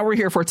 It's not what we're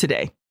here for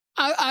today.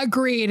 I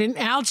agreed. And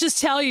I'll just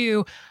tell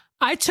you,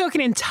 I took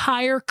an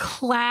entire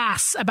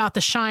class about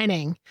The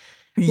Shining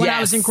when I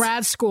was in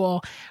grad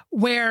school,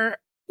 where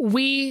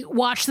we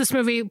watched this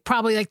movie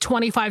probably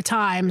 25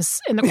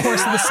 times in the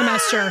course of the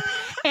semester.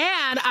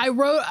 And I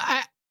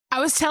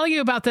was telling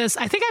you about this.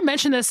 I think I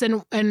mentioned this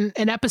in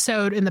an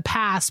episode in the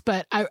past,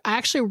 but I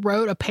actually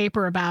wrote a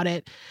paper about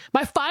it.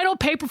 My final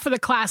paper for the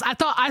class, I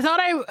thought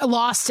I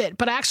lost it,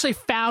 but I actually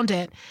found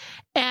it.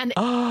 And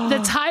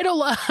the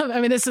title of,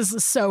 this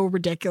is so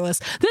ridiculous.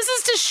 This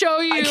is to show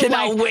you I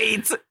cannot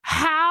wait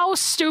how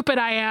stupid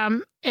I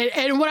am.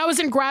 And when I was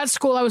in grad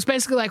school, I was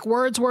basically like,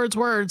 words.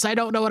 I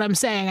don't know what I'm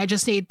saying. I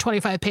just need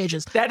 25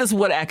 pages. That is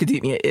what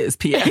academia is,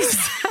 P.S.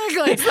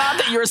 Exactly. It's not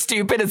that you're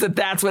stupid, it's that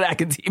that's what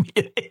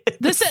academia is.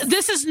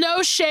 This is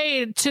no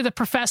shade to the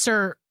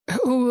Professor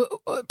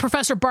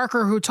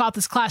Barker, who taught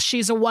this class.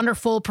 She's a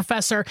wonderful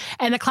professor,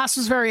 and the class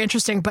was very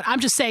interesting. But I'm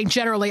just saying,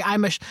 generally,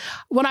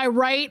 when I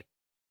write,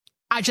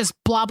 I just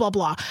blah, blah,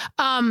 blah.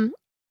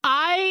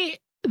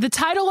 The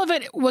title of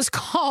it was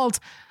called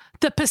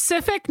The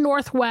Pacific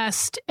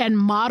Northwest and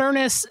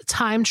Modernist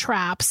Time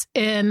Traps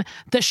in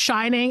The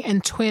Shining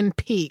and Twin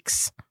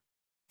Peaks.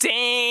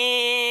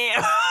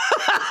 Damn.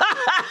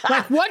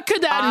 What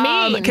could that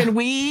mean? Can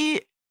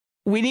we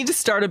need to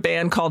start a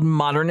band called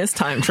Modernist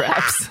Time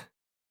Traps.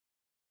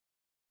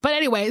 But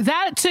anyway,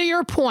 that to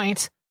your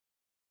point,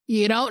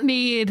 you don't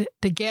need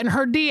to get in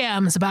her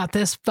DMs about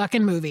this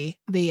fucking movie.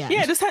 The end.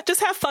 Yeah, just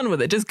have fun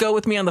with it. Just go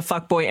with me on the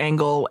fuckboy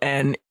angle,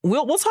 and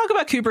we'll talk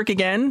about Kubrick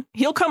again.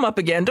 He'll come up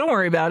again. Don't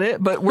worry about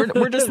it. But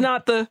we're just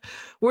not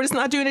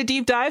doing a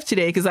deep dive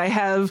today because I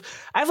have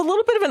a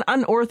little bit of an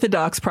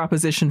unorthodox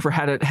proposition for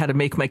how to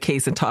make my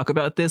case and talk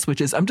about this,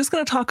 which is I'm just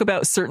going to talk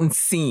about certain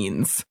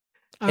scenes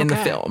in the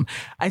film.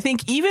 I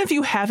think even if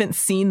you haven't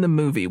seen the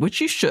movie,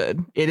 which you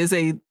should, it is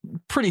a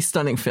pretty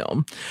stunning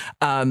film.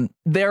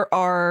 There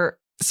are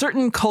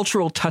certain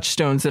cultural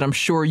touchstones that I'm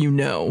sure you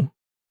know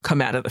come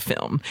out of the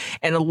film.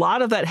 And a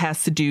lot of that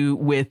has to do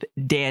with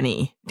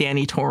Danny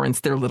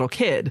Torrance, their little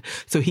kid.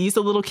 So he's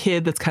a little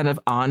kid that's kind of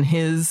on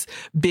his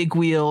big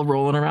wheel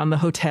rolling around the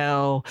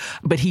hotel,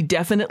 but he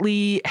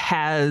definitely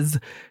has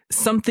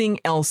something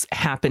else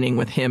happening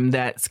with him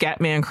that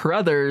Scatman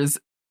Crothers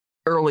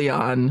early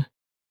on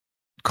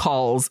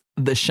calls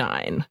the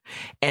shine.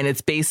 And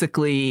it's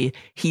basically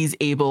he's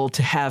able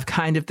to have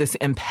kind of this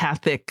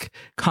empathic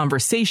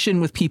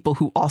conversation with people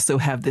who also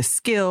have this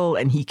skill,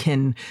 and he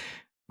can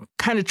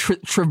kind of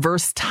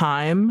traverse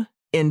time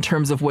in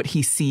terms of what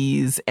he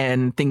sees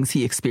and things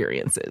he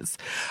experiences.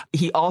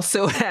 He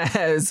also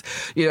has,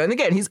 and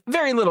again, he's a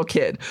very little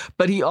kid,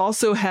 but he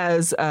also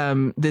has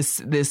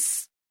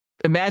this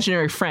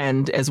imaginary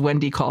friend, as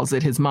Wendy calls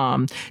it, his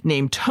mom,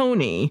 named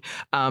Tony,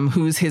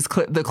 who's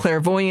the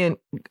clairvoyant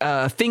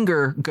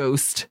finger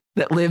ghost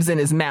that lives in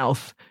his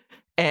mouth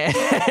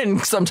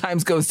and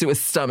sometimes goes to his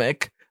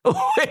stomach.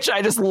 Which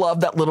I just love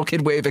that little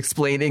kid way of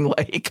explaining,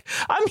 like,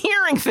 I'm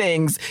hearing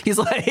things. He's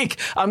like,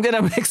 I'm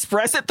going to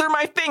express it through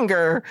my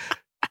finger,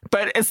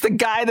 but it's the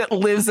guy that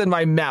lives in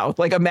my mouth.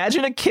 Like,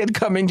 imagine a kid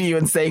coming to you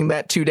and saying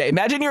that today.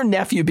 Imagine your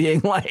nephew being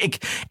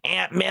like,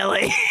 Aunt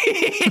Millie.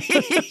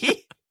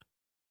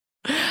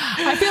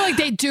 I feel like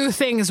they do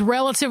things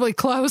relatively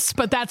close,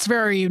 but that's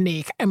very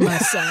unique, I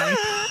must say.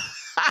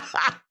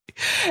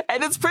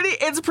 And it's pretty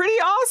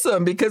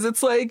awesome because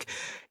it's like,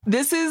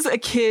 this is a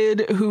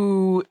kid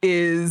who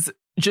is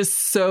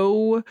just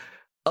so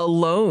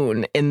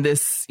alone in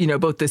this,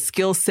 both the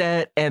skill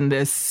set and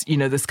this,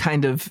 this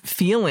kind of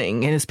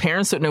feeling. And his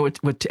parents don't know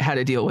how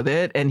to deal with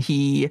it. And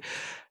he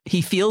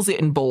feels it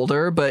in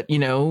Boulder, but,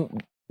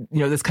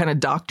 this kind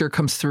of doctor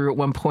comes through at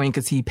one point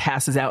because he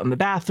passes out in the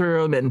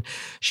bathroom, and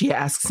she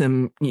asks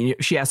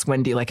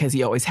Wendy, like, has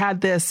he always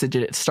had this? Or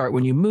did it start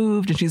when you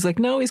moved? And she's like,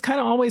 no, he's kind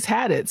of always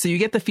had it. So you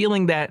get the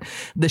feeling that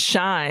the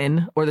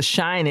shine or the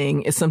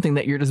shining is something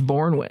that you're just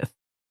born with.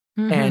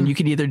 Mm-hmm. And you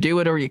can either do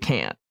it or you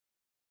can't.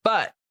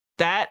 But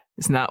that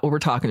is not what we're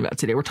talking about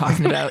today. We're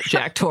talking about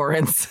Jack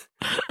Torrance.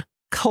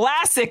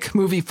 Classic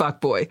movie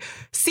fuckboy.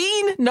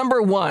 Scene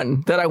number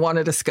 1 that I want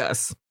to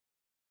discuss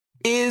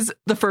is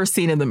the first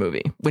scene in the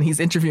movie when he's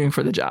interviewing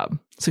for the job.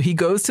 So he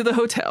goes to the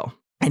hotel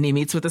and he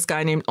meets with this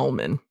guy named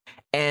Ullman,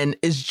 and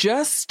is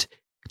just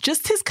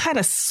his kind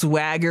of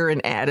swagger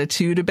and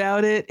attitude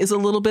about it is a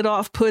little bit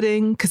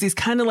off-putting because he's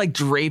kind of like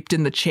draped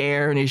in the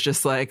chair and he's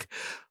just like,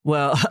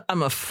 well,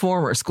 I'm a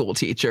former school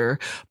teacher,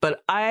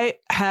 but I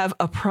have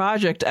a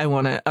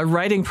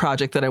writing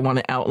project that I want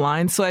to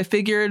outline. So I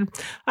figured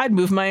I'd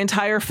move my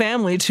entire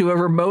family to a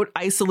remote,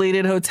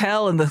 isolated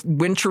hotel in the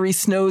wintry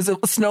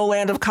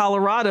snowland of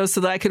Colorado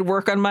so that I could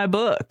work on my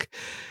book.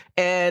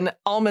 And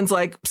Ullman's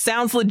like,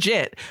 sounds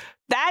legit.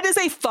 That is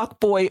a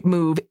fuckboy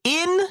move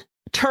in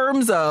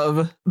terms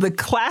of the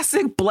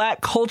classic Black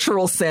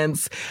cultural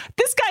sense.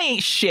 This guy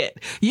ain't shit.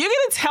 You're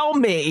going to tell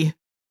me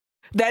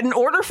that in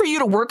order for you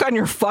to work on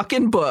your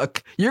fucking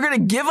book, you're going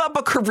to give up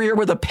a career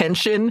with a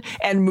pension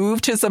and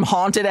move to some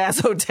haunted ass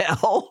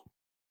hotel?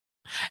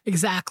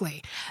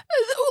 Exactly.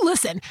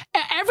 Listen,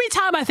 every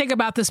time I think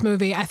about this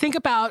movie, I think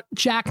about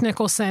Jack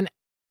Nicholson.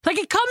 Like,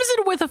 it comes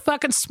in with a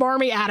fucking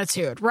smarmy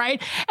attitude,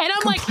 right? And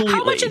I'm Completely. Like,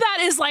 how much of that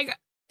is like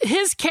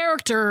his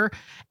character,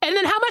 and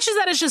then how much of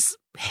that is just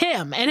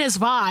him and his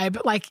vibe,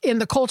 like, in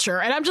the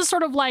culture? And I'm just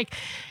sort of like,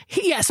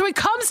 so he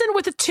comes in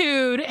with a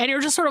tude, and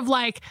you're just sort of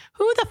like,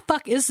 who the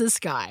fuck is this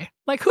guy?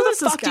 Like, who is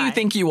this guy? Who the fuck do you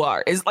think you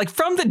are? Is like,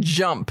 from the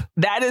jump,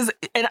 that is,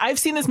 and I've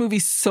seen this movie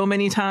so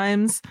many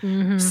times. I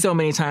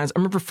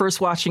remember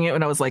first watching it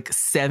when I was like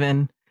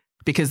 7,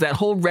 because that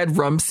whole red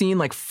rum scene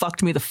like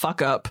fucked me the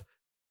fuck up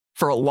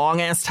for a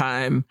long ass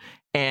time.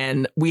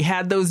 And we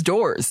had those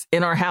doors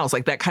in our house,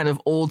 like that kind of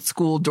old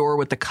school door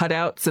with the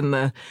cutouts and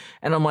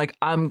I'm like,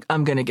 I'm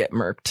going to get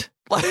murked.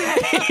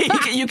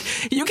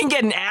 you can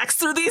get an axe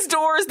through these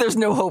doors. There's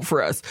no hope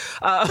for us.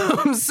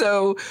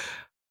 So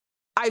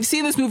I've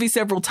seen this movie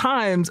several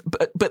times,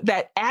 but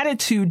that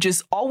attitude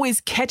just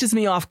always catches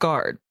me off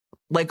guard.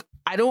 Like,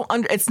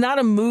 it's not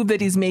a move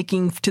that he's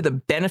making to the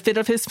benefit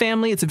of his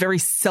family. It's a very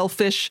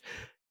selfish,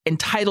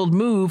 entitled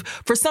move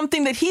for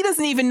something that he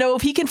doesn't even know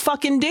if he can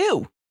fucking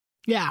do.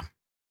 Yeah.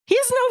 He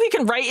doesn't know if he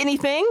can write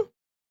anything.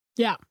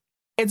 Yeah.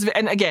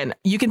 And again,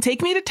 you can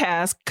take me to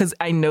task because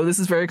I know this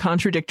is very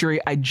contradictory.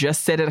 I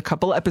just said it a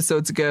couple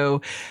episodes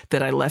ago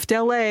that I left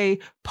LA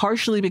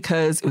partially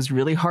because it was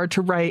really hard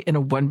to write in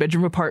a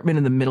 1-bedroom apartment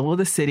in the middle of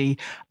the city.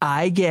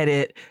 I get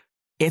it.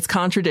 It's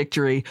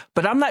contradictory,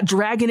 but I'm not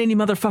dragging any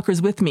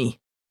motherfuckers with me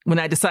when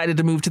I decided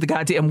to move to the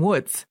goddamn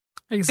woods.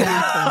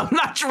 Exactly. I'm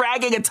not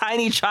dragging a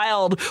tiny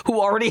child who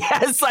already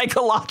has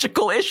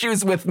psychological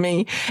issues with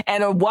me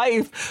and a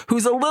wife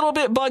who's a little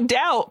bit bugged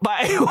out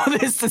by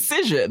this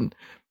decision.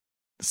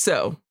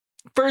 So,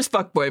 first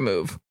fuckboy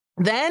move.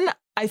 Then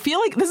I feel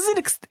like this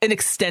is an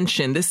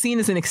extension. This scene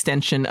is an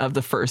extension of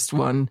the first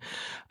one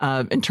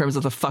in terms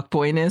of the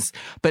fuckboyness.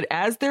 But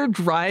as they're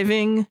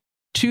driving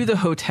to the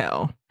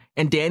hotel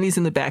and Danny's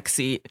in the back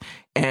seat,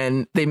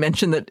 and they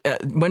mention that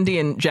Wendy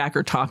and Jack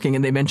are talking,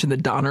 and they mention the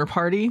Donner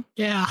Party.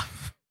 Yeah.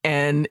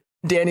 And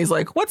Danny's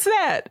like, what's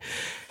that?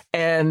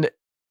 And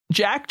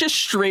Jack just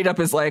straight up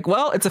is like,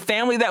 well, it's a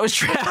family that was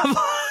traveling.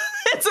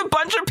 It's a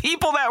bunch of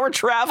people that were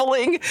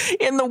traveling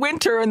in the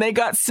winter, and they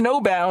got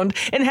snowbound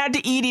and had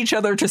to eat each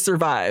other to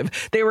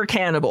survive. They were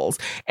cannibals.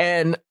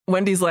 And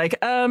Wendy's like,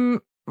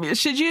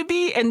 should you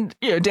be? And,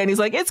 Danny's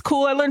like, it's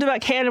cool. I learned about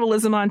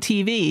cannibalism on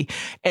TV.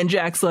 And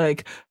Jack's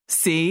like,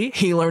 see,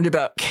 he learned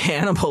about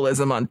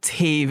cannibalism on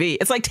TV.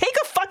 It's like, take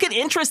a fucking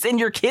interest in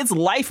your kid's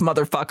life,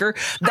 motherfucker.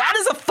 That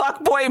is a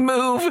fuckboy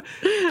move.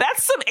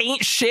 That's some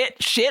ain't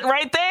shit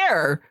right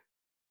there.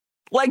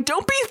 Like,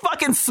 don't be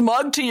fucking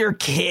smug to your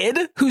kid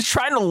who's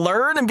trying to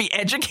learn and be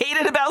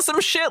educated about some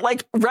shit.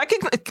 Like,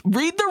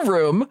 read the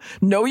room,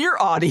 know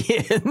your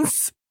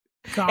audience,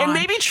 and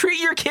maybe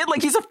treat your kid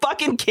like he's a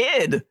fucking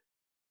kid.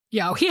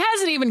 Yo, he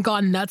hasn't even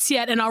gone nuts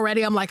yet, and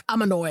already I'm like,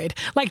 I'm annoyed.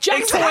 Like,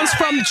 Jack Torrance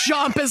from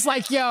Jump is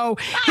like, yo,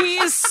 he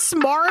is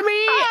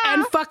smarmy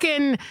and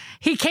fucking,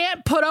 he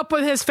can't put up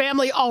with his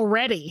family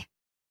already.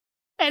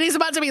 And he's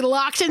about to be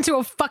locked into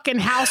a fucking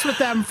house with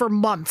them for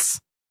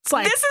months. It's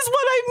like, this is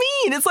what I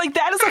mean. It's like,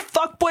 that is a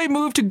fuckboy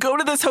move to go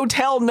to this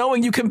hotel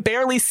knowing you can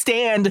barely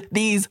stand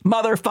these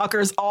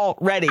motherfuckers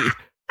already.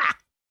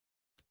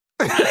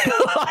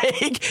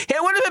 Like, it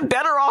would have been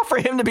better off for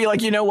him to be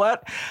like, you know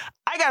what?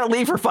 I got to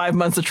leave for 5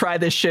 months to try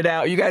this shit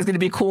out. You guys going to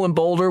be cool in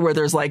Boulder where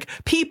there's like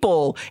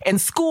people and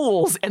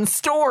schools and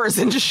stores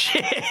and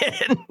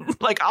shit.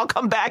 Like, I'll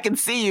come back and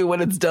see you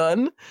when it's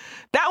done.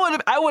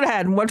 I would have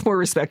had much more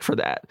respect for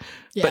that.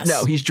 Yes. But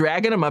no, he's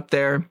dragging him up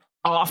there.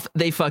 Off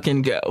they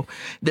fucking go.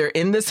 They're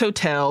in this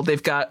hotel.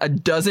 They've got a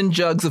dozen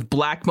jugs of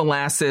black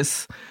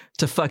molasses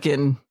to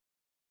fucking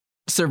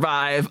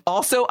survive.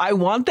 Also, I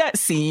want that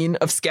scene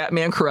of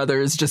Scatman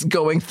Carruthers just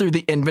going through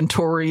the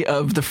inventory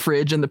of the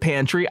fridge and the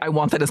pantry. I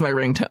want that as my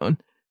ringtone.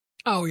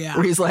 Oh, yeah.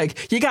 Where he's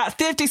like, you got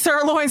 50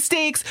 sirloin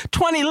steaks,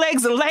 20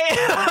 legs of lamb.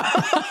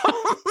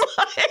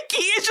 Like,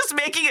 he is just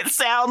making it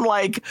sound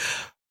like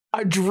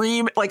a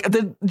dream, like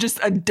just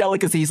a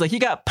delicacy. He's like, you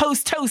got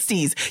post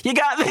toasties, you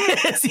got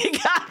this, you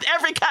got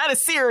every kind of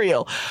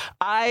cereal.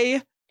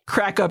 I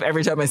crack up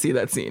every time I see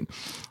that scene.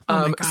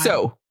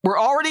 So we're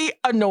already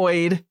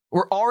annoyed.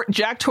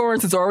 Jack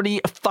Torrance is already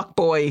a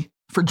fuckboy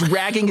for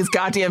dragging his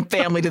goddamn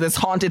family to this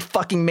haunted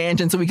fucking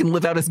mansion so he can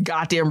live out his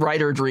goddamn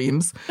writer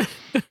dreams.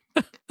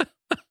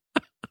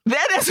 Then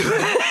as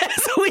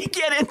we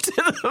get into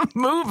the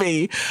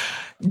movie,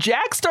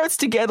 Jack starts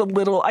to get a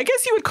little, I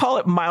guess you would call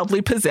it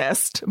mildly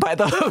possessed by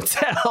the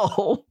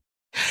hotel.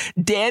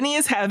 Danny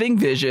is having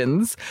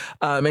visions,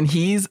 and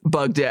he's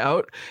bugged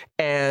out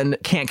and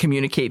can't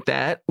communicate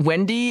that.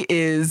 Wendy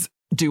is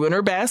doing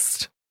her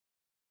best.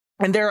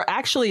 And there are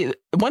actually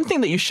one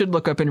thing that you should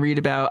look up and read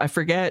about. I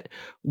forget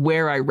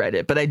where I read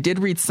it, but I did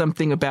read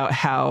something about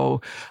how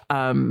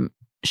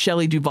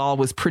Shelley Duvall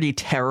was pretty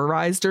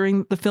terrorized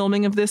during the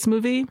filming of this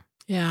movie.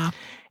 Yeah.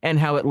 And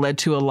how it led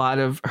to a lot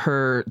of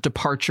her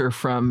departure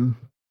from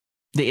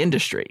the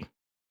industry.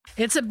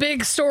 It's a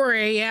big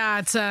story. Yeah,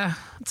 it's a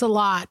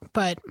lot,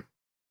 but.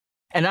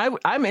 And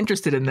I'm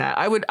interested in that.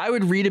 I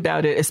would read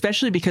about it,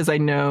 especially because I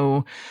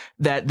know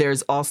that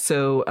there's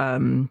also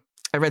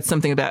I read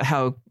something about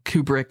how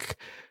Kubrick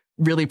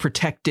really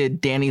protected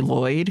Danny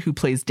Lloyd, who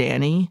plays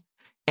Danny.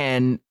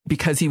 And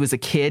because he was a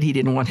kid, he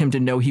didn't want him to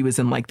know he was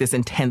in like this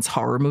intense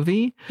horror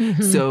movie.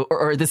 Mm-hmm. So,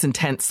 or this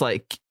intense,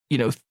 like,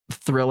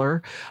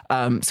 thriller.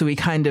 So he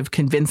kind of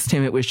convinced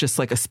him it was just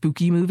like a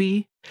spooky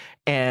movie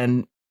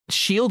and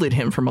shielded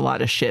him from a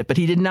lot of shit. But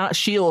he did not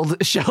shield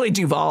Shelley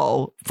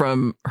Duvall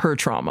from her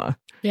trauma.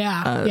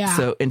 Yeah.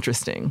 So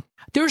interesting.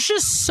 There's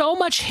just so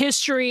much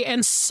history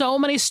and so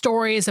many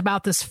stories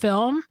about this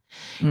film.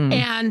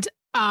 And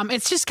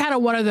it's just kind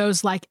of one of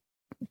those, like,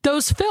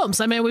 those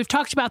films. I mean, we've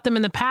talked about them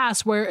in the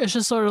past where it's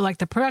just sort of like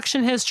the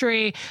production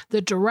history,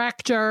 the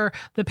director,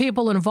 the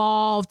people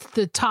involved,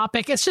 the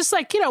topic. It's just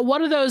like,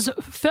 one of those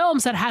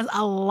films that has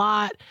a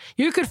lot.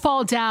 You could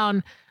fall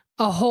down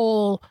a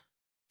whole.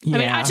 Yeah. I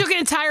mean, I took an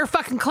entire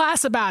fucking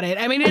class about it.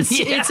 I mean, it's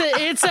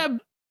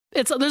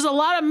there's a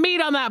lot of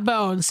meat on that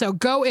bone. So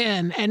go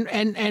in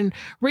and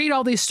read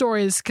all these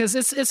stories because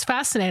it's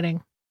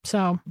fascinating.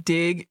 So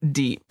dig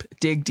deep.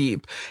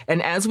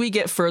 And as we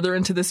get further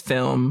into this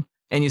film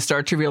and you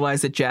start to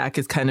realize that Jack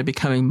is kind of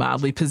becoming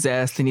mildly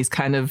possessed and he's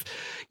kind of,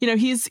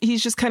 he's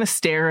just kind of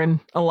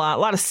staring a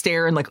lot of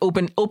staring, like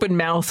open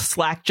mouth,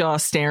 slack jaw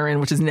staring,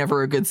 which is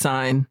never a good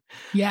sign.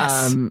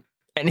 Yes.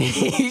 And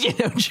he,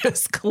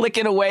 just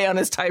clicking away on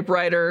his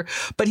typewriter,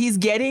 but he's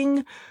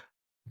getting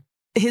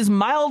his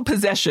mild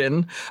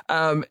possession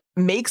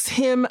makes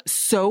him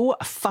so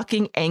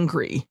fucking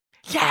angry.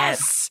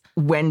 Yes.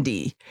 At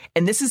Wendy.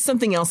 And this is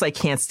something else I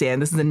can't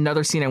stand. This is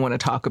another scene I want to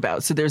talk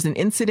about. So there's an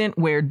incident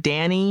where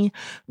Danny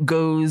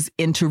goes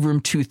into room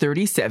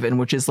 237,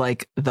 which is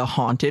like the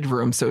haunted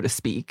room, so to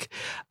speak.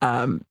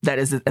 That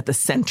is at the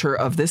center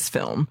of this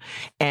film.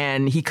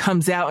 And he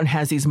comes out and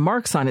has these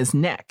marks on his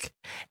neck.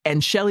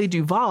 And Shelley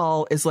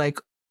Duvall is like,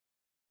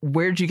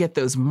 where'd you get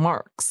those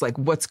marks? Like,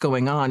 what's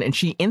going on? And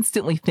she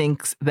instantly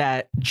thinks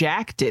that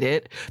Jack did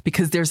it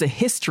because there's a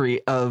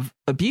history of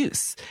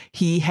abuse.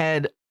 He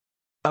had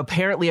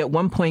apparently at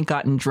one point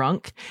gotten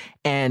drunk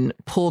and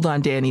pulled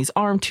on Danny's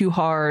arm too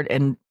hard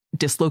and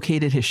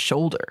dislocated his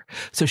shoulder.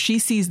 So she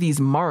sees these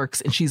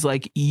marks and she's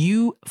like,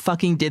 you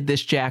fucking did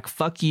this, Jack.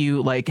 Fuck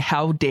you. Like,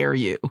 how dare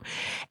you?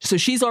 So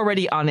she's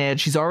already on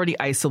edge. She's already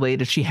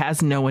isolated. She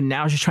has no one.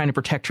 Now she's trying to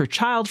protect her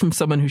child from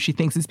someone who she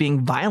thinks is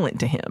being violent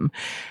to him.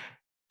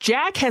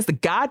 Jack has the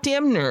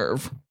goddamn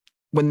nerve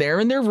when they're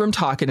in their room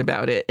talking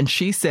about it. And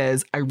she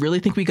says, I really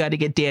think we got to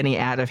get Danny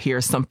out of here.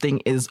 Something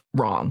is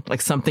wrong.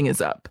 Like, something is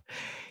up.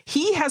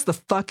 He has the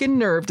fucking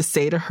nerve to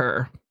say to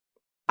her,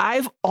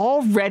 I've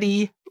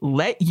already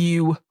let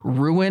you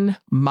ruin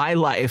my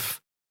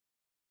life.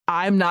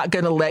 I'm not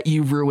going to let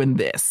you ruin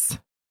this.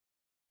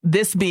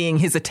 This being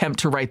his attempt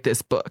to write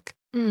this book.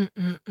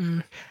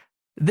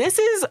 This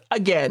is,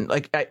 again,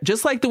 like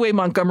just like the way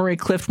Montgomery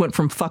Clift went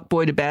from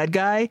fuckboy to bad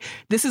guy,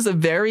 this is a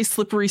very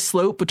slippery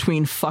slope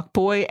between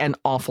fuckboy and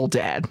awful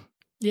dad.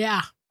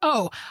 Yeah.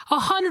 Oh,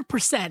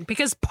 100%.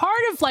 Because part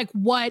of like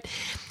what...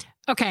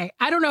 Okay,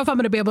 I don't know if I'm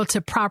going to be able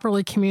to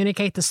properly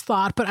communicate this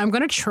thought, but I'm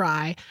going to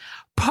try.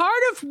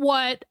 Part of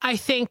what I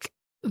think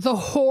the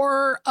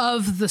horror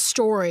of the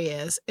story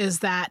is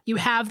that you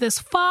have this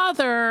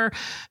father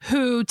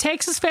who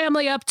takes his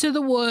family up to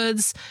the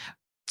woods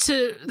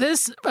to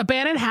this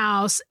abandoned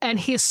house, and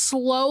he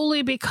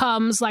slowly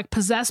becomes like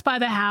possessed by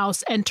the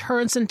house and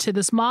turns into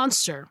this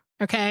monster.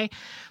 Okay.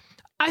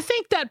 I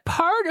think that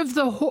part of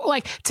the,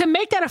 like, to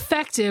make that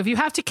effective, you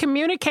have to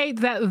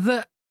communicate that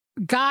the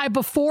guy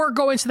before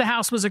going to the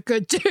house was a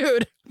good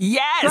dude.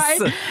 Yes.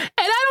 Right? And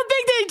I don't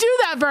think they do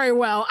that very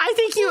well. I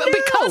think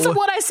because of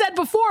what I said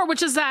before,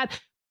 which is that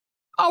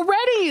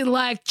already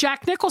like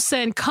Jack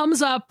Nicholson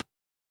comes up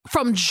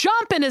from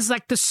jump and is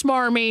like the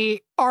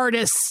smarmy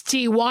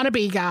artisty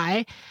wannabe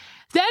guy.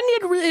 Then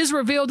it is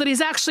revealed that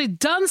he's actually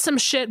done some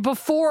shit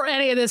before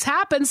any of this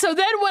happened. So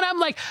then when I'm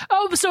like,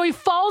 oh, so he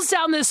falls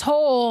down this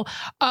hole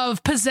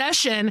of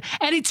possession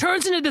and he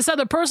turns into this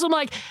other person, I'm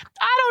like,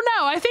 I don't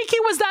know. I think he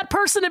was that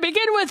person to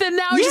begin with. And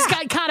now he just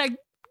got kind of,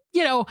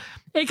 you know,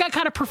 it got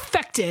kind of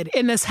perfected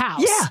in this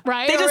house. Yeah.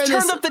 Right. They just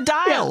turned up the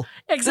dial.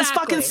 Yeah, exactly. This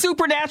fucking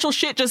supernatural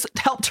shit just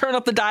helped turn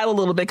up the dial a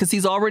little bit because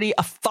he's already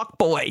a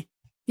fuckboy.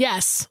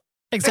 Yes.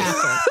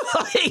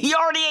 Exactly. He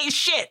already ate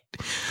shit.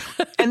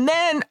 And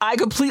then I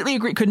completely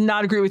agree. Could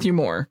not agree with you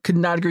more. Could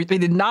not agree. They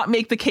did not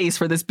make the case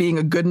for this being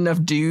a good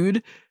enough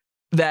dude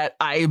that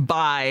I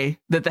buy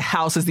that the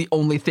house is the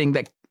only thing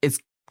that is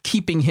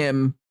keeping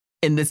him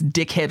in this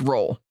dickhead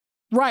role.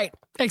 Right.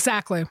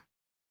 Exactly.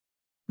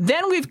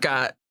 Then we've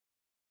got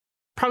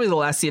probably the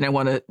last scene I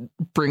want to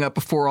bring up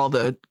before all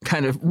the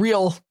kind of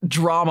real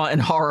drama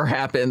and horror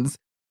happens.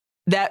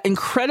 That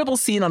incredible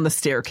scene on the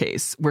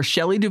staircase where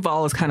Shelley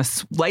Duvall is kind of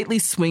slightly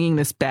swinging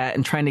this bat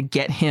and trying to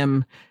get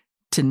him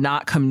to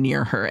not come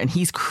near her. And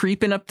he's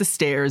creeping up the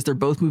stairs. They're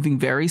both moving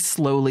very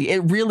slowly.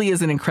 It really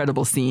is an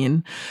incredible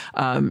scene,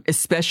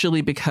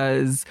 especially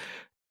because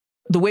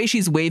the way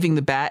she's waving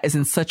the bat is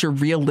in such a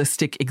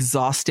realistic,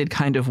 exhausted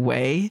kind of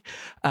way.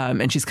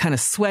 And she's kind of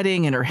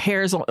sweating and her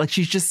hair's like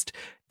she's just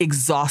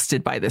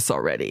exhausted by this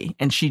already.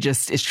 And she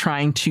just is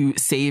trying to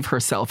save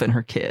herself and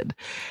her kid.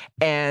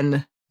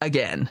 And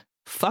again,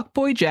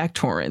 fuckboy Jack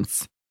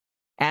Torrance,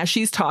 as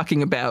she's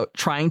talking about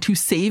trying to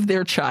save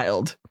their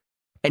child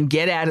and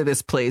get out of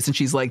this place, and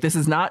she's like, this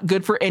is not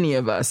good for any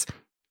of us,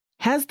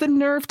 has the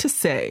nerve to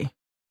say,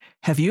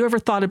 have you ever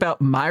thought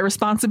about my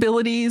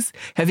responsibilities?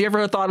 Have you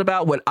ever thought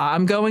about what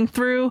I'm going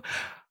through?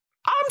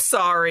 I'm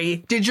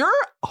sorry. Did your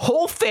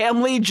whole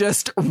family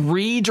just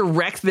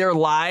redirect their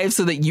lives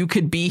so that you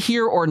could be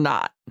here or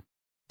not?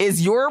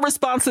 Is your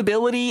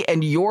responsibility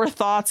and your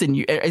thoughts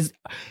and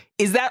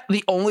is that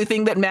the only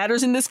thing that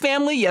matters in this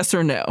family? Yes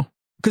or no?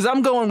 Because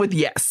I'm going with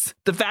yes.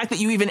 The fact that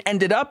you even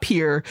ended up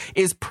here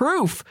is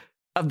proof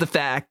of the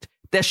fact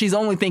that she's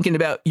only thinking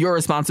about your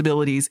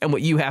responsibilities and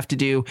what you have to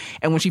do.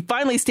 And when she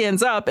finally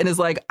stands up and is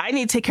like, I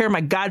need to take care of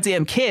my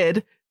goddamn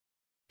kid,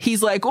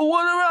 he's like, well,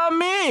 what about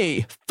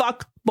me?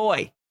 Fuck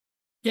boy.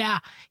 Yeah,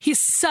 he's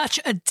such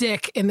a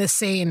dick in this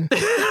scene.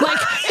 Like,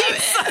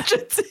 he's such a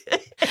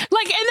dick.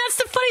 Like, and that's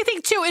the funny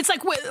thing too. It's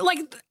like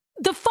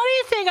the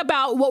funny thing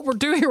about what we're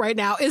doing right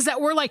now is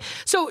that we're like,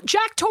 so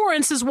Jack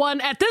Torrance is one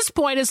at this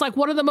point is like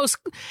one of the most,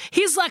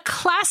 he's like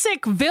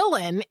classic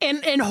villain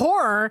in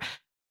horror.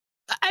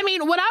 I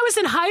mean, when I was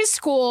in high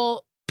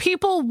school,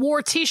 people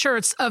wore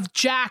t-shirts of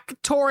Jack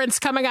Torrance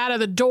coming out of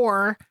the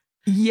door.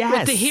 Yes.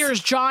 With the Here's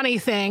Johnny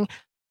thing.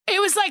 It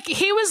was like,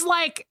 he was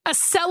like a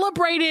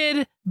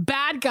celebrated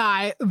bad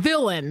guy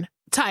villain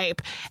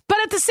type. But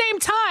at the same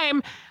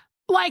time,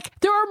 like,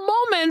 there are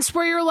moments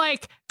where you're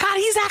like, God,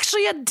 he's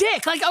actually a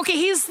dick. Like, okay,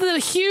 he's the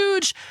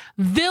huge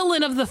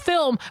villain of the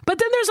film. But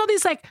then there's all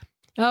these like,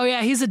 oh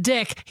yeah, he's a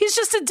dick. He's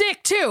just a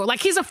dick too.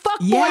 Like, he's a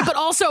fuckboy, but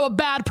also a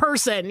bad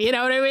person. You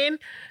know what I mean?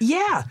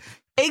 Yeah,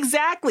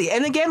 exactly.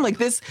 And again, like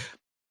this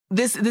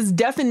this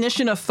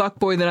definition of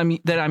fuckboy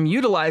that I'm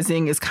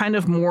utilizing is kind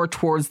of more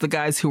towards the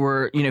guys who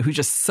are, who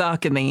just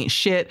suck and they ain't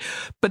shit.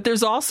 But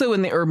there's also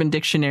in the Urban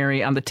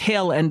Dictionary, on the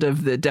tail end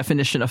of the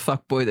definition of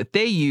fuckboy that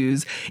they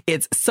use,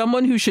 it's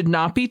someone who should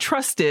not be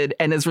trusted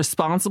and is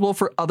responsible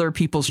for other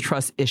people's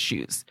trust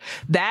issues.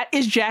 That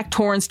is Jack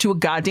Torrance to a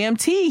goddamn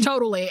T.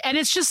 Totally. And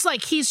it's just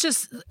like he's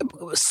just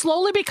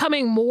slowly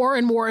becoming more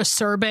and more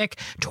acerbic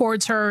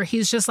towards her.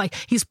 He's just like,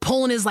 he's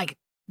pulling his like,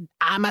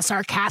 I'm a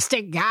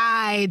sarcastic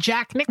guy,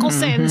 Jack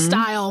Nicholson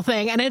style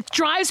thing. And it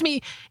drives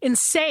me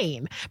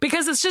insane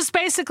because it's just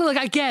basically like,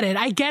 I get it.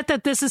 I get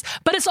that this is,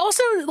 but it's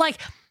also like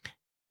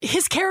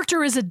his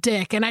character is a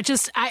dick. And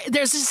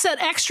there's just an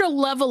extra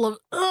level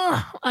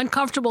of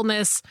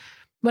uncomfortableness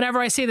whenever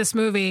I see this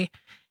movie.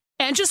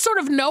 And just sort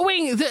of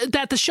knowing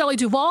that the Shelley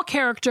Duvall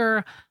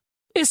character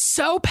is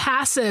so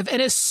passive and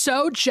is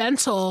so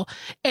gentle,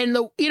 and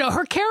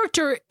her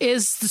character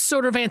is the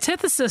sort of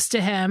antithesis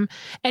to him,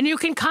 and you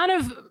can kind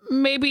of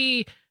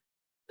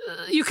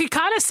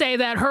say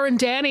that her and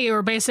Danny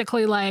are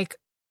basically like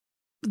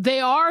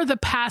they are the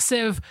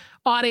passive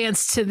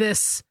audience to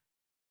this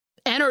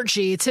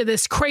energy, to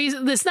this crazy.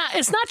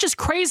 It's not just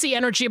crazy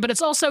energy, but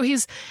it's also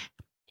he's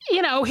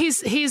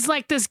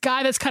like this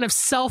guy that's kind of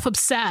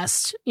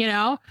self-obsessed.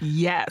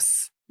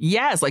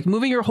 Yes, like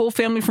moving your whole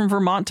family from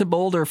Vermont to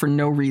Boulder for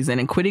no reason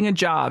and quitting a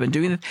job and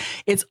doing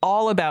it's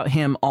all about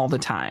him all the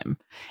time.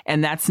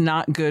 And that's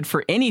not good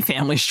for any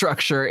family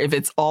structure if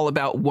it's all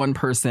about one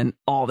person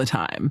all the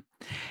time.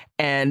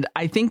 And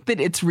I think that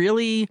it's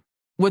really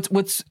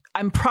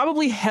I'm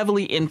probably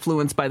heavily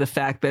influenced by the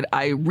fact that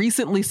I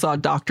recently saw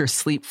Dr.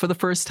 Sleep for the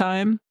first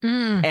time.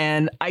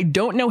 And I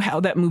don't know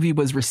how that movie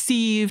was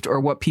received or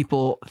what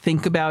people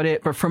think about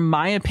it. But from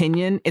my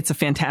opinion, it's a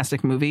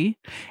fantastic movie.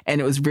 And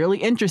it was really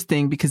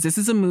interesting because this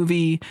is a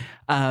movie,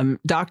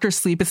 Dr.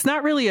 Sleep. It's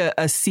not really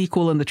a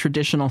sequel in the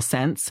traditional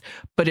sense,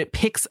 but it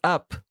picks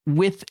up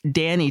with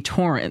Danny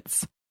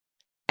Torrance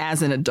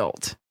as an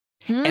adult.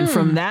 And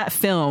from that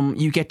film,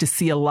 you get to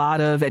see a lot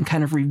of and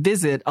kind of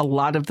revisit a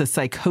lot of the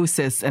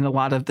psychosis and a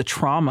lot of the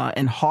trauma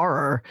and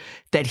horror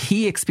that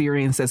he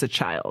experienced as a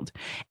child.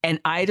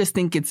 And I just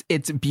think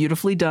it's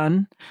beautifully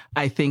done.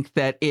 I think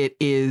that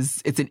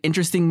it's an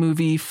interesting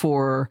movie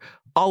for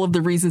all of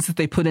the reasons that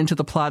they put into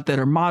the plot that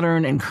are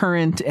modern and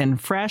current and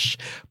fresh.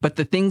 But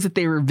the things that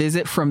they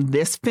revisit from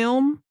this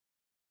film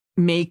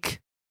makes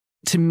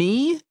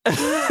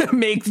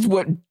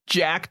what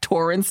Jack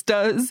Torrance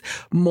does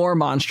more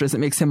monstrous. It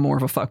makes him more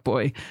of a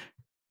fuckboy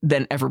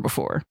than ever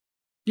before.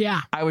 Yeah.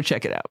 I would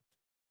check it out.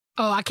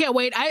 Oh, I can't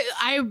wait.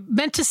 I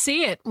meant to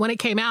see it when it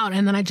came out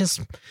and then I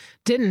just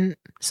didn't.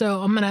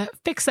 So I'm going to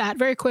fix that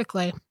very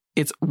quickly.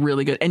 It's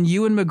really good. And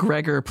Ewan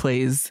McGregor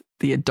plays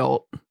the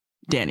adult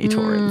Danny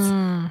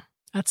Torrance.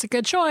 That's a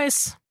good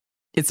choice.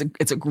 It's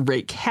a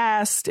great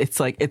cast.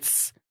 I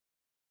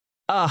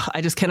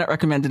just cannot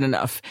recommend it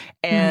enough.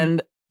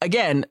 And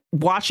again,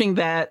 watching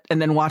that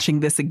and then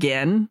watching this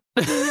again,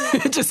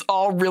 it just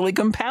all really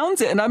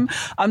compounds it. And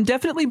I'm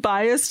definitely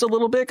biased a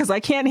little bit because I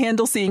can't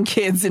handle seeing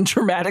kids in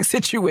traumatic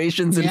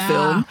situations in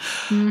film.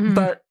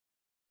 But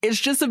it's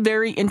just a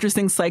very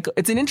interesting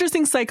it's an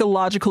interesting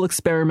psychological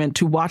experiment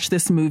to watch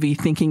this movie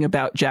thinking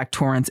about Jack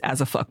Torrance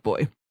as a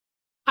fuckboy.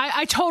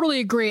 I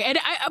totally agree. And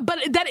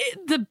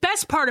the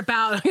best part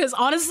about it is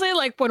honestly,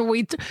 like when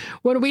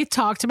we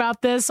talked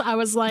about this, I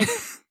was like,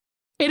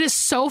 it is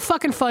so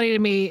fucking funny to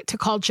me to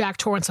call Jack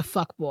Torrance a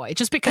fuckboy,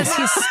 just because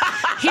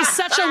he's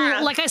such a,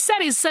 like I said,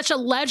 he's such a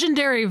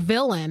legendary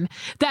villain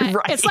that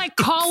it's like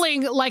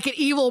calling like an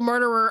evil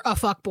murderer a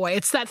fuckboy.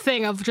 It's that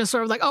thing of just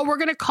sort of like, oh, we're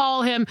going to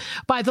call him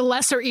by the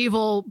lesser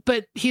evil,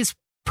 but he's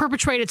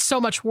perpetrated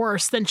so much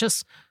worse than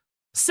just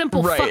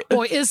simple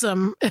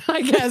fuckboyism,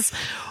 I guess.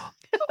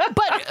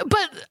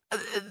 But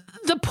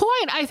the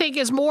point I think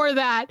is more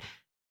that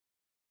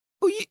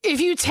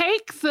if you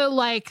take the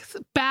like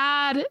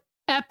bad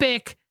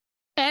epic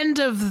end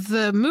of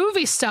the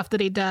movie stuff that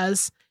he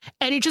does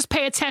and you just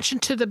pay attention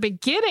to the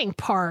beginning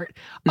part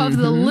of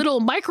the little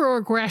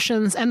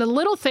microaggressions and the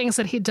little things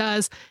that he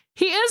does,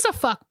 he is a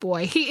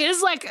fuckboy. He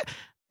is like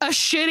a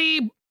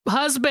shitty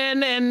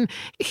husband, and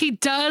he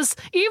does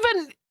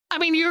even, I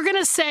mean, you're going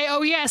to say,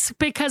 oh yes,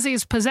 because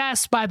he's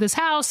possessed by this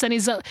house and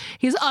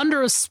he's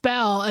under a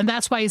spell and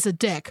that's why he's a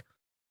dick.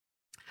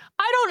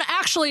 I don't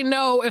actually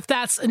know if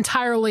that's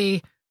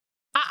entirely,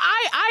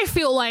 I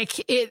feel like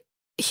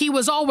he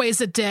was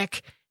always a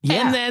dick.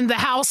 Yeah. And then the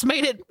house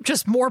made it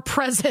just more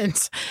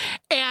present.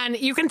 And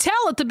you can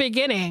tell at the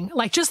beginning,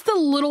 like just the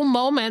little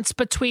moments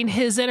between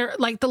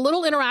the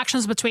little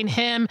interactions between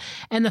him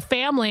and the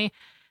family,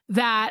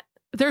 that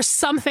there's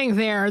something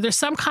there. There's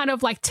some kind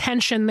of like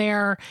tension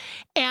there.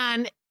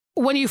 And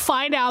when you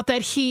find out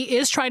that he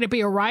is trying to be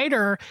a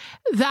writer,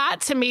 that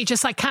to me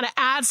just like kind of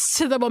adds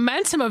to the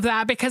momentum of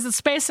that, because it's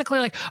basically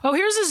like, oh,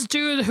 here's this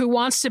dude who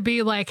wants to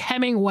be like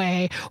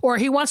Hemingway, or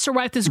he wants to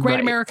write this great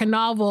American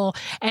novel,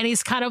 and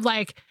he's kind of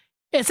like,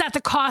 it's at the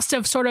cost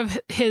of sort of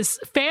his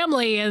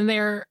family and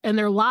their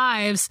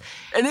lives.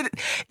 And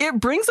it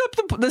brings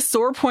up the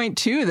sore point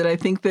too, that I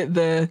think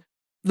that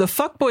the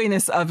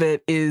fuckboyness of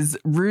it is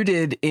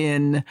rooted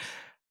in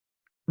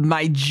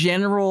my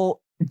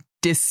general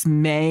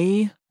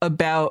dismay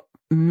about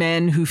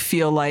men who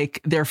feel like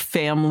their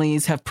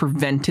families have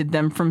prevented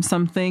them from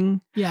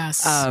something.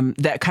 Yes.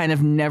 That kind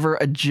of never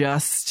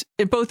adjust,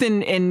 both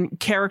in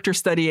character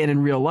study and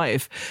in real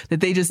life, that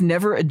they just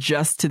never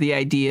adjust to the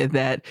idea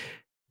that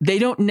they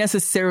don't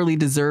necessarily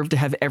deserve to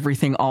have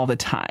everything all the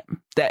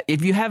time. That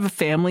if you have a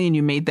family and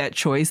you made that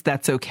choice,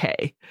 that's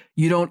okay.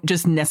 You don't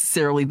just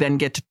necessarily then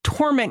get to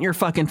torment your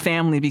fucking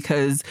family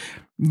because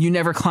you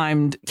never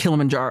climbed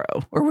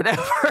Kilimanjaro or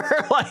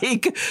whatever.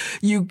 Like,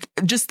 you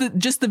just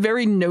the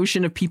very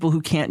notion of people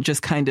who can't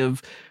just kind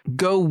of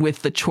go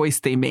with the choice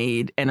they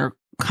made and are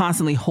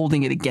constantly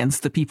holding it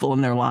against the people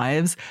in their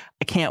lives.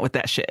 I can't with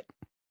that shit.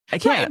 I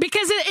can't. Right,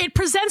 because it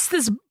presents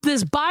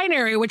this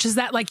binary, which is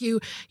that like you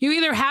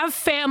either have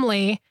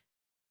family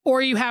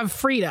or you have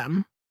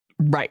freedom.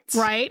 Right.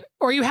 Right.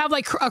 Or you have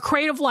like a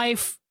creative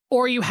life,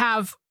 or you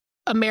have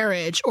a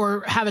marriage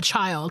or have a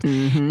child.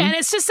 Mm-hmm. And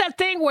it's just that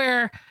thing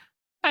where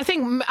I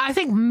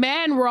think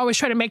men were always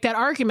trying to make that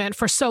argument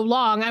for so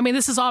long. I mean,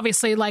 this is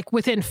obviously like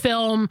within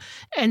film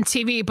and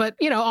TV, but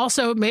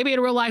also maybe in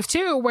real life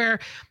too, where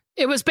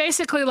it was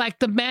basically like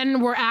the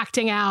men were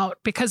acting out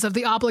because of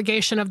the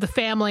obligation of the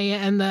family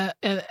and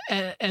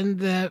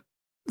the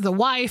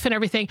wife and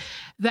everything,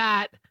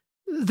 that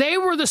they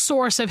were the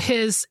source of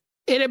his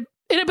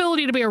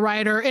inability to be a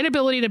writer,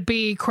 inability to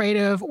be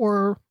creative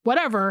or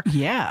whatever.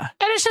 Yeah.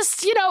 And it's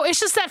just, it's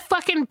just that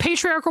fucking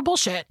patriarchal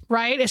bullshit,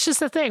 right? It's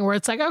just a thing where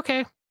it's like,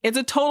 okay. It's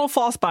a total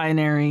false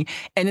binary.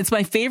 And it's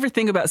my favorite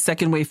thing about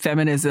second wave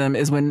feminism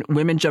is when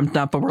women jumped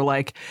up and were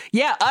like,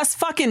 yeah, us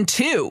fucking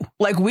too.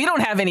 Like, we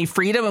don't have any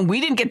freedom and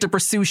we didn't get to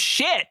pursue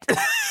shit.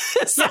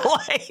 So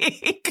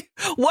like,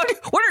 what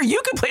are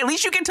you complaining? At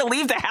least you get to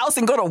leave the house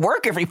and go to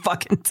work every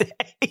fucking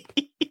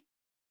day.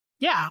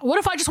 Yeah. What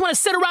if I just want to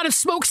sit around and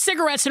smoke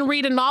cigarettes and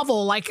read a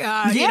novel like,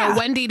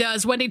 Wendy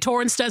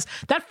Torrance does?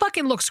 That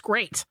fucking looks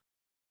great.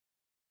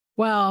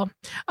 Well,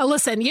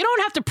 listen, you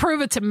don't have to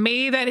prove it to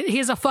me that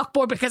he's a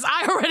fuckboy, because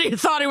I already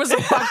thought he was a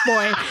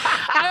fuckboy.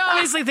 I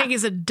obviously think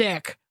he's a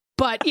dick.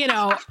 But,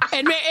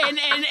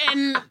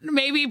 and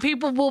maybe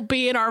people will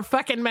be in our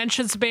fucking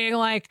mentions being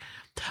like,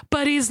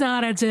 but he's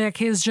not a dick.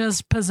 He's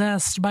just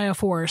possessed by a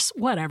force.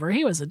 Whatever.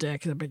 He was a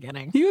dick at the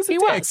beginning. He was a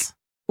dick.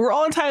 We're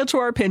all entitled to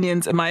our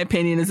opinions. And my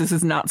opinion is this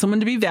is not someone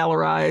to be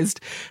valorized.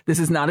 This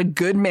is not a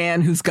good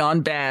man who's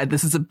gone bad.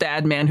 This is a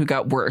bad man who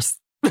got worse.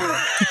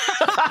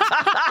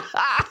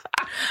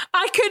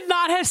 I could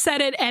not have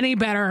said it any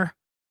better.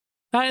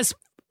 That is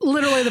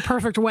literally the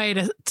perfect way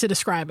to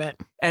describe it.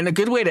 And a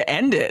good way to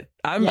end it.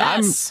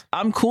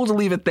 I'm cool to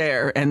leave it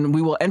there. And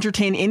we will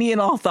entertain any and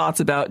all thoughts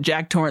about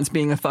Jack Torrance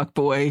being a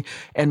fuckboy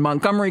and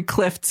Montgomery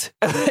Clift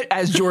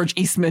as George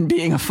Eastman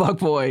being a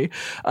fuckboy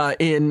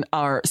in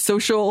our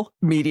social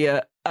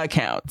media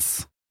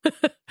accounts.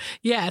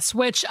 Yes,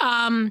 which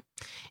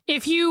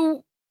if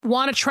you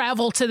want to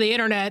travel to the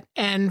internet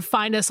and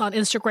find us on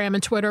Instagram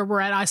and Twitter, we're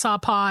at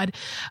ISawPod.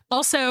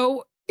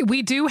 Also,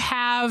 we do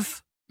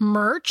have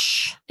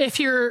merch if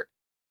you're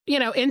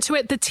into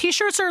it. The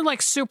t-shirts are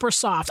like super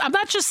soft. I'm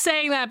not just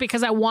saying that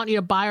because I want you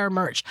to buy our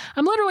merch.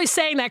 I'm literally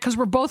saying that because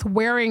we're both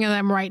wearing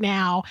them right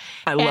now.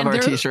 I love our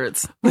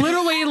t-shirts.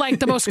 Literally like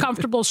the most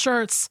comfortable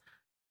shirts.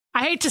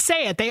 I hate to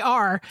say it, they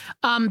are.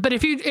 But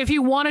if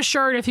you want a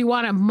shirt, if you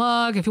want a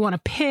mug, if you want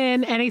a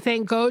pin,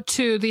 anything, go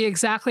to the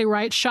Exactly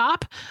Right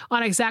shop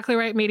on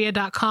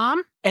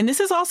exactlyrightmedia.com. And this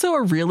is also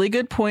a really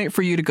good point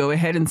for you to go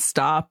ahead and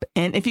stop.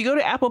 And if you go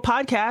to Apple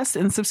Podcasts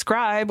and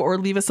subscribe or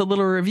leave us a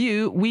little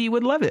review, we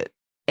would love it.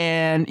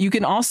 And you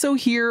can also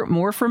hear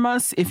more from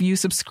us if you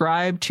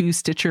subscribe to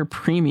Stitcher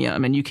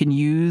Premium, and you can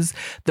use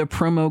the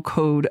promo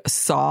code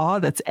SAW,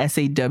 that's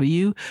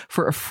SAW,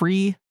 for a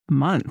free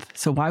month.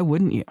 So why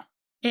wouldn't you?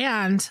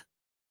 And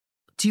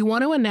do you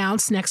want to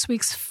announce next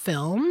week's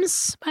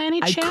films by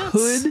any chance? I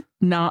could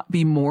not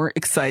be more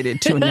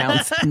excited to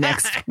announce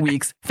next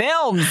week's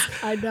films.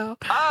 I know.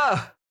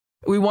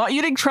 We want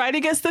you to try to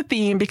guess the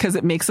theme because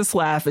it makes us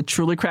laugh. It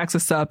truly cracks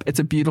us up. It's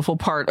a beautiful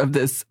part of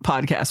this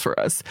podcast for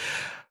us.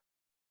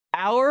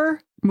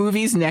 Our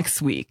movies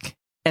next week,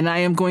 and I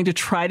am going to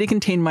try to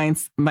contain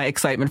my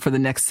excitement for the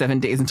next 7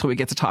 days until we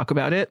get to talk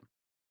about it.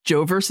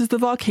 Joe versus the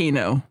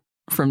Volcano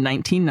from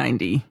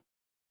 1990.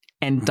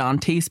 And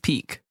Dante's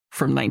Peak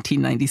from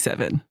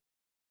 1997.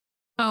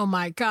 Oh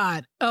my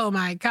God. Oh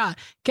my God.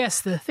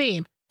 Guess the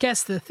theme.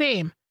 Guess the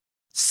theme.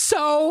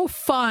 So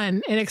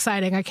fun and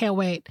exciting. I can't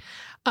wait.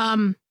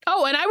 And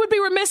I would be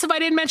remiss if I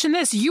didn't mention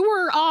this. You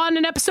were on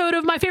an episode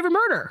of My Favorite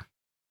Murder.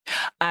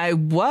 I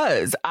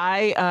was.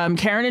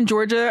 Karen and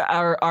Georgia,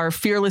 our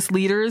fearless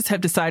leaders,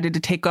 have decided to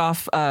take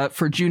off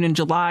for June and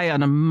July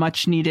on a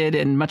much needed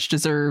and much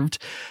deserved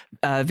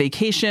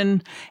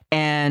vacation.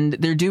 And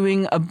they're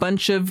doing a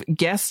bunch of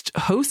guest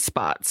host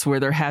spots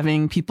where they're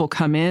having people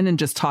come in and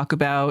just talk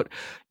about,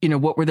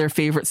 what were their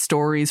favorite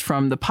stories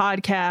from the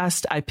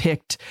podcast. I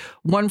picked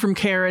one from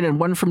Karen and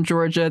one from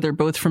Georgia. They're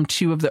both from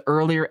 2 of the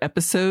earlier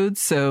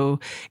episodes. So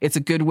it's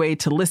a good way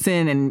to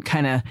listen and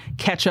kind of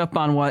catch up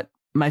on what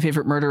My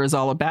Favorite Murder is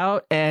all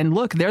about. And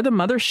look, they're the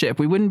mothership.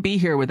 We wouldn't be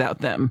here without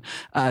them.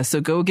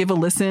 So go give a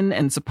listen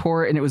and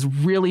support. And it was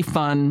really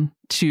fun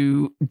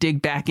to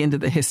dig back into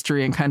the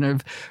history and kind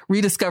of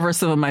rediscover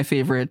some of my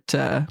favorite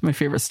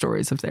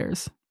stories of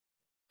theirs.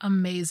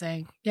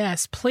 Amazing.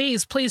 Yes,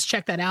 please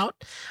check that out.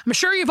 I'm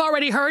sure you've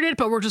already heard it,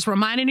 but we're just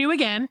reminding you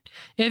again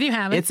if you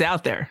haven't. It's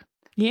out there.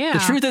 Yeah. The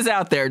truth is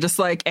out there, just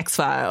like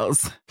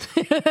X-Files.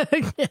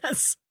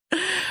 Yes.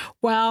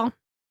 Well,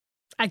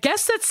 I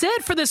guess that's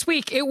it for this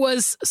week. It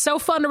was so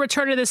fun to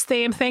return to this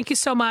theme. Thank you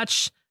so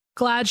much.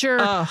 Glad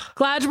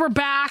we're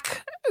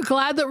back.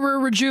 Glad that we're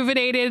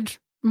rejuvenated.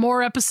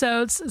 More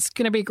episodes. It's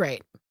going to be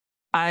great.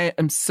 I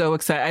am so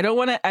excited. I don't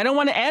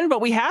want to end,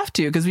 but we have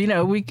to, because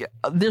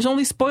there's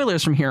only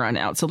spoilers from here on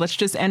out. So let's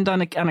just end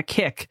on a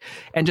kick,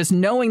 and just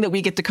knowing that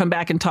we get to come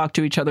back and talk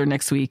to each other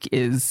next week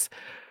is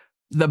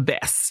the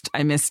best.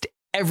 I missed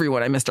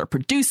everyone. I missed our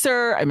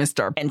producer. I missed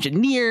our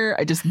engineer.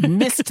 I just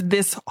missed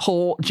this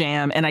whole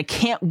jam, and I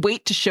can't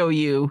wait to show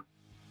you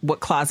what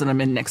closet I'm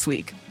in next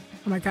week.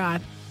 Oh my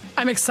God.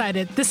 I'm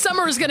excited. This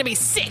summer is going to be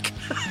sick.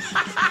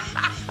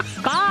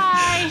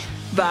 Bye.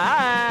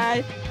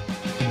 Bye.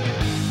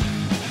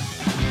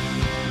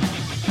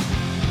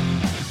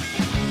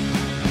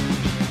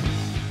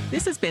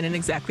 This has been an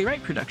Exactly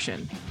Right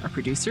production. Our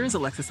producer is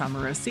Alexis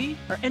Amorosi.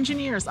 Our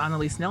engineer is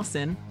Annalise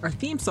Nelson. Our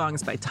theme song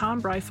is by Tom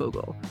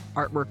Breyfogle.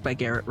 Artwork by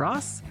Garrett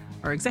Ross.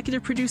 Our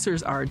executive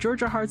producers are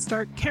Georgia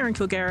Hardstark, Karen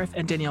Kilgariff,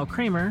 and Danielle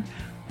Kramer.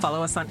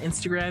 Follow us on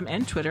Instagram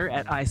and Twitter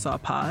at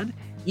ISawPod.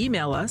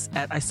 Email us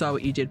at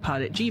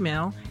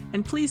ISawWhatYouDidPod@gmail.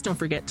 And please don't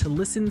forget to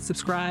listen,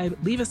 subscribe,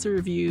 leave us a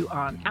review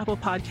on Apple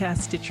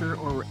Podcasts, Stitcher,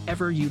 or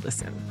wherever you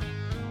listen.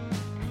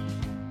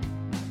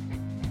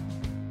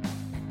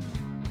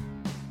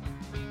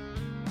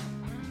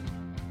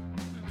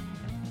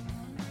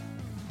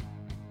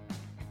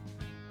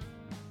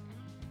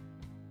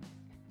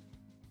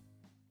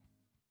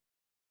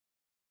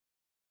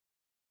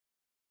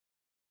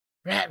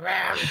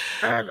 Ram.